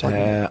system?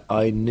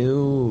 I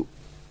knew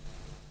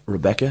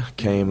Rebecca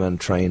came and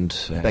trained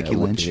Becky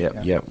Lynch.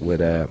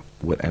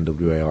 With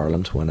NWA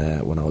Ireland when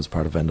I was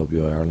part of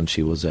NWA Ireland.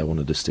 She was one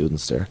of the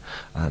students there,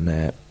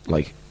 and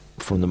like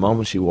from the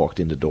moment she walked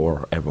in the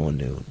door, everyone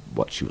knew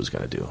what she was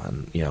going to do,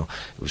 and you know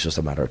it was just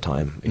a matter of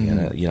time.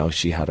 You know,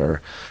 she had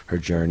her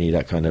journey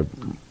that kind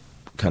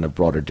of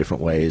brought her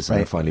different ways,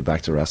 and finally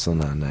back to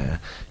wrestling, and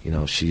you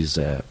know she's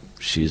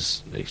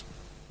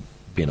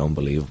been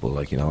unbelievable,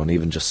 like, you know, and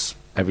even just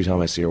every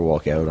time I see her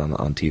walk out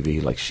on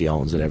TV, like, she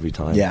owns it every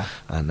time. Yeah.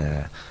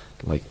 And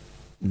like,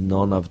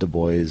 none of the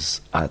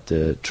boys at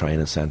the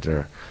training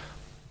centre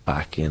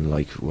back in,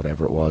 like,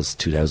 whatever it was,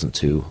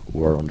 2002,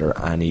 were under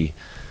any,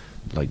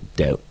 like,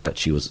 doubt that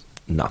she was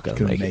not going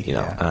to make it, you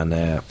know. And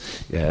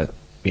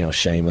you know,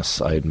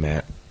 Seamus I'd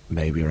met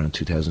maybe around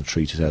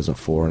 2003,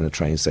 2004 in a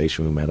train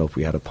station. We met up,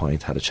 we had a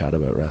pint, had a chat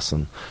about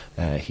wrestling.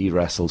 He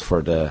wrestled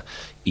for the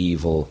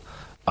evil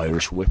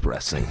Irish Whip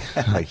Wrestling,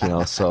 like, you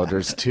know. So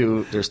there's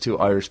two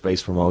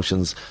Irish-based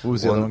promotions. What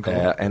was the other one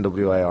called?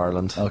 NWA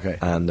Ireland,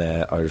 and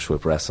Irish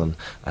Whip Wrestling.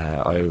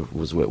 I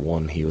was with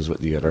one, he was with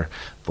the other,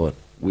 but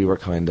we were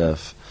kind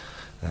of,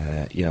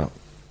 you know,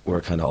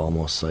 we're kind of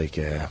almost like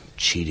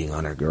cheating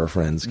on our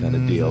girlfriends kind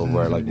of deal,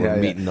 where like we're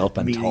meeting up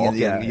and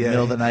talking, in the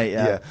middle of the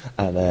night,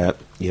 and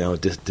you know,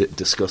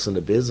 discussing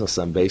the business,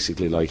 and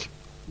basically like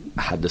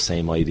had the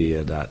same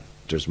idea that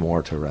there's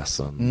more to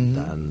wrestling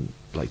than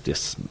like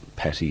this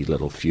petty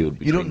little feud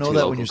between you don't know two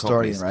that when you're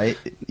companies. starting, right?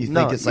 You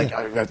think it's like,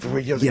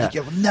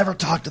 you'll never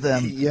talk to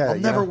them. I'll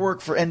never work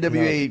for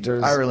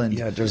NWA Ireland.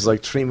 Yeah, there's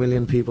like 3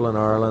 million people in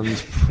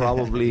Ireland,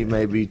 probably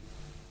maybe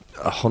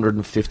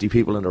 150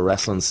 people in the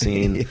wrestling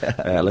scene.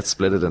 Let's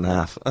split it in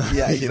half.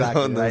 Yeah, exactly. You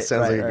know, and that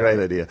sounds like a great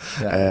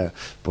idea.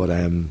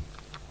 But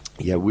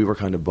yeah, we were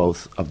kind of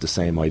both of the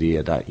same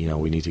idea that, you know,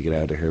 we need to get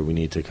out of here. We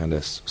need to kind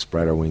of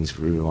spread our wings if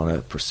we want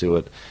to pursue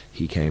it.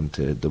 He came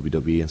to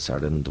WWE and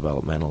started in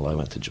developmental. I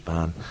went to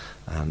Japan,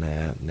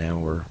 and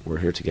now we're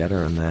here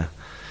together, and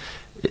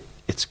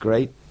it's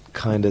great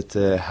kind of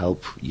to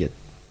help you.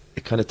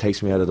 It kind of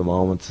takes me out of the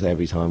moment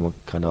every time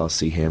I'll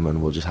see him,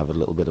 and we'll just have a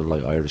little bit of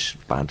like Irish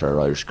banter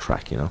or Irish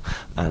crack, you know.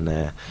 And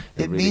it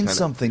really means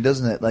something,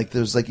 doesn't it? Like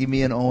there's like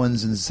me and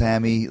Owens and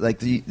Sammy, like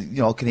the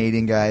all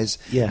Canadian guys.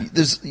 Yeah.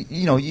 There's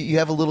you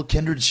have a little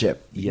kindredship.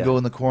 You can go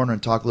in the corner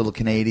and talk a little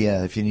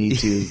Canada if you need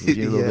to. If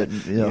you're a little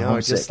bit, you know,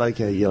 just like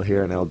you'll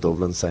hear an El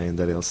Dublin saying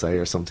that he'll say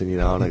or something, you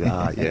know, like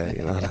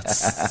you know,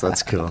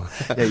 that's cool.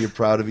 Yeah, you're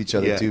proud of each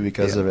other too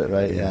because of it,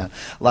 right? Yeah.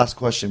 Last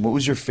question: what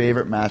was your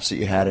favorite match that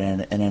you had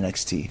in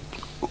NXT?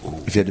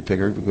 If you had to pick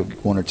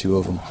one or two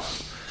of them.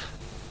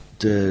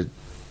 The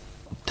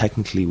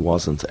technically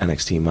wasn't an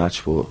NXT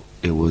match, but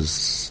it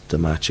was the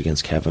match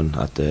against Kevin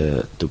at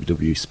the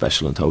WWE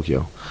Special in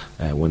Tokyo,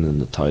 winning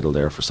the title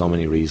there for so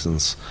many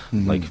reasons.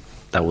 Like,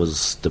 that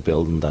was the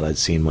building that I'd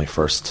seen my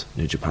first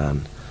New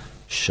Japan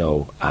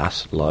show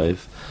at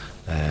live.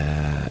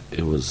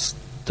 It was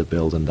the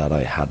building that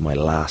I had my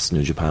last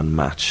New Japan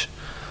match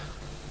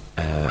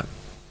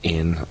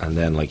in, and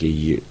then like a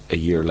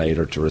year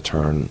later to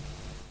return.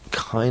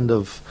 Kind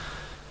of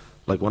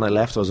like when I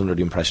left, I was under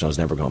the impression I was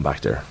never going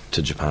back there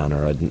to Japan,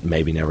 or I'd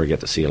maybe never get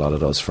to see a lot of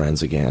those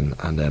friends again.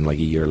 And then like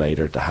a year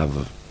later to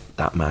have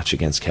that match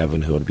against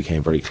Kevin, who I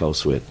became very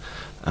close with,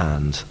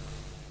 and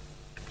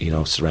you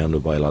know,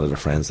 surrounded by a lot of the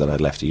friends that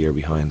I'd left a year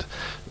behind,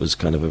 was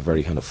kind of a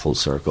very kind of full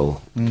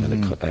circle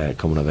kind of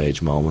coming of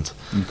age moment.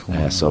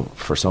 So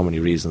for so many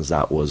reasons,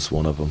 that was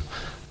one of them.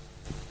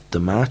 The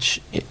match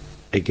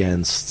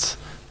against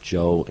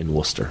Joe in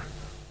Worcester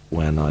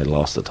when I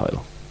lost the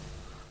title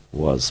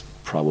was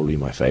probably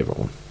my favourite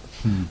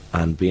one.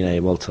 And being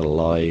able to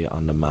lie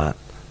on the mat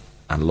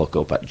and look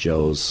up at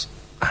Joe's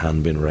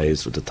hand being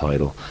raised with the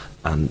title,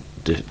 and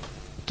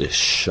the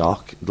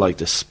shock, like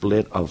the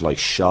split of like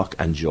shock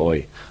and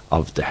joy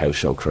of the house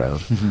show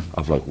crowd,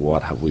 of like,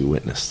 what have we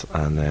witnessed?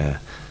 And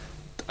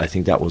I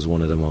think that was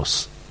one of the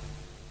most,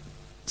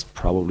 it's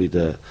probably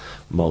the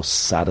most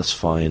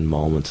satisfying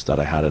moment that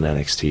I had in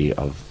NXT,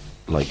 of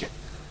like,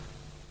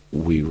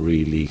 we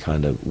really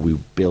we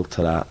built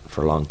to that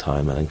for a long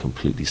time and then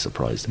completely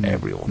surprised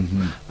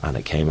everyone. And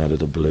it came out of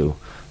the blue,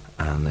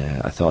 and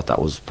I thought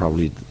that was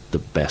probably the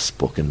best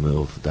booking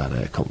move that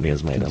a company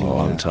has made in a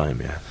long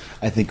time.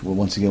 I think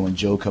once again when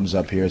Joe comes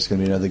up here, it's going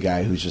to be another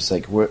guy who's just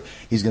like,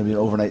 he's going to be an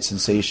overnight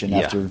sensation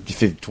after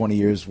 20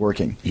 years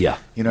working. You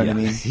know what I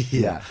mean?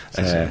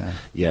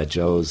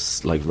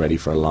 Joe's like ready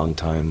for a long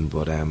time,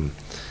 but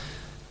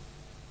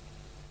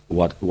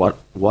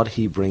what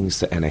he brings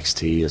to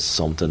NXT is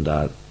something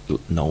that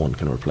no one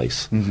can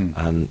replace.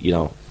 And you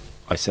know,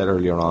 I said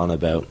earlier on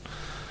about,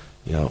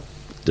 you know,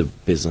 the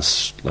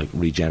business like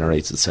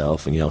regenerates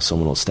itself, and you know,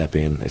 someone will step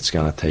in. It's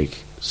going to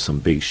take some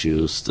big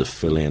shoes to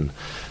fill in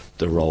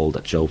the role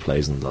that Joe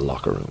plays in the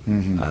locker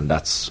room, and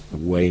that's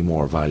way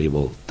more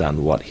valuable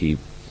than what he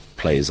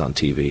plays on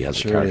TV as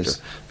Sure a character,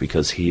 is.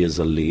 because he is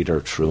a leader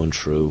through and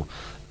through.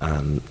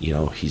 And, you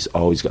know, he's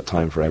always got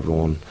time for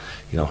everyone.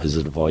 You know, his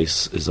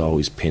advice is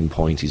always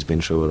pinpoint. He's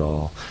been through it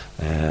all.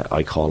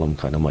 I call him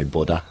kind of my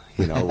Buddha,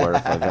 you know, where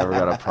if I've ever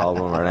got a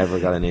problem or ever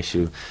got an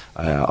issue,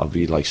 I'll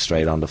be like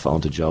straight on the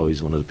phone to Joe.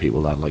 He's one of the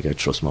people that like I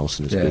trust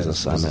most in his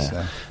business.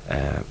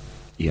 And,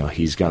 you know,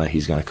 he's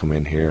gonna come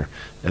in here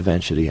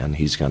eventually, and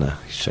he's gonna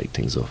shake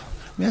things up.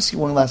 Let me ask you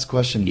one last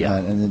question.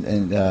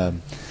 Yeah.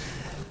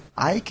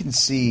 I can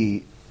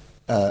see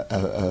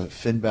a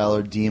Finn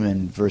Balor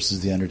Demon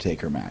versus The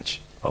Undertaker match.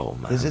 Oh,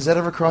 man. Has that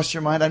ever crossed your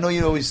mind? I know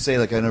you always say,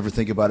 like, I never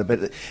think about it,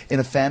 but in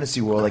a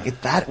fantasy world,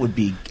 like, that would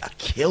be a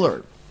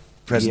killer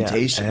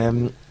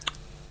presentation. Yeah,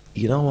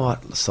 you know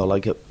what? So,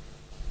 like,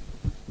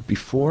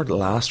 before the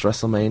last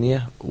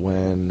WrestleMania,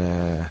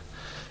 when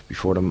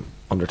before the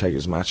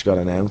Undertaker's match got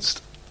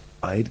announced,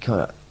 I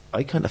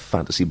kind of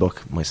fantasy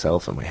book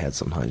myself in my head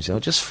sometimes, you know,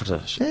 just for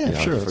the sure,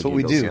 that's what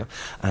we giggles, do. you know?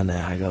 And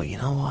I go, you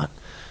know what?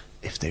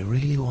 If they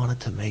really wanted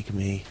to make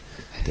me,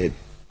 they'd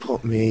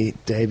put me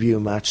debut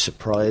match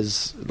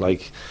surprise,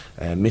 like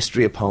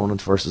mystery opponent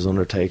versus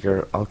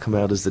Undertaker. I'll come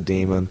out as the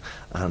Demon,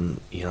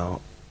 and you know,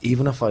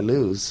 even if I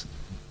lose,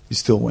 You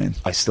still win.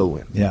 I still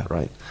win. Yeah.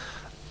 Right.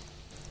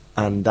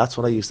 And that's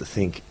what I used to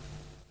think.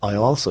 I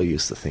also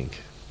used to think,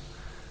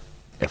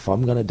 if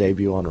I'm going to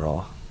debut on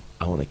Raw,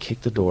 I want to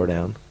kick the door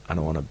down and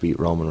I want to beat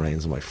Roman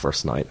Reigns on my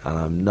first night. And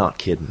I'm not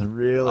kidding.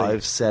 Really?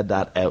 I've said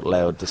that out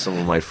loud to some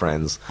of my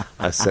friends.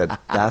 I said,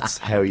 that's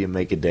how you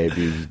make a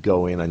debut. You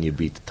go in and you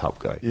beat the top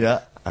guy.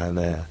 Yeah.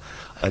 And I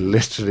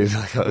literally,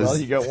 like, I was... Well,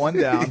 you got one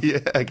down. Yeah,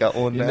 I got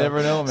one down. You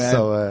never know,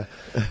 man.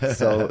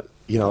 So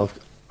you know,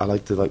 I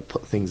like to like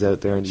put things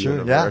out there in the Sure,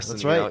 universe. yeah, that's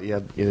and, right.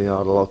 You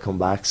know, it'll all come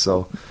back.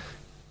 So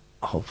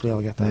hopefully,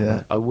 I'll get that. Yeah.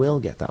 Match. I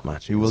will get that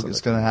match. You will, it's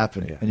going to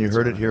happen. Yeah, and you it's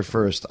heard gonna it here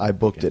first. I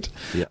booked it.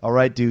 Yeah. All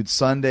right, dude.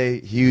 Sunday,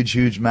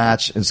 huge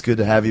match. It's good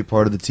to have you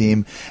part of the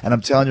team. And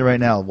I'm telling you right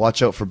now,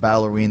 watch out for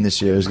Ballerine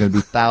this year. There's going to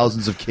be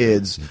thousands of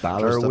kids. dressed up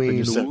in Ballerine.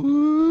 your set.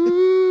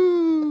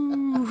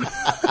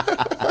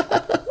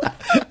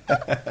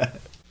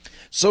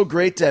 So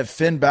great to have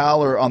Finn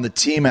Balor on the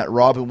team at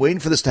Raw. I've been waiting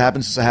for this to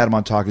happen since I had him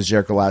on Talk is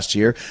Jericho last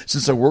year,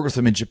 since I worked with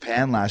him in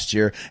Japan last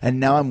year, and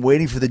now I'm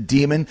waiting for the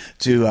Demon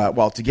to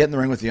get in the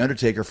ring with The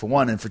Undertaker, for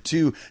one, and for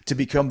two, to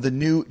become the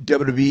new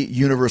WWE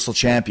Universal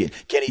Champion.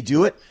 Can he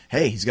do it?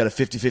 Hey, he's got a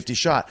 50-50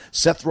 shot.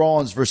 Seth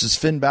Rollins versus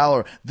Finn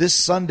Balor this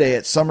Sunday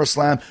at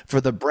SummerSlam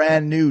for the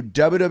brand new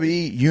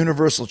WWE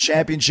Universal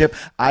Championship.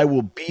 I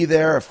will be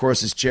there. Of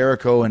course, it's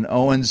Jericho and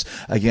Owens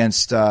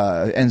against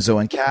Enzo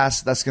and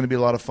Cass. That's going to be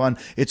a lot of fun.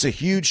 It's a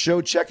huge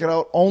show. Check it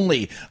out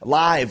only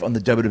live on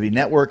the WWE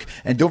Network.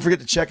 And don't forget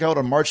to check out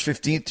on March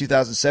 15th,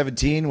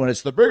 2017, when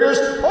it's the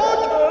biggest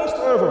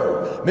podcast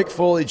ever. Mick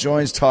Foley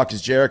joins Talk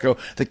is Jericho.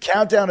 The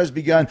countdown has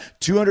begun.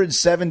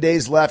 207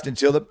 days left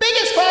until the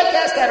biggest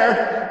podcast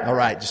ever. All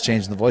right, just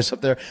changing the voice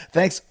up there.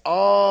 Thanks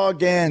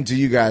again to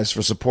you guys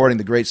for supporting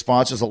the great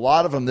sponsors. A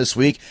lot of them this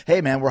week.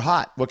 Hey, man, we're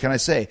hot. What can I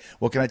say?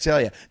 What can I tell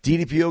you?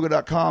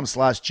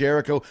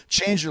 DDPyoga.com/Jericho.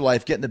 Change your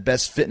life. Get in the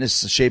best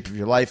fitness shape of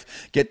your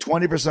life. Get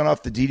 20%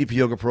 off the DDP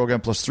Yoga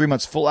program plus 3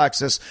 months full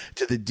access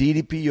to the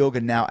DDP Yoga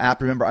Now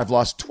app. Remember, I've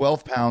lost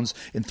 12 pounds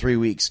in 3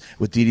 weeks,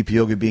 with DDP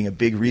Yoga being a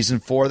big reason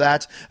for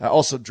that.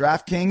 Also,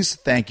 DraftKings,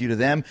 thank you to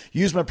them.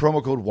 Use my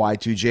promo code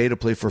Y2J to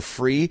play for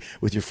free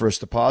with your first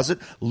deposit.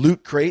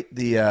 Loot Crate,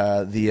 the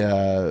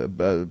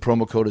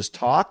promo code is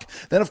TALK.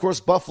 Then, of course,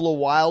 Buffalo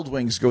Wild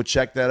Wings. Go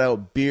check that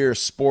out. Beer,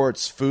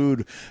 sports,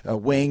 food,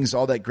 wings,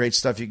 all that great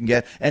stuff you can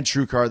get. And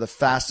TrueCar, the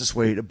fastest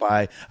way to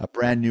buy a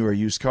brand new or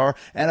used car.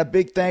 And a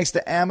big thanks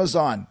to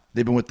Amazon.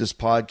 They've been with this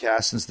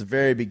podcast since the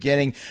very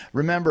beginning.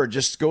 Remember,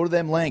 just go to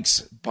them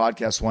links,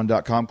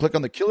 podcast1.com. Click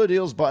on the Killer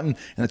Deals button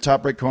in the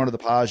top right corner of the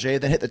page.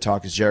 Then hit the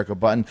Talk is Jericho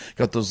button.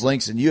 Got those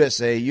links in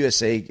USA,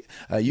 UK,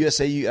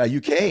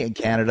 and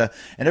Canada.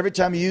 And every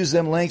time you use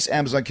them links,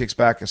 Amazon kicks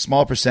back a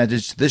small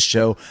percentage to this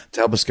show to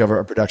help us cover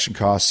our production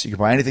costs. You can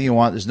buy anything you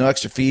want. There's no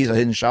extra fees or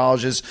hidden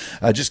charges.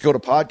 Just go to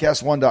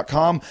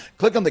podcast1.com.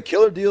 Click on the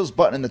Killer Deals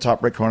button in the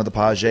top right corner of the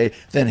page.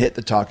 Then hit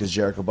the Talk is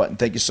Jericho button.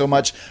 Thank you so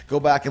much. Go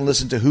back and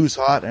listen to Who's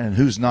Hot and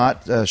Who's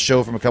Not,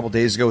 show from a couple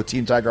days ago with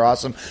Team Tiger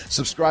Awesome.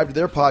 Subscribe to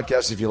their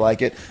podcast if you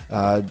like it.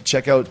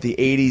 Check out the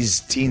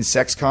 80s teen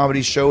sex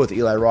comedy show with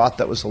Eli Roth.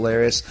 That was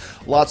hilarious.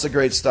 Lots of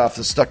great stuff.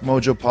 The Stuck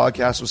Mojo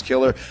podcast was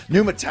killer.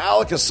 New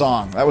Metallica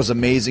song. That was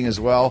amazing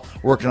as well.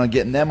 Working on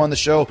getting them on the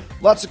show.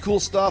 Lots of cool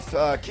stuff.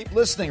 Keep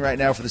listening right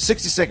now for the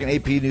 60-second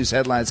AP News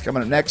headlines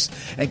coming up next.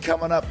 And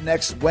coming up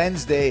next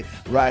Wednesday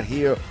right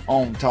here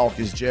on Talk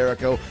is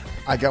Jericho,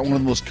 I got one of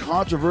the most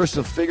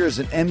controversial figures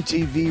in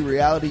MTV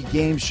reality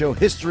game show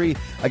history.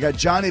 I got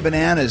Johnny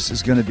Bananas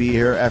is going to be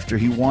here after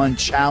he won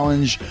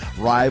Challenge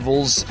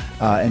Rivals.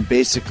 And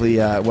basically,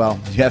 you'll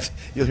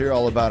hear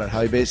all about it,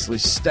 how he basically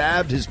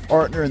stabbed his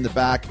partner in the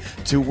back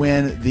to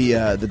win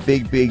the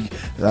big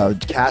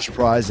cash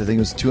prize. I think it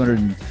was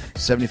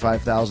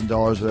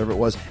 $275,000, whatever it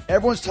was.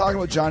 Everyone's talking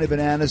about Johnny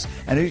Bananas,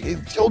 and he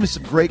told me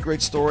some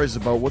great stories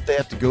about what they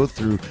have to go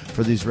through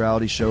for these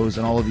reality shows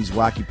and all of these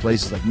wacky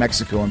places like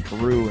Mexico and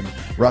Peru and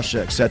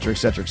Russia, etc.,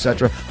 etc.,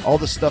 etc. All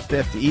the stuff they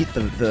have to eat,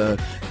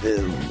 the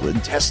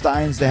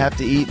intestines they have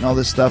to eat, and all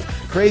this stuff.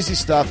 Crazy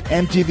stuff.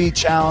 MTV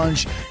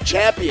Challenge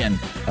champion.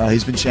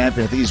 He's been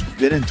champion. I think he's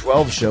been in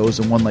 12 shows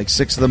and won like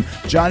 6 of them.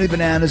 Johnny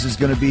Bananas is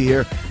going to be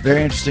here.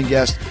 Very interesting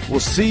guest. We'll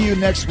see you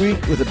next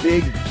week with a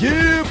big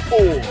give,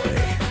 boy.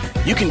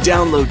 You can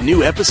download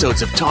new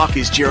episodes of Talk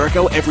is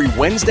Jericho every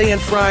Wednesday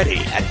and Friday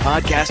at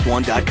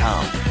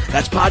podcastone.com.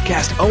 That's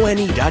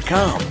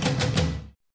podcastone.com.